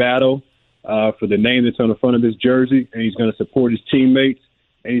going to battle for the name that's on the front of his jersey, and he's going to support his teammates,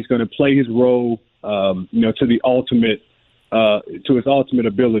 and he's going to play his role, to the ultimate, to his ultimate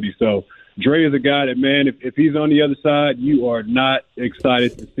ability. So Dre is a guy that, man, if he's on the other side, you are not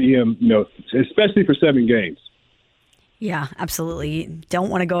excited to see him, especially for 7 games. Yeah, absolutely. You don't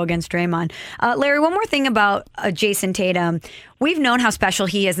want to go against Draymond. Larry, one more thing about Jason Tatum. We've known how special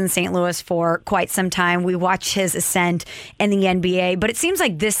he is in St. Louis for quite some time. We watched his ascent in the NBA, but it seems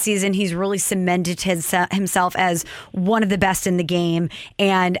like this season he's really cemented himself as one of the best in the game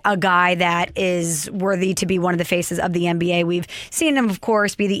and a guy that is worthy to be one of the faces of the NBA. We've seen him, of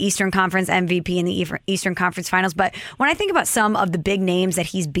course, be the Eastern Conference MVP in the Eastern Conference Finals, but when I think about some of the big names that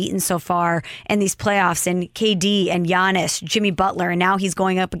he's beaten so far in these playoffs, and KD and Giannis, Jimmy Butler, and now he's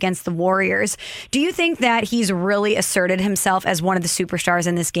going up against the Warriors, do you think that he's really asserted himself as one of the superstars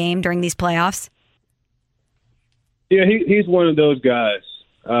in this game during these playoffs? Yeah, he's one of those guys.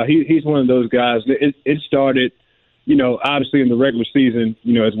 He's one of those guys. It started, obviously in the regular season,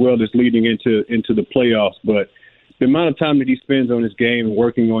 as well as leading into the playoffs. But the amount of time that he spends on his game and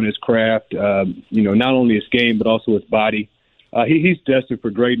working on his craft, not only his game but also his body, he's destined for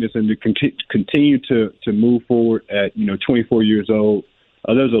greatness and to continue to move forward at 24 years old.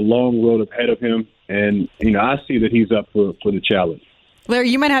 There's a long road ahead of him, and I see that he's up for the challenge. Larry,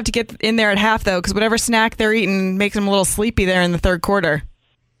 you might have to get in there at half, though, because whatever snack they're eating makes them a little sleepy there in the third quarter.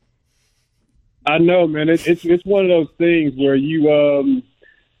 I know, man. It's one of those things where you,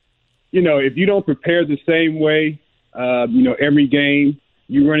 if you don't prepare the same way, every game,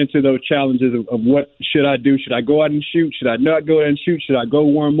 you run into those challenges of what should I do? Should I go out and shoot? Should I not go out and shoot? Should I go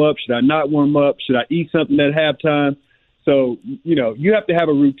warm up? Should I not warm up? Should I eat something at halftime? So, you have to have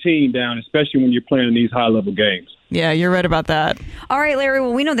a routine down, especially when you're playing in these high-level games. Yeah, you're right about that. All right, Larry.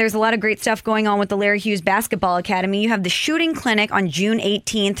 Well, we know there's a lot of great stuff going on with the Larry Hughes Basketball Academy. You have the shooting clinic on June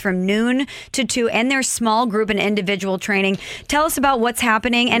 18th from noon to 2, and there's small group and individual training. Tell us about what's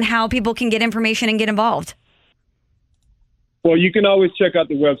happening and how people can get information and get involved. Well, you can always check out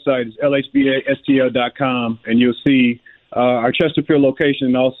the website. It's lhbastl.com, and you'll see our Chesterfield location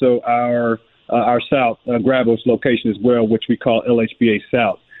and also our South Grabos location as well, which we call LHBA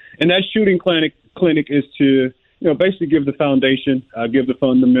South. And that shooting clinic is to basically give the foundation, give the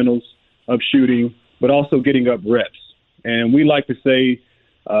fundamentals of shooting, but also getting up reps. And we like to say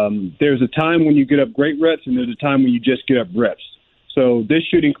there's a time when you get up great reps, and there's a time when you just get up reps. So this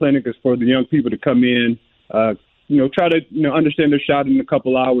shooting clinic is for the young people to come in, try to understand their shot in a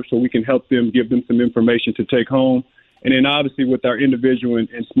couple hours so we can help them, give them some information to take home. And then obviously with our individual and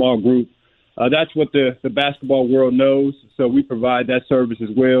small group, that's what the basketball world knows. So we provide that service as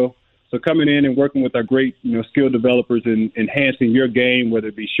well. So coming in and working with our great skill developers and enhancing your game, whether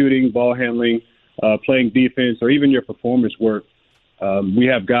it be shooting, ball handling, playing defense, or even your performance work, we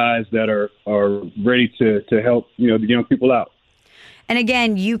have guys that are ready to help the young people out. And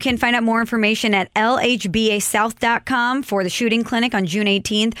again, you can find out more information at lhbasouth.com for the shooting clinic on June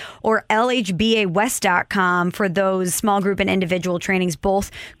 18th or lhbawest.com for those small group and individual trainings,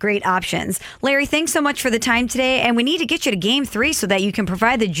 both great options. Larry, thanks so much for the time today. And we need to get you to Game 3 so that you can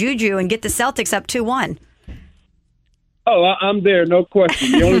provide the juju and get the Celtics up 2-1. Oh, I'm there, no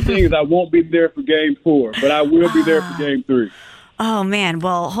question. The only thing is I won't be there for Game 4, but I will be there for Game 3. Oh, man.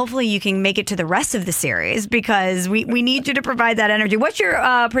 Well, hopefully you can make it to the rest of the series because we need you to provide that energy. What's your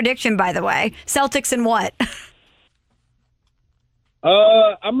prediction, by the way? Celtics and what?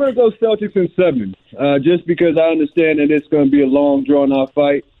 I'm going to go Celtics in 7, just because I understand that it's going to be a long, drawn-out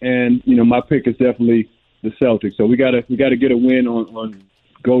fight, and my pick is definitely the Celtics. So we got to get a win on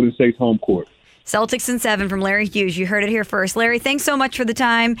Golden State's home court. Celtics in 7 from Larry Hughes. You heard it here first. Larry, thanks so much for the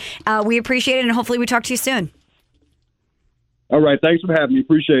time. We appreciate it, and hopefully we talk to you soon. All right. Thanks for having me.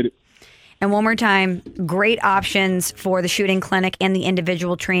 Appreciate it. And one more time, great options for the shooting clinic and the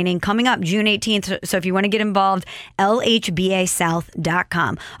individual training coming up June 18th. So if you want to get involved,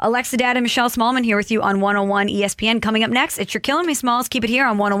 lhbasouth.com. Alexa Dad and Michelle Smallman here with you on 101 ESPN. Coming up next, it's You're Killing Me, Smalls. Keep it here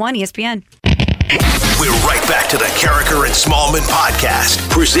on 101 ESPN. We're right back to the Carricker and Smallman podcast,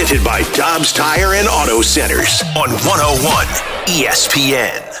 presented by Dobbs Tire and Auto Centers on 101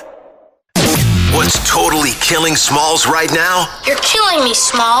 ESPN. What's totally killing Smalls right now? You're killing me,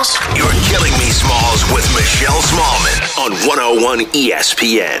 Smalls. You're Killing Me, Smalls with Michelle Smallman on 101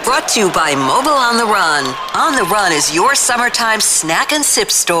 ESPN. Brought to you by Mobile on the Run. On the Run is your summertime snack and sip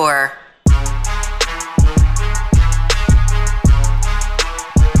store.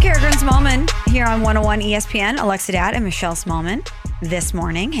 Carricker and Smallman here on 101 ESPN. Alexa Dad and Michelle Smallman this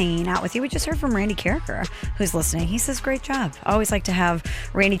morning hanging out with you. We just heard from Randy Carricker, who's listening. He says, great job. I always like to have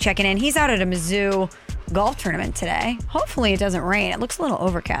Randy checking in. He's out at a Mizzou golf tournament today. Hopefully it doesn't rain. It looks a little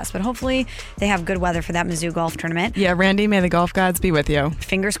overcast, but hopefully they have good weather for that Mizzou golf tournament. Yeah, Randy, may the golf gods be with you.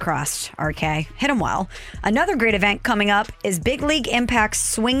 Fingers crossed, RK. Hit them well. Another great event coming up is Big League Impact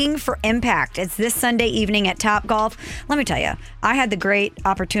Swinging for Impact. It's this Sunday evening at Topgolf. Let me tell you, I had the great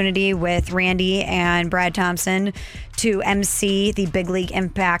opportunity with Randy and Brad Thompson to MC the Big League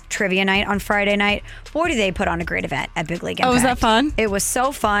Impact Trivia Night on Friday night. Boy, did they put on a great event at Big League Impact. Oh, was that fun? It was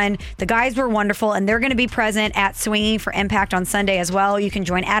so fun. The guys were wonderful, and they're going to be present at Swinging for Impact on Sunday as well. You can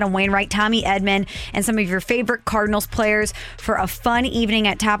join Adam Wainwright, Tommy Edman, and some of your favorite Cardinals players for a fun evening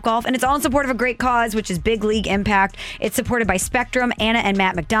at Topgolf. And it's all in support of a great cause, which is Big League Impact. It's supported by Spectrum, Anna and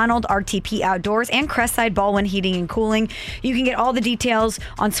Matt McDonald, RTP Outdoors, and Crestside Baldwin Heating and Cooling. You can get all the details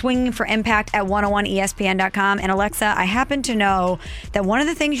on Swinging for Impact at 101ESPN.com. And Alexa, I happen to know that one of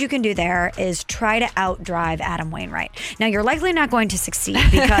the things you can do there is try to outdrive Adam Wainwright. Now, you're likely not going to succeed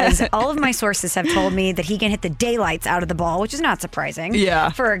because all of my sources have told me that he can hit the daylights out of the ball, which is not surprising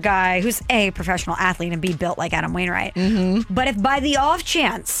for a guy who's A, professional athlete, and B, built like Adam Wainwright. Mm-hmm. But if by the off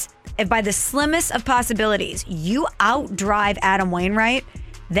chance, if by the slimmest of possibilities, you outdrive Adam Wainwright,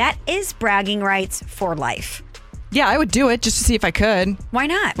 that is bragging rights for life. Yeah, I would do it just to see if I could. Why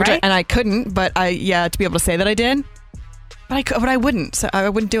not, right? And I couldn't, but to be able to say that I did. But I wouldn't. So I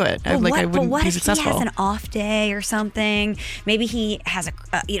wouldn't do it. I wouldn't be successful. If he has an off day or something? Maybe he has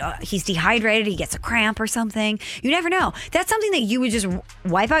he's dehydrated. He gets a cramp or something. You never know. That's something that you would just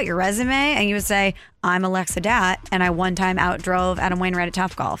wipe out your resume and you would say, "I'm Alexa Dat, and I one time outdrove Adam Wainwright at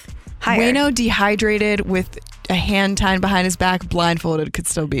Topgolf." Waino dehydrated with a hand tied behind his back, blindfolded, could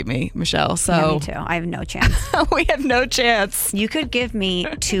still beat me, Michelle. So yeah, me too. I have no chance. We have no chance. You could give me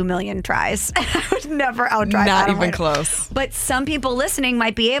 2 million tries. I would never outdrive Not Adam even Wainwright. close. But some people listening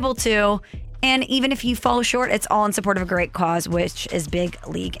might be able to. And even if you fall short, it's all in support of a great cause, which is Big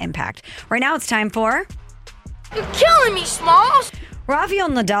League Impact. Right now, it's time for... You're killing me, Smalls. Rafael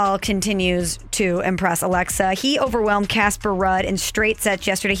Nadal continues to impress, Alexa. He overwhelmed Casper Ruud in straight sets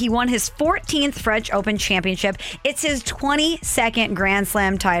yesterday. He won his 14th French Open Championship. It's his 22nd Grand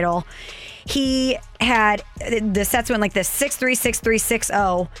Slam title. He had the sets went like this: 6-3, 6-3,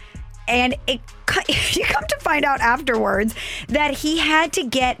 6-0. And you come to find out afterwards that he had to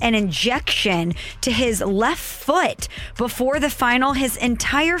get an injection to his left foot before the final. His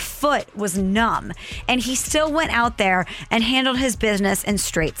entire foot was numb, and he still went out there and handled his business in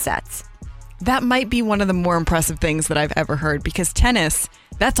straight sets. That might be one of the more impressive things that I've ever heard, because tennis,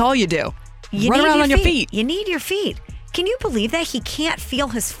 that's all you do. You Run around on your feet. You need your feet. Can you believe that? He can't feel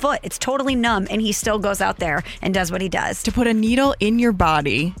his foot. It's totally numb, and he still goes out there and does what he does. To put a needle in your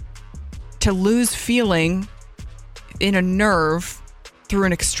body, to lose feeling in a nerve through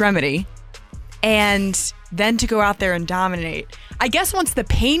an extremity, and then to go out there and dominate. I guess once the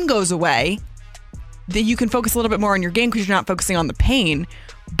pain goes away, then you can focus a little bit more on your game because you're not focusing on the pain,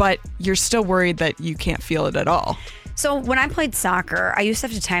 but you're still worried that you can't feel it at all. So when I played soccer, I used to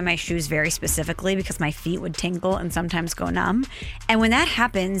have to tie my shoes very specifically because my feet would tingle and sometimes go numb. And when that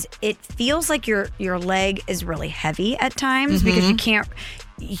happens, it feels like your leg is really heavy at times because you can't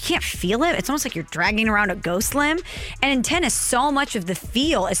feel it. It's almost like you're dragging around a ghost limb. And in tennis, so much of the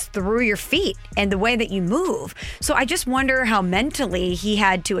feel is through your feet and the way that you move. So I just wonder how mentally he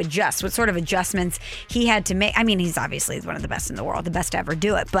had to adjust, what sort of adjustments he had to make. I mean, he's obviously one of the best in the world, the best to ever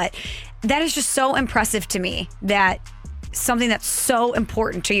do it. But that is just so impressive to me that something that's so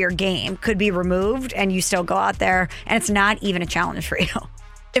important to your game could be removed and you still go out there and it's not even a challenge for you.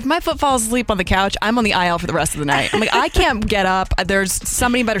 If my foot falls asleep on the couch, I'm on the aisle for the rest of the night. I'm like, I can't get up. There's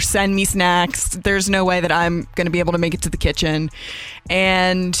somebody better send me snacks. There's no way that I'm going to be able to make it to the kitchen. But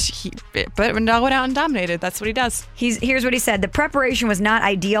Nadal went out and dominated. That's what he does. Here's what he said. The preparation was not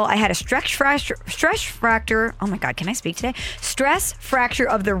ideal. I had a stress fracture. Oh my God, can I speak today? Stress fracture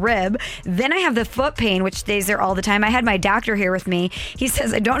of the rib. Then I have the foot pain, which stays there all the time. I had my doctor here with me. He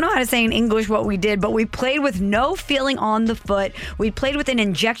says, I don't know how to say in English what we did, but we played with no feeling on the foot. We played with an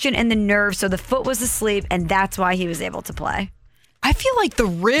injection in the nerve, so the foot was asleep, and that's why he was able to play. I feel like the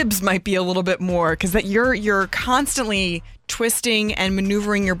ribs might be a little bit more because that you're constantly twisting and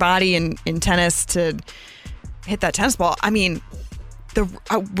maneuvering your body in tennis to hit that tennis ball. I mean,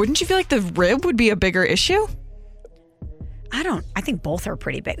 wouldn't you feel like the rib would be a bigger issue? I think both are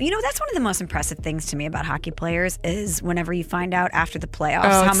pretty big. You know, that's one of the most impressive things to me about hockey players is whenever you find out after the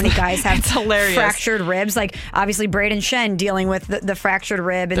playoffs how many guys have fractured ribs. Like, obviously, Braden Shen dealing with the fractured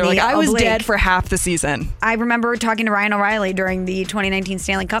rib. And they're like, I was dead for half the season. I remember talking to Ryan O'Reilly during the 2019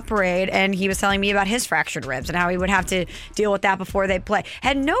 Stanley Cup parade, and he was telling me about his fractured ribs and how he would have to deal with that before they play.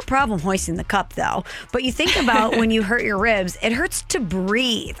 Had no problem hoisting the cup, though. But you think about when you hurt your ribs, it hurts to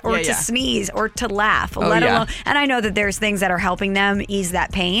breathe or to sneeze or to laugh, let alone. And I know that there's things that are helping them ease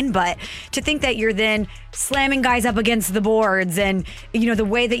that pain, but to think that you're then slamming guys up against the boards and, you know, the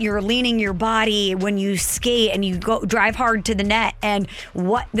way that you're leaning your body when you skate and you go drive hard to the net and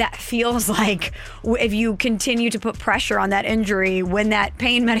what that feels like if you continue to put pressure on that injury when that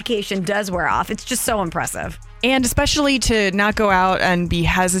pain medication does wear off. It's just so impressive. And especially to not go out and be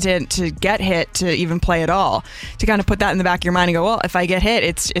hesitant to get hit to even play at all. To kind of put that in the back of your mind and go, well, if I get hit,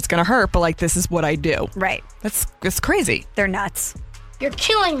 it's going to hurt, but like, this is what I do. Right. It's crazy. They're nuts. You're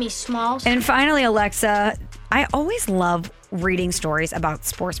killing me, Smalls. And finally, Alexa, I always love reading stories about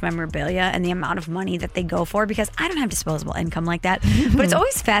sports memorabilia and the amount of money that they go for because I don't have disposable income like that. But it's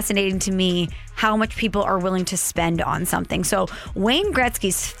always fascinating to me how much people are willing to spend on something. So Wayne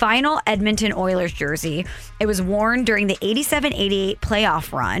Gretzky's final Edmonton Oilers jersey, it was worn during the 87-88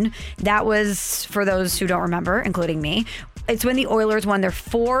 playoff run. That was, for those who don't remember, including me, it's when the Oilers won their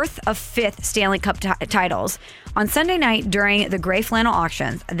fourth of fifth Stanley Cup titles. On Sunday night during the Gray Flannel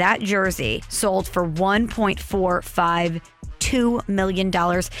auctions, that jersey sold for $1.452 million.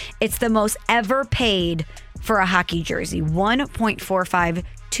 It's the most ever paid for a hockey jersey,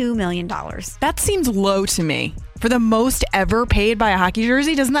 $1.452 million. That seems low to me. For the most ever paid by a hockey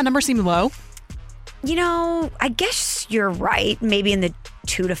jersey, doesn't that number seem low? You know, I guess you're right. Maybe in the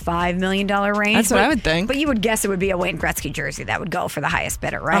 $2 to $5 million range. That's what I would think. But you would guess it would be a Wayne Gretzky jersey that would go for the highest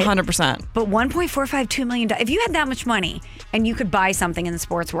bidder, right? 100%. But $1.452 million. If you had that much money and you could buy something in the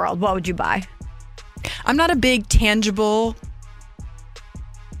sports world, what would you buy? I'm not a big tangible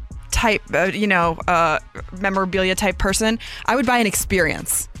type, memorabilia type person. I would buy an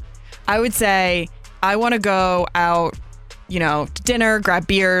experience. I would say, I want to go out, to dinner, grab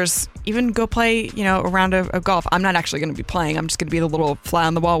beers, even go play, a round of golf. I'm not actually going to be playing. I'm just going to be the little fly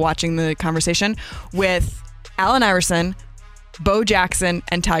on the wall watching the conversation with Allen Iverson, Bo Jackson,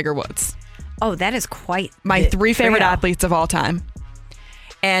 and Tiger Woods. Oh, that is quite my three favorite athletes of all time.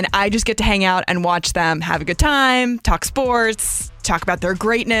 And I just get to hang out and watch them have a good time, talk sports, talk about their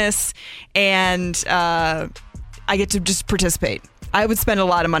greatness, and I get to just participate. I would spend a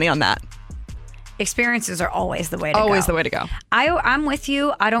lot of money on that. Experiences are always the way to go. Always the way to go. I'm with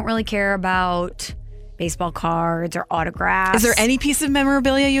you. I don't really care about baseball cards or autographs. Is there any piece of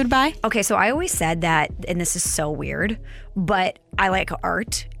memorabilia you would buy? Okay, so I always said that, and this is so weird, but I like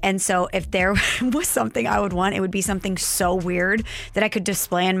art. And so if there was something I would want, it would be something so weird that I could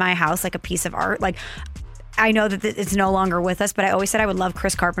display in my house like a piece of art. Like, I know that it's no longer with us, but I always said I would love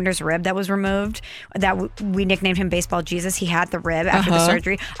Chris Carpenter's rib that was removed. That we nicknamed him Baseball Jesus. He had the rib after the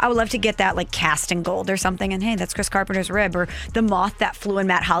surgery. I would love to get that like cast in gold or something. And hey, that's Chris Carpenter's rib. Or the moth that flew in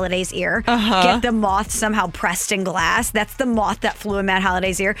Matt Holliday's ear. Get the moth somehow pressed in glass. That's the moth that flew in Matt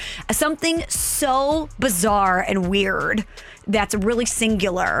Holliday's ear. Something so bizarre and weird that's really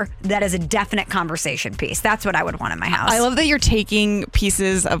singular, that is a definite conversation piece. That's what I would want in my house. I love that you're taking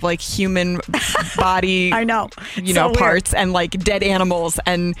pieces of like human body I know. Parts and like dead animals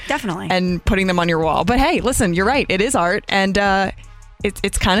and definitely and putting them on your wall. But hey, listen, you're right. It is art, and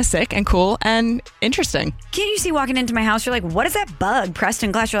it's kind of sick and cool and interesting. Can't you see walking into my house, you're like, what is that bug pressed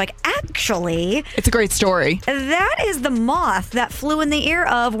in glass? You're like, actually, it's a great story. That is the moth that flew in the ear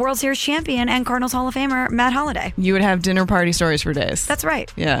of World Series champion and Cardinals Hall of Famer Matt Holliday. You would have dinner party stories for days. That's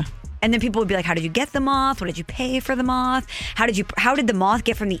right. Yeah. And then people would be like, how did you get the moth? What did you pay for the moth? How did the moth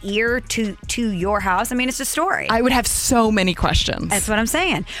get from the ear to your house? I mean, it's a story. I would have so many questions. That's what I'm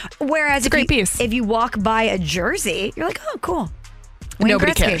saying. Whereas if you walk by a jersey, you're like, oh, cool. Wayne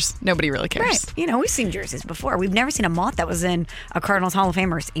Nobody Gretzky. cares. Nobody really cares. Right. You know, we've seen jerseys before. We've never seen a moth that was in a Cardinals Hall of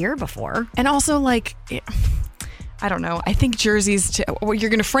Famer's ear before. And also, like, I don't know. I think jerseys, you're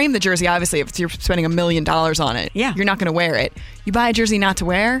going to frame the jersey, obviously, if you're spending $1 million on it. Yeah. You're not going to wear it. You buy a jersey not to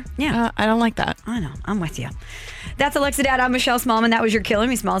wear? Yeah. I don't like that. I know. I'm with you. That's Alexa Dad. I'm Michelle Smallman. That was your Killing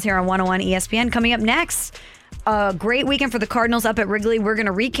Me Smalls here on 101 ESPN. Coming up next, a great weekend for the Cardinals up at Wrigley. We're going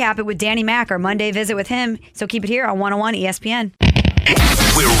to recap it with Danny Mac, our Monday visit with him. So keep it here on 101 ESPN.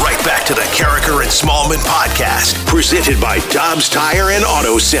 We're right back to the Carricker and Smallman podcast, presented by Dobbs Tire and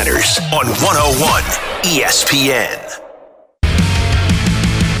Auto Centers on 101 ESPN.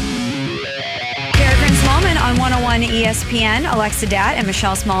 Carricker and Smallman on 101 ESPN. Alexa Dat and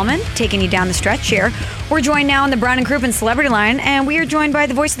Michelle Smallman taking you down the stretch here. We're joined now on the Brown and Crouppen Celebrity Line, and we are joined by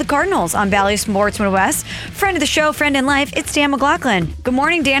the voice of the Cardinals on Valley Sports Midwest. Friend of the show, friend in life, it's Dan McLaughlin. Good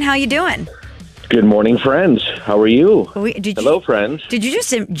morning, Dan. How you doing? Good morning, friends. How are you? Hello, friends. Did you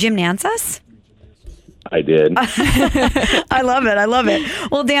just Jim Nance us? I did. I love it. I love it.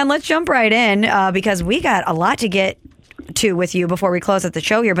 Well, Dan, let's jump right in because we got a lot to get to with you before we close out the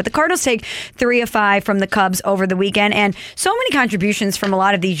show here. But the Cardinals take 3 of 5 from the Cubs over the weekend, and so many contributions from a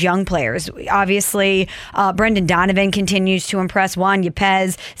lot of these young players. Obviously, Brendan Donovan continues to impress. Juan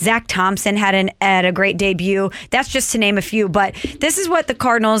Yepez, Zach Thompson had a great debut. That's just to name a few. But this is what the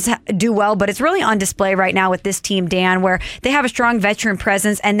Cardinals do well, but it's really on display right now with this team, Dan, where they have a strong veteran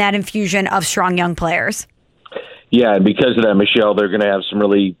presence and that infusion of strong young players. Yeah, and because of that, Michelle, they're going to have some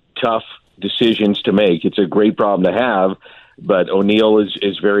really tough decisions to make. It's a great problem to have, but O'Neill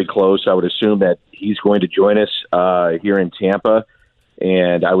is very close. I would assume that he's going to join us here in Tampa,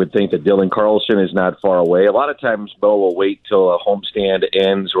 and I would think that Dylan Carlson is not far away. A lot of times, Bo will wait till a homestand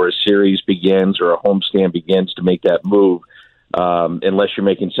ends or a series begins or a homestand begins to make that move, unless you're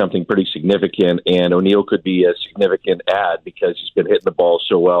making something pretty significant, and O'Neill could be a significant add because he's been hitting the ball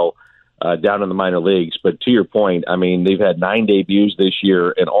so well down in the minor leagues. But to your point, I mean, they've had 9 debuts this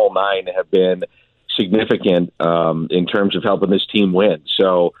year, and all 9 have been significant in terms of helping this team win.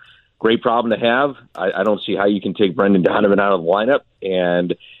 So great problem to have. I don't see how you can take Brendan Donovan out of the lineup,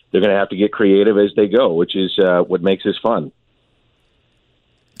 and they're going to have to get creative as they go, which is what makes this fun.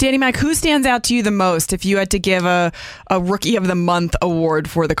 Danny Mac, who stands out to you the most if you had to give a Rookie of the Month award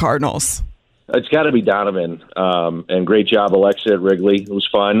for the Cardinals? It's got to be Donovan, and great job, Alexa, at Wrigley. It was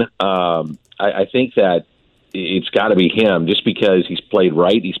fun. I think that it's got to be him just because he's played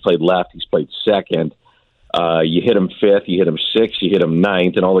right, he's played left, he's played second. You hit him 5th, you hit him 6th, you hit him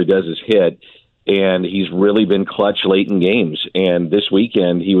 9th, and all he does is hit. And he's really been clutch late in games. And this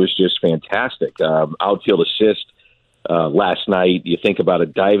weekend, he was just fantastic. Outfield assist last night. You think about a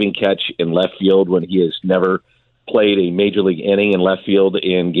diving catch in left field when he has never played a major league inning in left field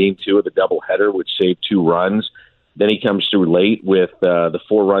in Game 2 of the doubleheader, which saved 2 runs. Then he comes through late with the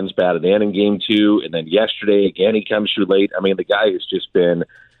 4 runs batted in Game 2. And then yesterday, again, he comes through late. I mean, the guy has just been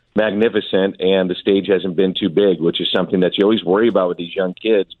magnificent, and the stage hasn't been too big, which is something that you always worry about with these young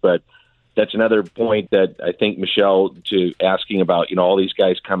kids. But that's another point that I think, Michelle, to asking about, all these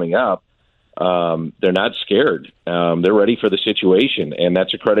guys coming up, they're not scared. They're ready for the situation, and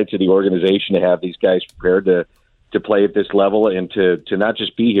that's a credit to the organization to have these guys prepared to play at this level and to not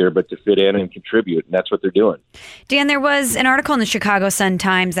just be here, but to fit in and contribute. And that's what they're doing. Dan, there was an article in the Chicago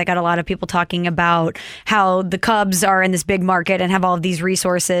Sun-Times that got a lot of people talking about how the Cubs are in this big market and have all of these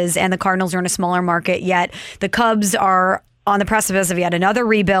resources, and the Cardinals are in a smaller market, yet the Cubs are on the precipice of yet another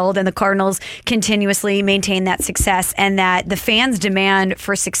rebuild, and the Cardinals continuously maintain that success, and that the fans' demand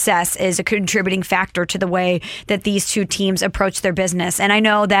for success is a contributing factor to the way that these two teams approach their business. And I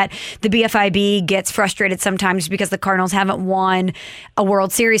know that the BFIB gets frustrated sometimes because the Cardinals haven't won a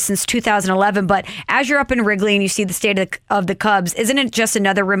World Series since 2011, but as you're up in Wrigley and you see the state of the Cubs, isn't it just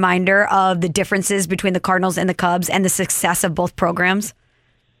another reminder of the differences between the Cardinals and the Cubs and the success of both programs?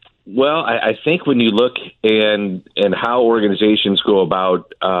 Well, I think when you look and how organizations go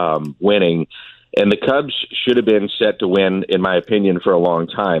about winning, and the Cubs should have been set to win, in my opinion, for a long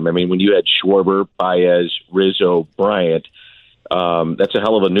time. I mean, when you had Schwarber, Baez, Rizzo, Bryant, that's a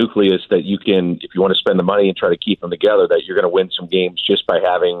hell of a nucleus that you can, if you want to spend the money and try to keep them together, that you're going to win some games just by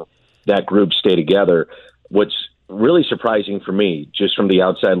having that group stay together. What's really surprising for me, just from the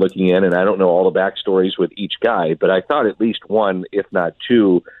outside looking in, and I don't know all the backstories with each guy, but I thought at least one, if not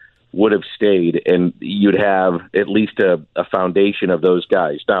two, would have stayed, and you'd have at least a foundation of those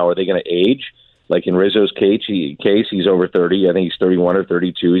guys. Now, are they going to age? Like in Rizzo's case, he's over 30. I think he's 31 or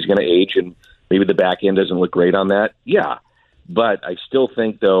 32. He's going to age, and maybe the back end doesn't look great on that. Yeah. But I still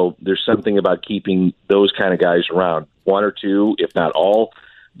think, though, there's something about keeping those kind of guys around. One or two, if not all,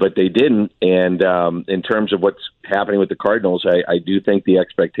 but they didn't. And in terms of what's happening with the Cardinals, I do think the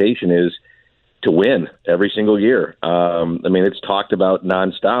expectation is to win every single year. I mean, it's talked about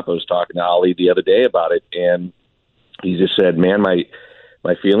nonstop. I was talking to Ali the other day about it, and he just said, man,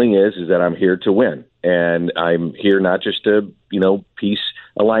 my feeling is that I'm here to win. And I'm here not just to, piece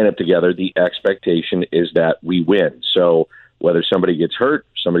a lineup together. The expectation is that we win. So whether somebody gets hurt,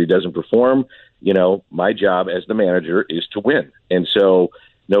 somebody doesn't perform, my job as the manager is to win. And so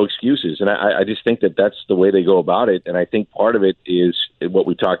no excuses. And I just think that that's the way they go about it. And I think part of it is what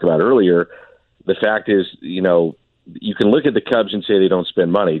we talked about earlier. The fact is, you can look at the Cubs and say they don't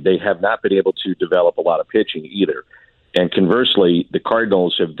spend money. They have not been able to develop a lot of pitching either. And conversely, the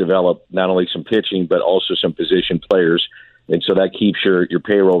Cardinals have developed not only some pitching, but also some position players. And so that keeps your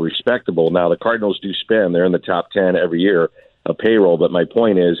payroll respectable. Now, the Cardinals do spend. They're in the top 10 every year of payroll. But my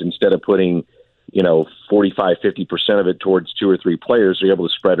point is, instead of putting, 45, 50% of it towards two or three players, they're able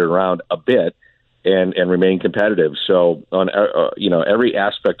to spread it around a bit and remain competitive. So on every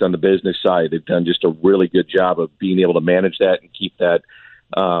aspect on the business side, they've done just a really good job of being able to manage that and keep that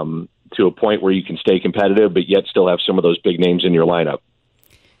to a point where you can stay competitive, but yet still have some of those big names in your lineup.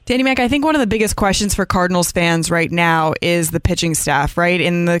 Danny Mac, I think one of the biggest questions for Cardinals fans right now is the pitching staff, right?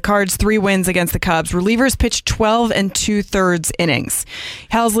 In the Cards' 3 wins against the Cubs, relievers pitched 12 2/3 innings.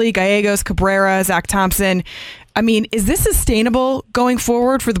 Helsley, Gallegos, Cabrera, Zach Thompson. I mean, is this sustainable going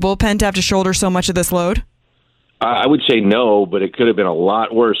forward for the bullpen to have to shoulder so much of this load? I would say no, but it could have been a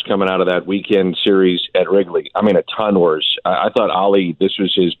lot worse coming out of that weekend series at Wrigley. I mean, a ton worse. I thought Ali, this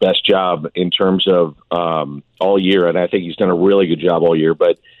was his best job in terms of all year, and I think he's done a really good job all year.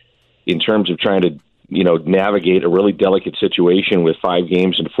 But in terms of trying to, navigate a really delicate situation with 5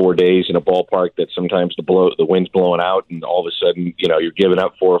 games in 4 days in a ballpark that sometimes the wind's blowing out, and all of a sudden, you're giving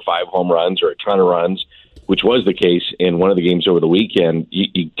up 4 or 5 home runs or a ton of runs, which was the case in one of the games over the weekend.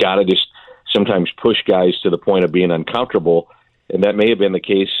 You got to just sometimes push guys to the point of being uncomfortable, and that may have been the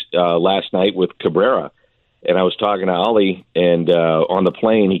case last night with Cabrera. And I was talking to Ali, and on the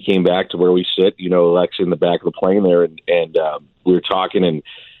plane, he came back to where we sit, Lex in the back of the plane there, and we were talking, and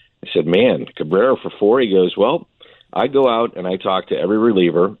I said, man, Cabrera for 4? He goes, well, I go out and I talk to every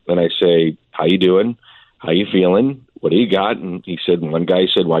reliever, and I say, how you doing? How you feeling? What do you got? And he said, one guy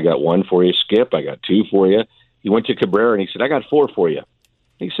said, well, I got 1 for you, Skip. I got 2 for you. He went to Cabrera, and he said, I got 4 for you.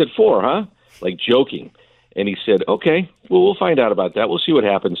 He said, 4, huh? Like joking. And he said, okay, well, we'll find out about that. We'll see what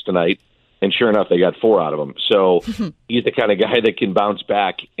happens tonight. And sure enough, they got 4 out of him. So he's the kind of guy that can bounce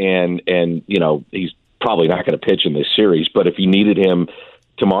back, and he's probably not going to pitch in this series. But if you needed him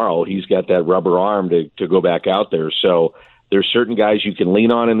tomorrow, he's got that rubber arm to go back out there. So there's certain guys you can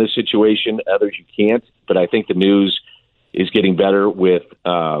lean on in this situation, others you can't. But I think the news is getting better with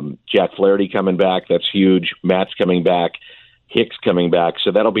Jack Flaherty coming back. That's huge. Matt's coming back. Hicks coming back.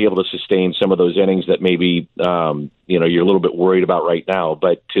 So that'll be able to sustain some of those innings that maybe you're a little bit worried about right now.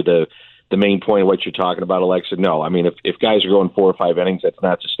 But to the main point of what you're talking about, Alexa, no. I mean, if guys are going 4 or 5 innings, that's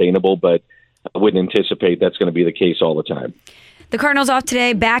not sustainable, but I wouldn't anticipate that's going to be the case all the time. The Cardinals off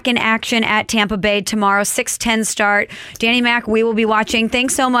today, back in action at Tampa Bay tomorrow, 6:10 start. Danny Mac, we will be watching.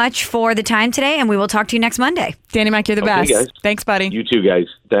 Thanks so much for the time today, and we will talk to you next Monday. Danny Mac, you're the best. Guys. Thanks, buddy. You too, guys.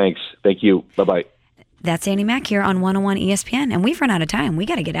 Thanks. Thank you. Bye-bye. That's Danny Mac here on 101 ESPN. And we've run out of time. We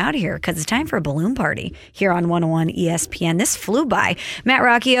got to get out of here because it's time for a balloon party here on 101 ESPN. This flew by. Matt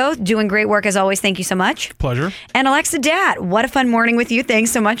Rocchio, doing great work as always. Thank you so much. Pleasure. And Alexa Dat, what a fun morning with you. Thanks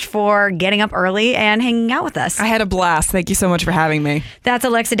so much for getting up early and hanging out with us. I had a blast. Thank you so much for having me. That's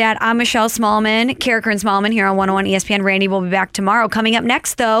Alexa Dat. I'm Michelle Smallman, Carricker and Smallman here on 101 ESPN. Randy will be back tomorrow. Coming up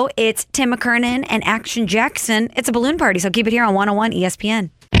next, though, it's Tim McKernan and Action Jackson. It's a balloon party, so keep it here on 101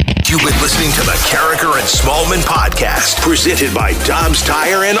 ESPN. You've been listening to the Carricker and Smallman podcast, presented by Dobbs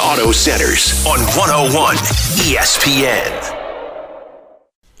Tire and Auto Centers on 101 ESPN.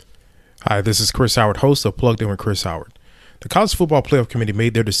 Hi, this is Chris Howard, host of Plugged In with Chris Howard. The College Football Playoff Committee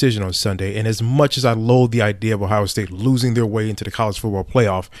made their decision on Sunday, and as much as I loathe the idea of Ohio State losing their way into the College Football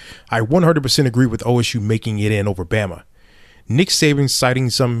Playoff, I 100% agree with OSU making it in over Bama. Nick Saban citing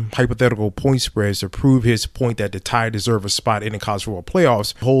some hypothetical point spreads to prove his point that the Tide deserve a spot in the college football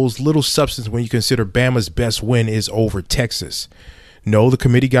playoffs holds little substance when you consider Bama's best win is over Texas. No, the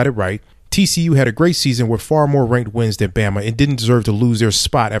committee got it right. TCU had a great season with far more ranked wins than Bama and didn't deserve to lose their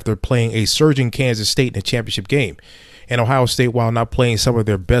spot after playing a surging Kansas State in a championship game. And Ohio State, while not playing some of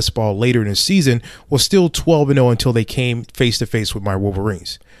their best ball later in the season, was still 12-0 until they came face-to-face with my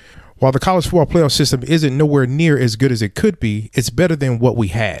Wolverines. While the college football playoff system isn't nowhere near as good as it could be, it's better than what we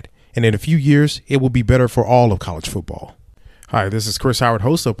had. And in a few years, it will be better for all of college football. Hi, this is Chris Howard,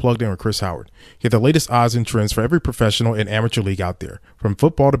 host of Plugged In with Chris Howard. Get the latest odds and trends for every professional and amateur league out there. From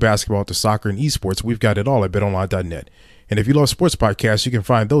football to basketball to soccer and esports, we've got it all at betonline.net. And if you love sports podcasts, you can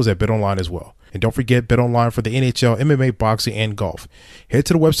find those at BetOnline as well. And don't forget BetOnline for the NHL, MMA, boxing, and golf. Head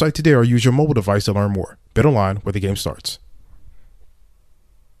to the website today or use your mobile device to learn more. BetOnline, where the game starts.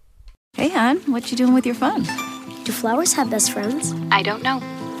 Hey, hon, what you doing with your phone? Do flowers have best friends? I don't know.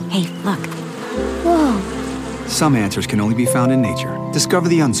 Hey, look. Whoa. Some answers can only be found in nature. Discover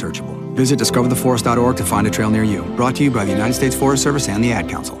the unsearchable. Visit discovertheforest.org to find a trail near you. Brought to you by the United States Forest Service and the Ad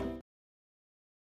Council.